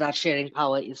space without sharing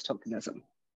power is tokenism.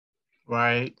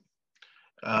 Right.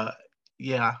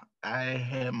 Yeah, I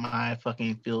had my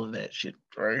fucking feel of that shit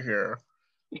right here.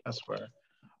 I swear.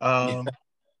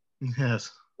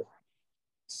 Yes.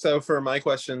 So for my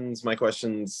questions,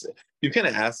 you've kind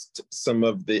of asked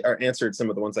answered some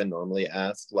of the ones I normally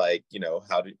ask, like,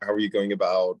 how are you going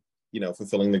about,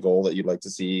 fulfilling the goal that you'd like to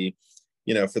see,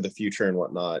 for the future and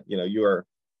whatnot. You are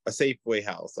a Safeway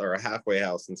house or a halfway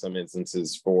house in some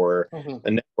instances for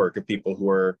a network of people who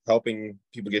are helping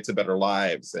people get to better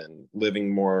lives and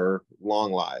living more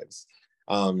long lives.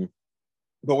 But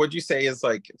what would you say is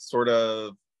like sort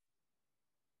of,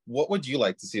 what would you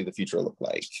like to see the future look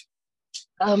like?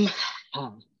 I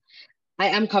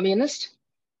am communist.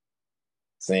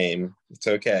 Same. It's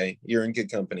okay. You're in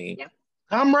good company. Yeah.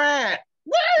 Comrade.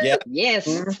 Yeah.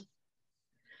 Yes.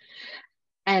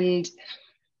 And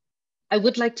I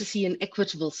would like to see an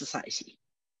equitable society.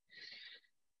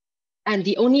 And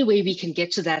the only way we can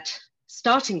get to that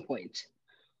starting point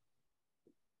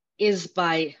is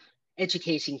by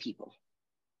educating people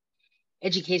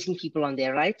on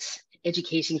their rights,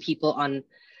 educating people on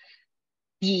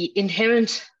the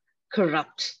inherent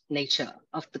corrupt nature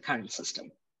of the current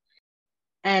system.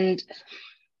 And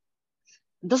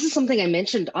this is something I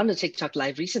mentioned on a TikTok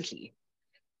live recently.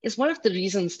 Is one of the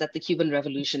reasons that the Cuban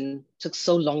Revolution took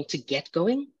so long to get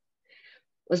going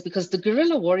was because the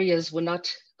guerrilla warriors were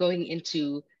not going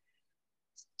into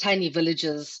tiny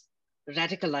villages,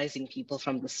 radicalizing people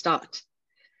from the start.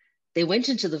 They went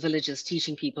into the villages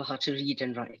teaching people how to read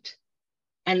and write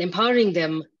and empowering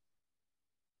them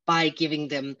by giving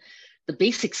them the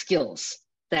basic skills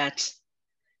that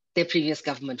their previous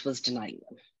government was denying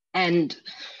them. And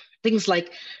things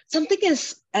like something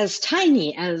as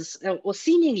tiny as, or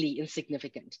seemingly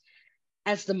insignificant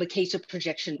as the Mercator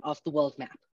projection of the world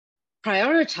map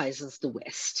prioritizes the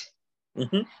West,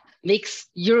 makes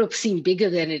Europe seem bigger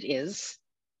than it is.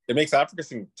 It makes Africa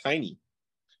seem tiny.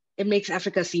 It makes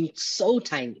Africa seem so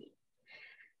tiny.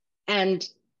 And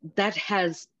that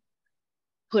has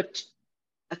put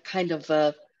a kind of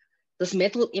this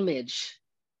mental image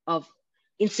of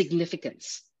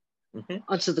insignificance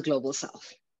onto the global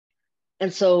South.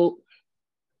 And so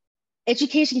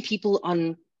educating people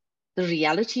on the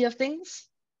reality of things,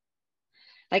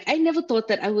 like I never thought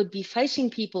that I would be fighting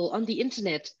people on the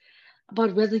internet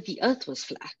about whether the earth was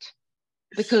flat.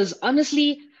 Because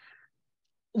honestly,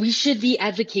 we should be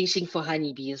advocating for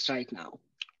honeybees right now.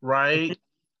 Right.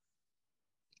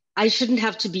 I shouldn't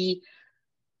have to be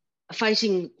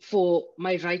fighting for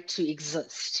my right to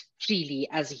exist freely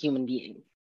as a human being.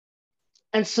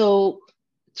 And so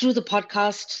through the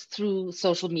podcast, through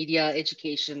social media,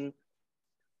 education,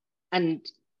 and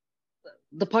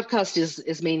the podcast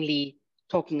is mainly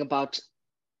talking about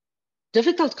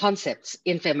difficult concepts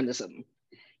in feminism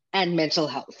and mental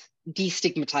health,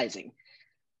 destigmatizing.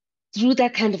 Through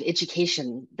that kind of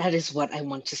education, that is what I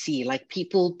want to see, like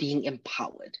people being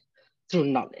empowered through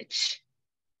knowledge.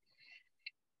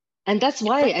 And that's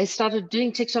why I started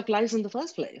doing TikTok lives in the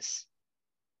first place.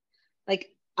 Like,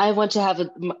 I want to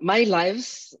have my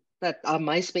lives that are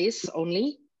my space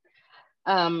only.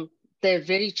 They're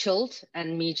very chilled,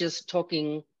 and me just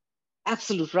talking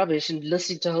absolute rubbish and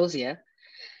listening to Hosea.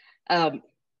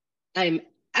 I'm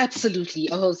absolutely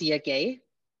a Hosea gay.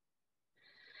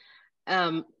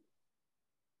 But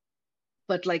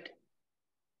like,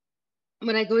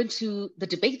 when I go into the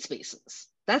debate spaces,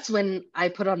 that's when I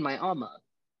put on my armor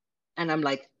and I'm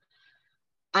like,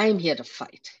 I'm here to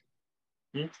fight.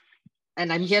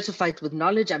 And I'm here to fight with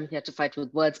knowledge. I'm here to fight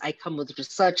with words. I come with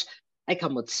research. I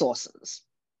come with sources.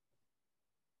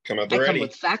 Come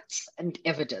with facts and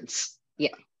evidence.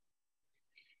 Yeah.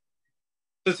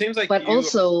 So it seems like but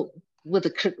also with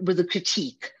a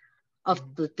critique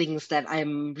of the things that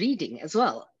I'm reading as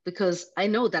well, because I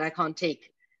know that I can't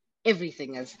take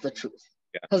everything as the truth,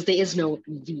 because there is no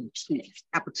the truth,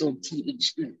 capital THE.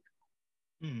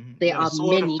 There are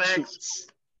many truths.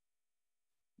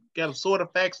 Got a sword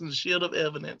of facts and a shield of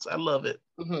evidence. I love it.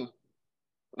 And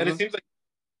it seems like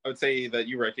I would say that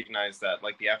you recognize that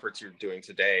like the efforts you're doing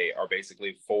today are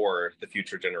basically for the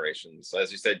future generations. So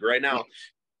as you said, right now,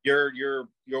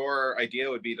 your idea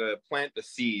would be to plant the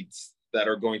seeds that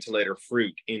are going to later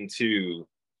fruit into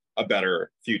a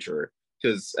better future.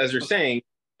 Because as you're saying,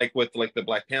 like with like the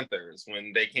Black Panthers,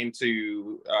 when they came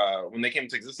to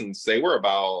existence, they were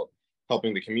about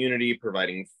helping the community,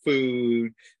 providing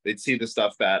food. They'd see the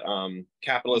stuff that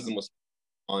capitalism was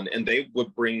on, and they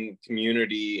would bring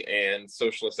community and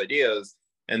socialist ideas.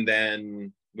 And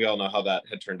then we all know how that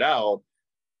had turned out.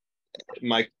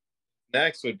 My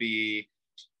next would be,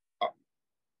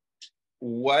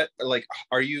 what, like,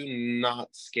 are you not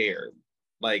scared?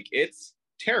 Like, it's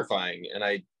terrifying, and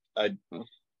I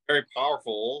very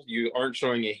powerful. You aren't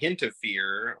showing a hint of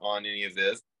fear on any of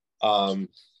this,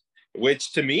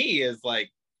 which to me is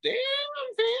like, damn,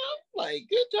 fam, like,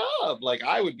 good job. Like,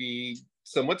 I would be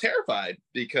somewhat terrified,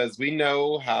 because we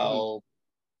know how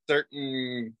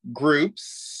certain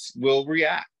groups will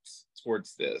react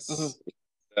towards this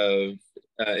of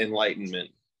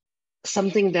enlightenment.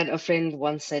 Something that a friend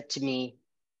once said to me,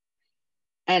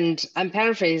 and I'm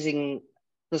paraphrasing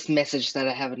this message that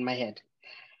I have in my head,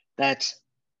 that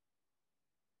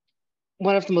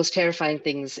one of the most terrifying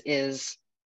things is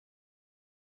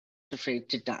afraid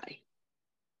to die.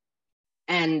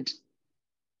 And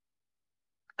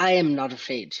I am not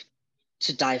afraid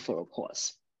to die for a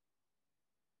cause.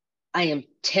 I am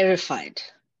terrified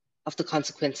of the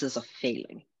consequences of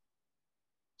failing.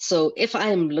 So if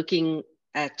I'm looking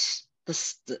at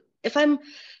this, if I'm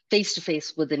face to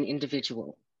face with an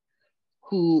individual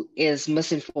who is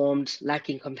misinformed,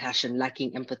 lacking compassion,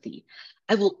 lacking empathy,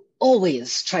 I will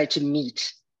always try to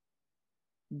meet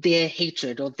their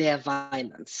hatred or their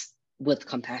violence with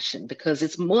compassion, because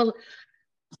it's more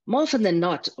often than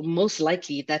not, most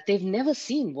likely that they've never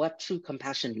seen what true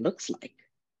compassion looks like.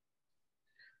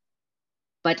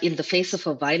 But in the face of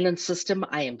a violent system,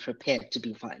 I am prepared to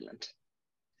be violent,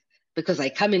 because I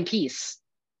come in peace,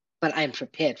 but I'm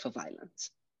prepared for violence.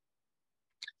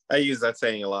 I use that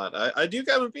saying a lot. I do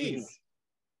come in peace,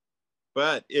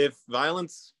 but if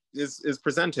violence is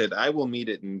presented, I will meet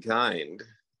it in kind,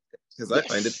 because I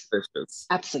find it delicious.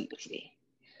 Absolutely.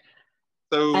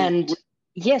 So, and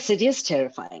yes, it is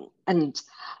terrifying. And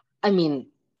I mean,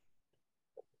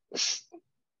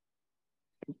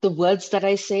 the words that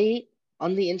I say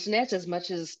on the internet, as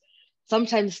much as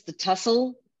sometimes the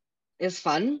tussle is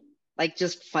fun, like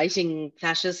just fighting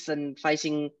fascists and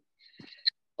fighting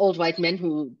old white men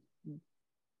who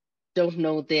don't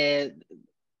know their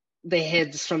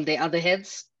heads from their other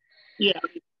heads. Yeah,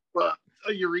 well,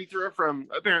 a urethra from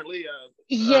apparently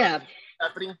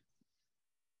happening.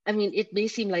 I mean, it may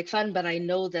seem like fun, but I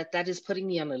know that that is putting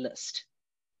me on a list.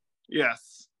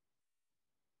 Yes.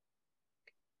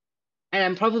 And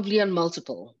I'm probably on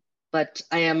multiple, but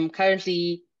I am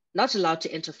currently not allowed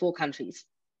to enter 4 countries.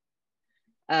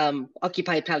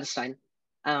 Occupied Palestine,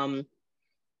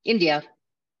 India,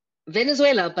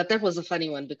 Venezuela, but that was a funny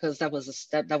one, because that was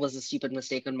a stupid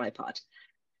mistake on my part.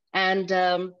 And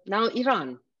now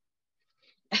Iran.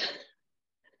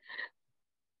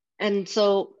 And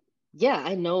so, yeah,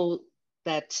 I know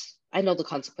the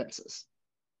consequences.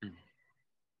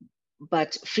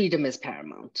 But freedom is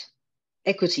paramount.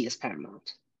 Equity is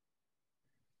paramount.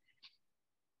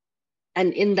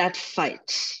 And in that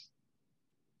fight,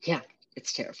 yeah,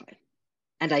 it's terrifying.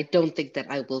 And I don't think that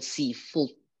I will see full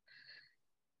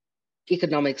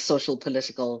economic, social,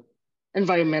 political,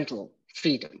 environmental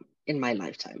freedom in my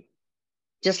lifetime.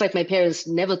 Just like my parents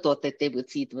never thought that they would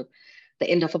see the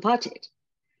end of apartheid.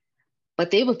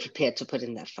 But they were prepared to put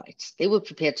in that fight. They were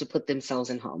prepared to put themselves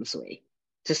in harm's way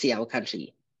to see our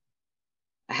country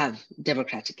have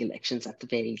democratic elections at the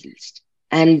very least.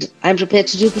 And I'm prepared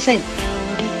to do the same.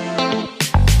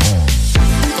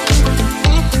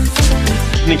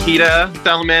 Nikita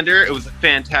Salamander, it was a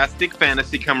fantastic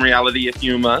fantasy come reality if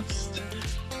you must.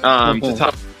 To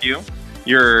talk with you.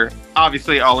 You're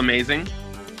obviously all amazing.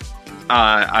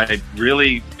 I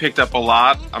really picked up a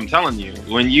lot. I'm telling you,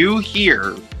 when you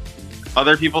hear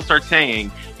other people start saying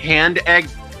hand egg,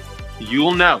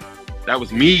 you'll know that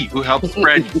was me who helped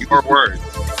spread your words.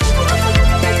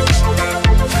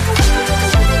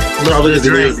 Probably because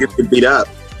you just get beat up.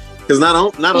 Because not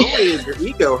only is your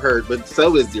ego hurt, but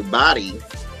so is your body.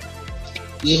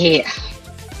 Yeah.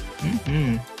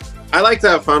 Mm-hmm. I like to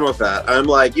have fun with that. I'm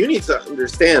like, you need to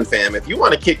understand, fam. If you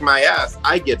want to kick my ass,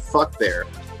 I get fucked there.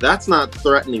 That's not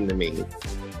threatening to me.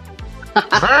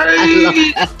 I love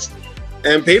that.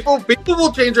 And people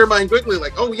will change their mind quickly.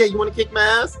 Like, oh yeah, you want to kick my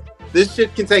ass? This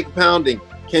shit can take a pounding.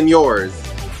 Can yours?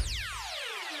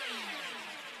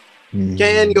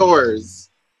 Can yours?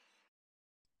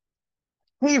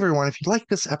 Hey everyone, if you like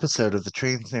this episode of the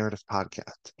Trans Narrative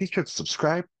Podcast, be sure to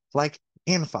subscribe, like,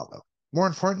 and follow. More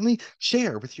importantly,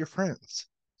 share with your friends.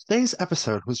 Today's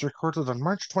episode was recorded on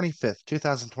March 25th,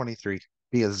 2023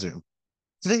 via Zoom.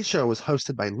 Today's show was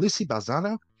hosted by Lucy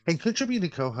Balzano and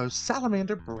contributing co-host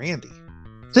Salamander Brandy.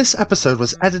 This episode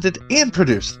was edited and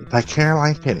produced by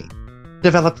Caroline Penny.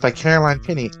 Developed by Caroline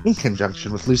Penny in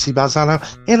conjunction with Lucy Balzano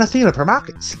and Athena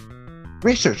Permakis.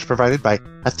 Research provided by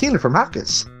Athena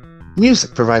Permakis.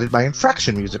 Music provided by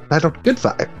Infraction Music titled Good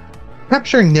Vibe.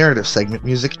 Capturing narrative segment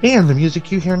music and the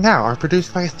music you hear now are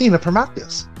produced by Athena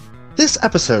Permakis. This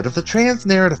episode of the Trans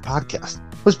Narrative Podcast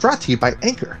was brought to you by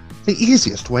Anchor, the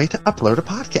easiest way to upload a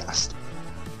podcast.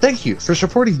 Thank you for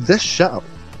supporting this show.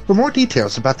 For more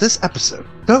details about this episode,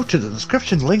 go to the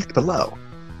description linked below.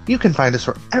 You can find us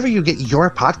wherever you get your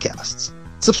podcasts.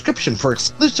 Subscription for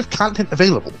exclusive content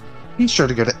available. Be sure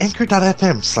to go to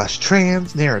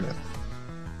anchor.fm/transnarrative.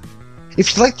 If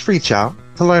you'd like to reach out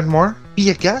to learn more, be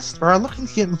a guest, or are looking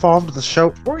to get involved with the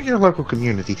show or your local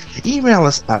community, email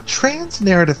us at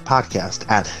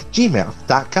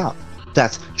transnarrativepodcast@gmail.com.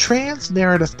 That's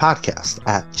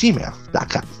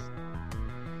transnarrativepodcast@gmail.com.